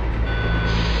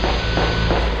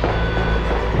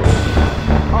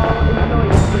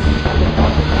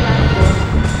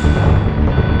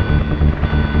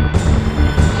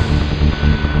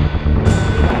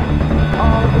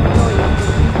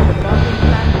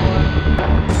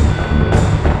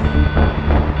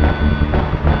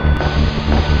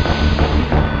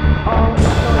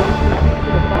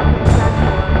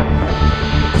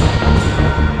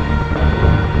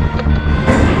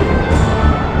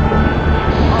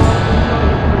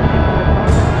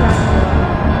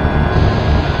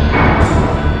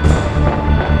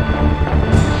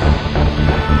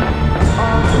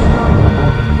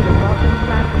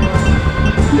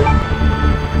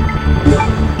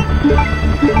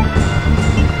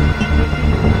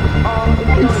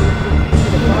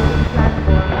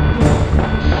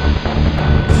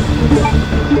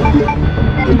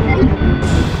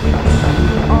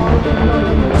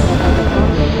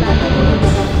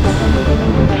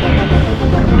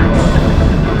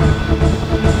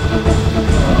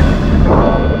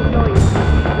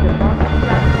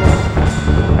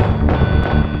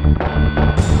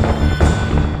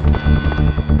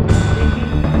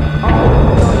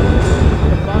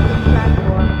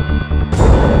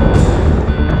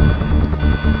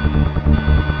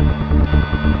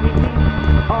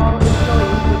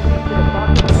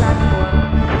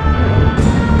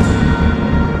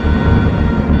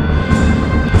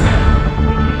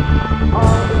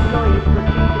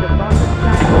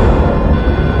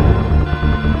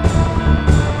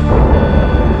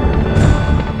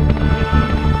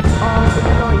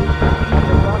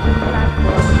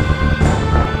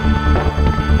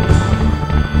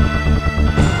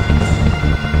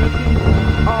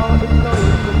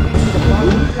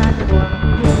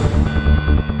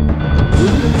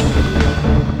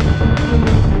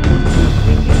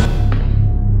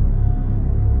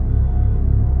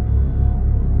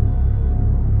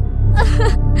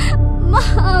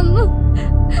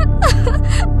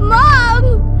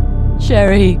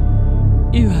 Sherry,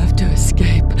 you have to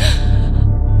escape.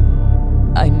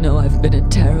 I know I've been a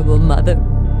terrible mother,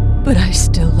 but I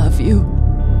still love you.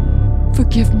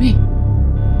 Forgive me.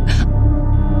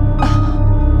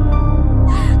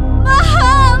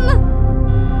 Mom!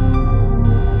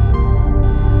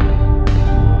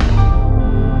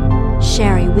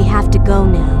 Sherry, we have to go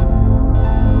now.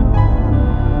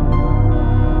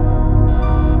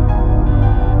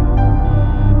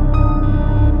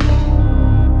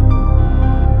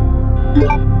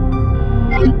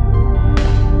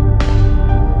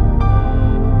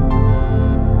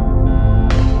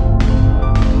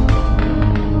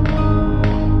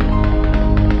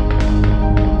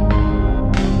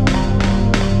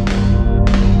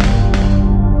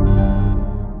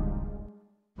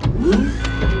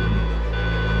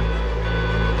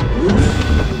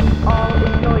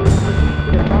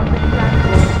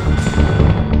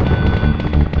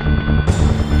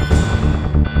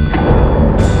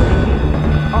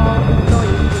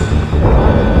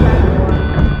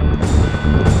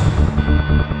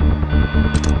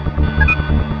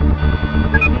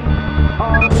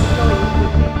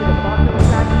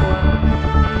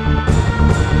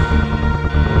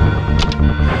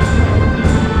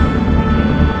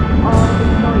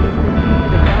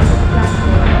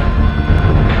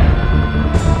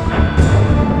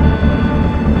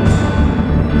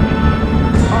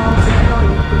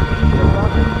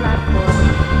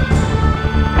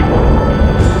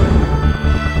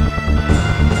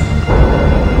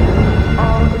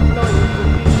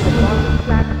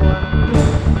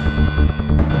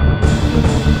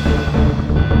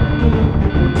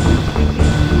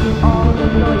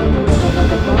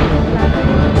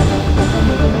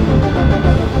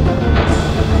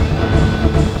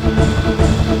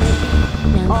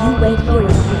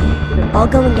 I'll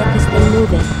go and get this thing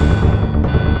moving.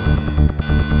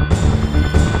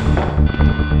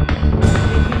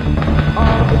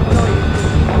 All the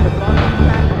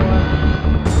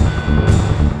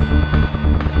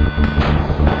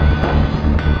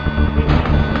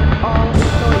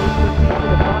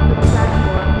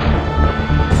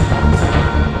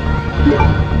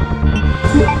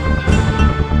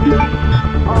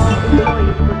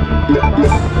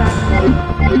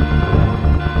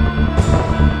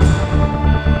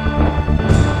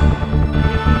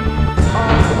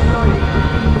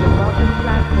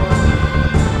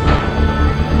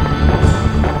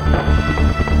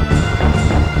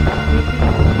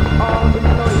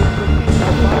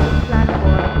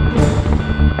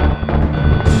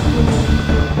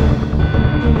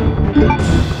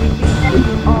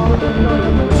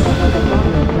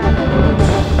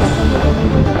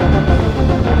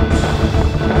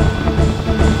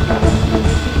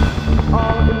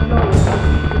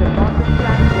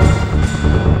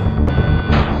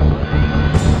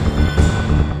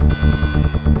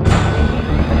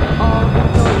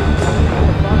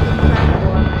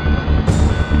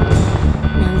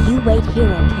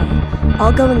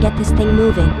and get this thing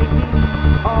moving.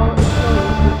 All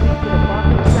employees proceed to the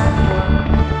bottom platform.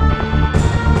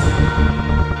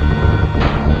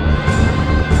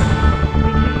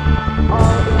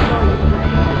 All employees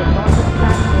proceed to the bottom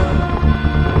platform.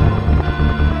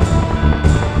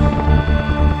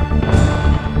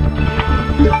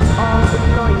 All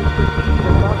employees proceed to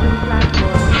the bottom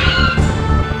platform.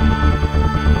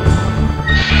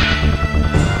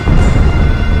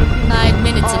 5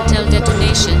 minutes until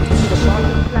detonation. To the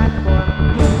bottom platform.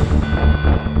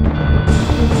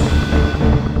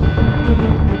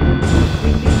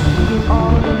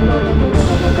 All employees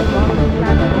proceed to the bottom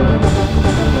platform.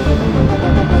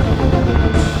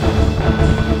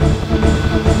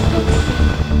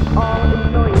 All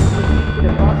employees proceed to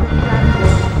the bottom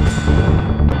platform.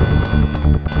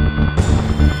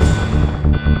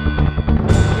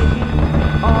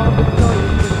 All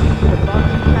employees proceed to the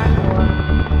bottom platform.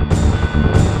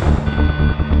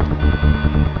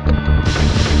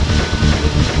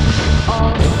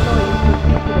 All employees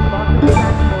proceed to the bottom platform. All employees proceed to the bottom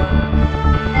platform.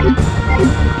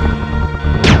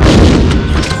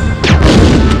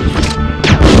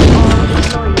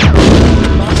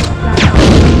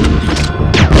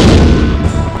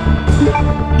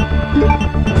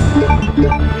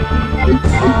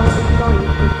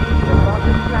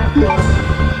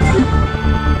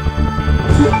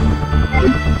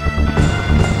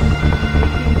 All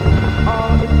employees proceed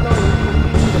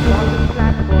to the bottom platform. All employees proceed to the bottom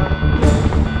platform.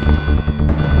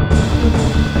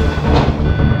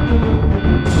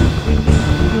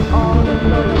 All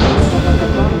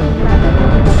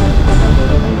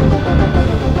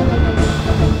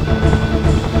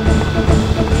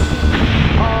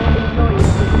employees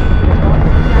proceed to the bottom platform. All employees proceed to the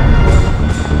bottom platform.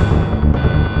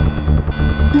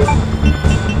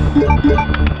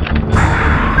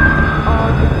 All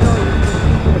employees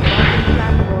proceed to the bottom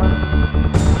platform.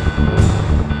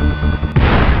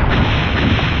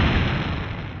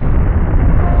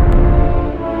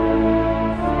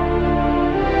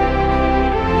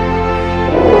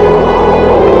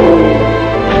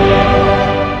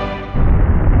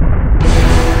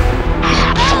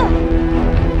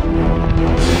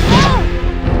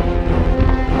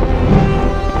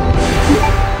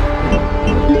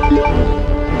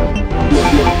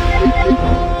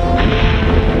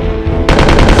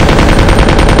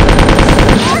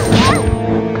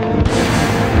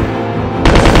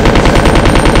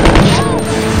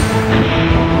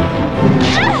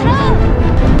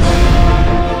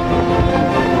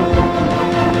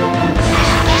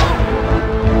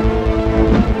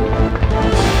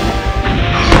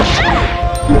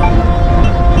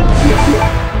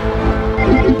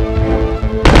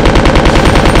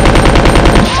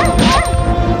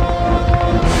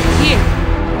 Here,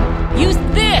 use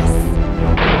this!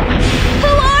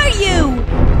 Who are you?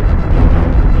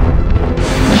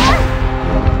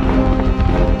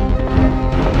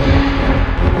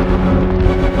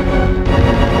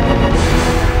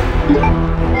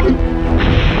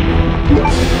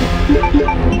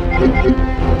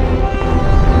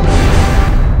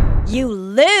 You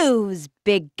lose,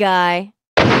 big guy.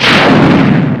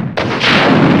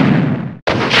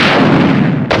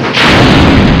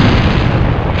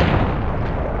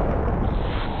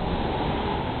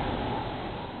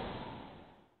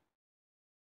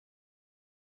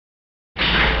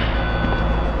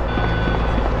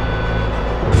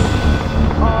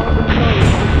 All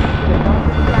employees proceed to the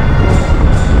bottom platform.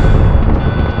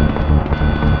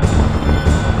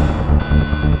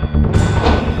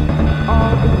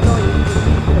 All employees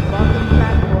proceed to the bottom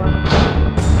platform.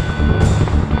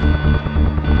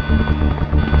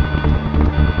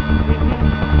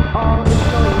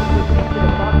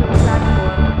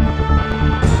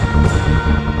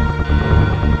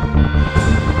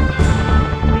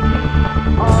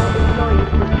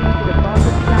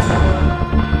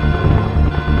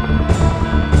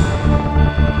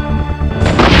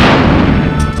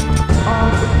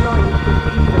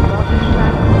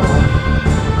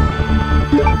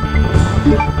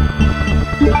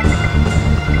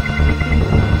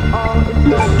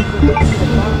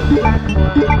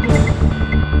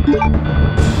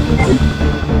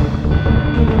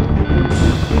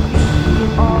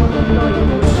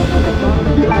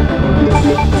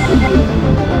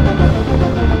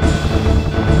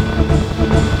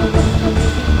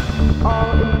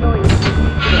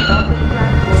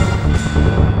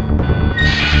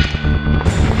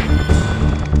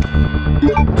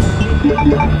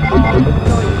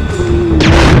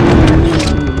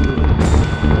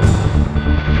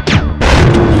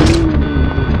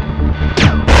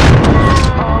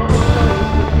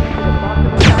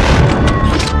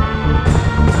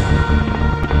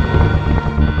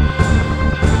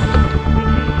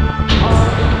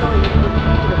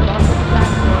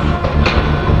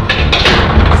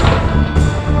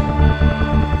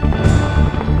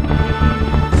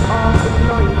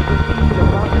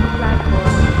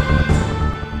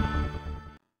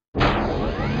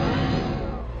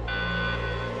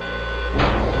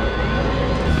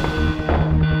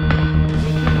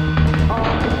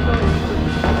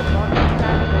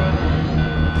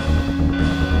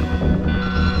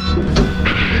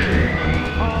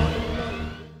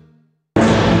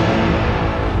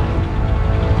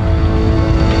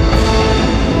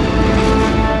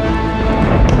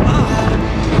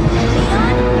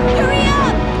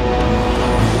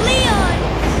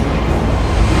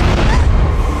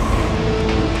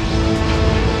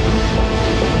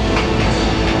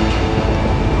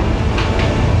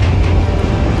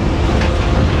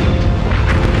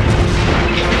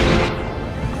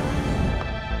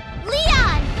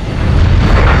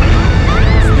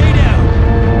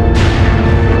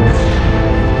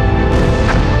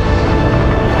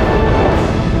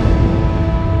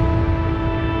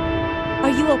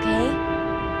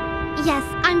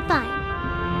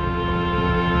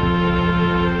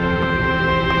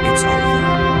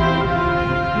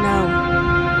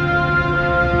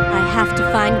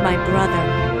 find my brother.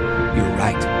 You're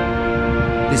right.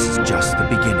 This is just the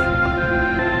beginning.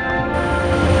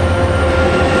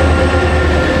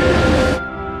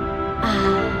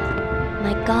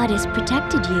 My God has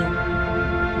protected you.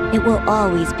 It will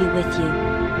always be with you.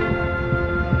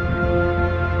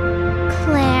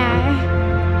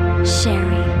 Claire.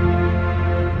 Sherry.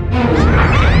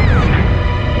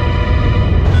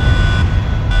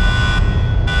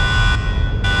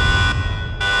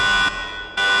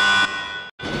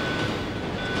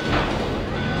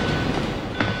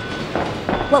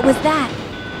 What was that?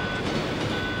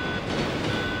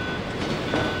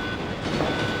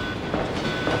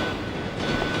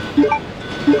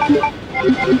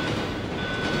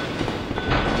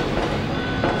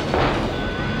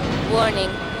 Warning,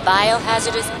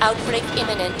 biohazardous outbreak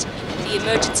imminent. The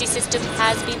emergency system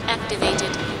has been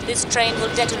activated. This train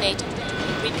will detonate.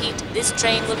 Repeat, this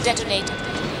train will detonate.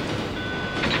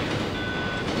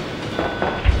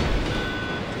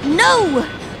 No!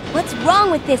 What's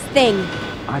wrong with this thing?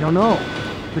 I don't know.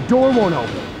 The door won't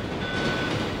open.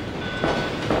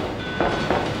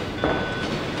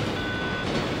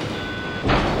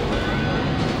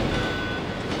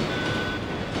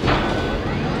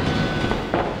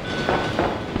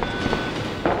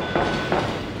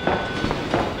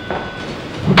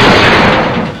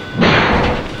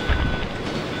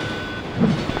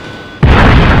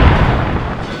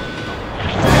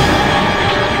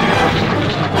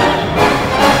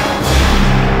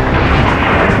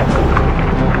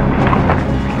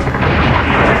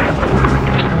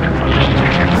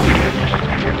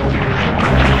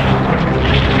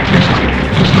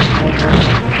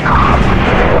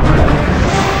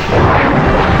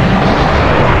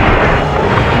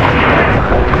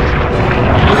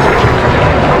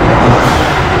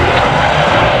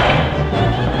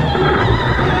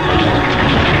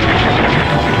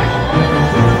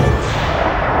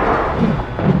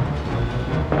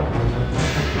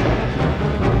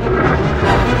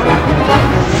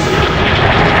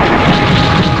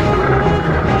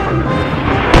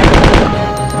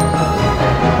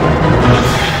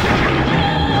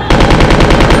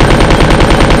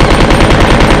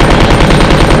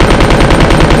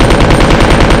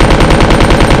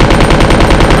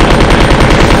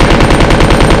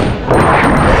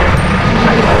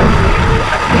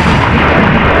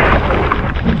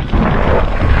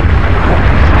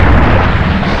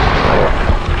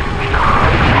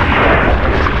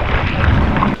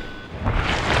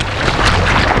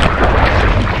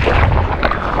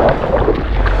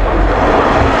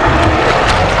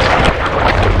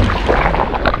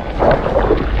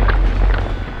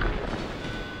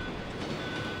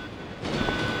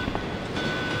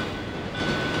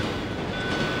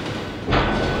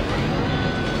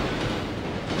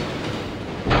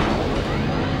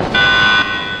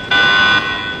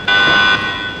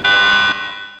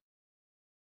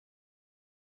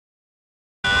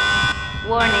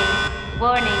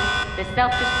 Warning, the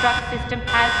self-destruct system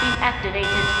has been activated.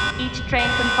 Each train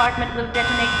compartment will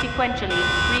detonate sequentially.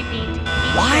 Repeat, each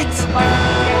train compartment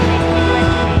will detonate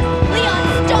sequentially. Leon,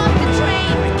 stop the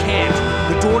train! I can't.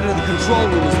 The door to the control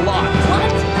room is locked.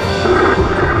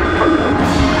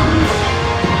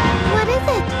 What is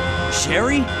it?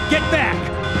 Sherry, get back!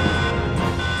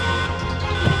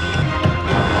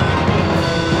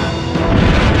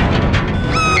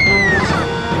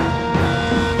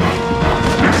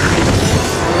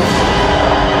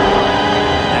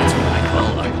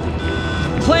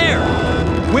 Claire!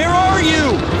 Where are you?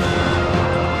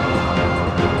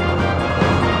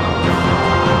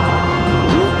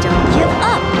 You don't give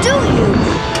up, do you?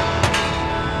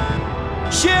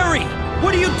 Sherry!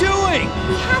 What are you doing?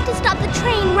 We have to stop the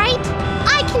train, right?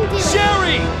 I can do it!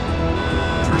 Sherry!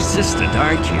 Persistent,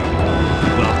 aren't you?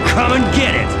 Well, come and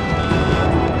get it!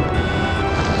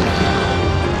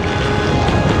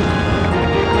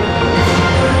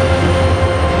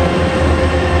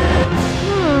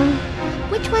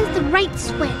 Which one's the right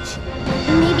switch?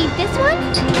 Maybe this one?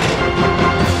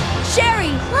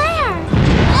 Sherry! Claire!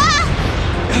 Ah!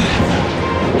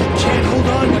 Can't hold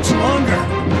on much longer.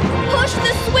 Push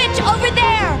the switch over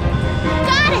there!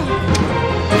 Got it!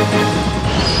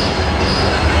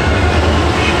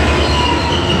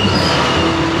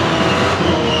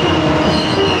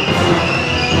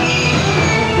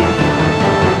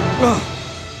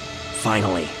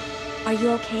 Finally. Are you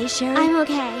okay, Sherry? I'm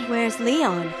okay. Where's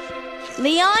Leon?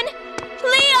 Leon?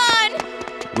 Leon!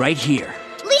 Right here.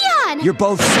 Leon! You're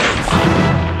both safe.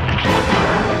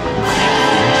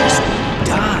 Just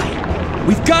die.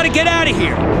 We've got to get out of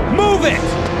here. Move it!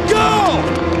 Go!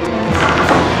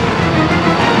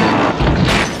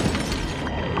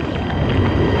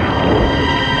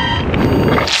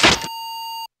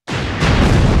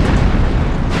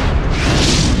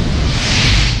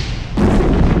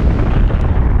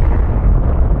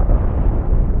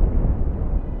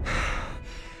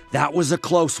 That was a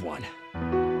close one.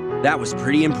 That was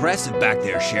pretty impressive back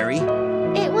there, Sherry.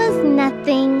 It was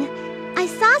nothing. I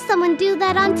saw someone do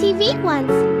that on TV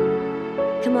once.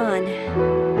 Come on.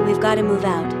 We've got to move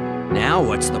out. Now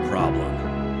what's the problem?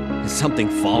 Is something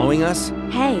following us?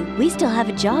 Hey, we still have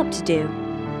a job to do.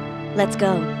 Let's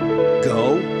go.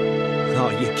 Go?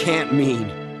 Oh, you can't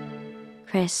mean...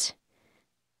 Chris,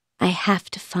 I have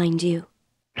to find you.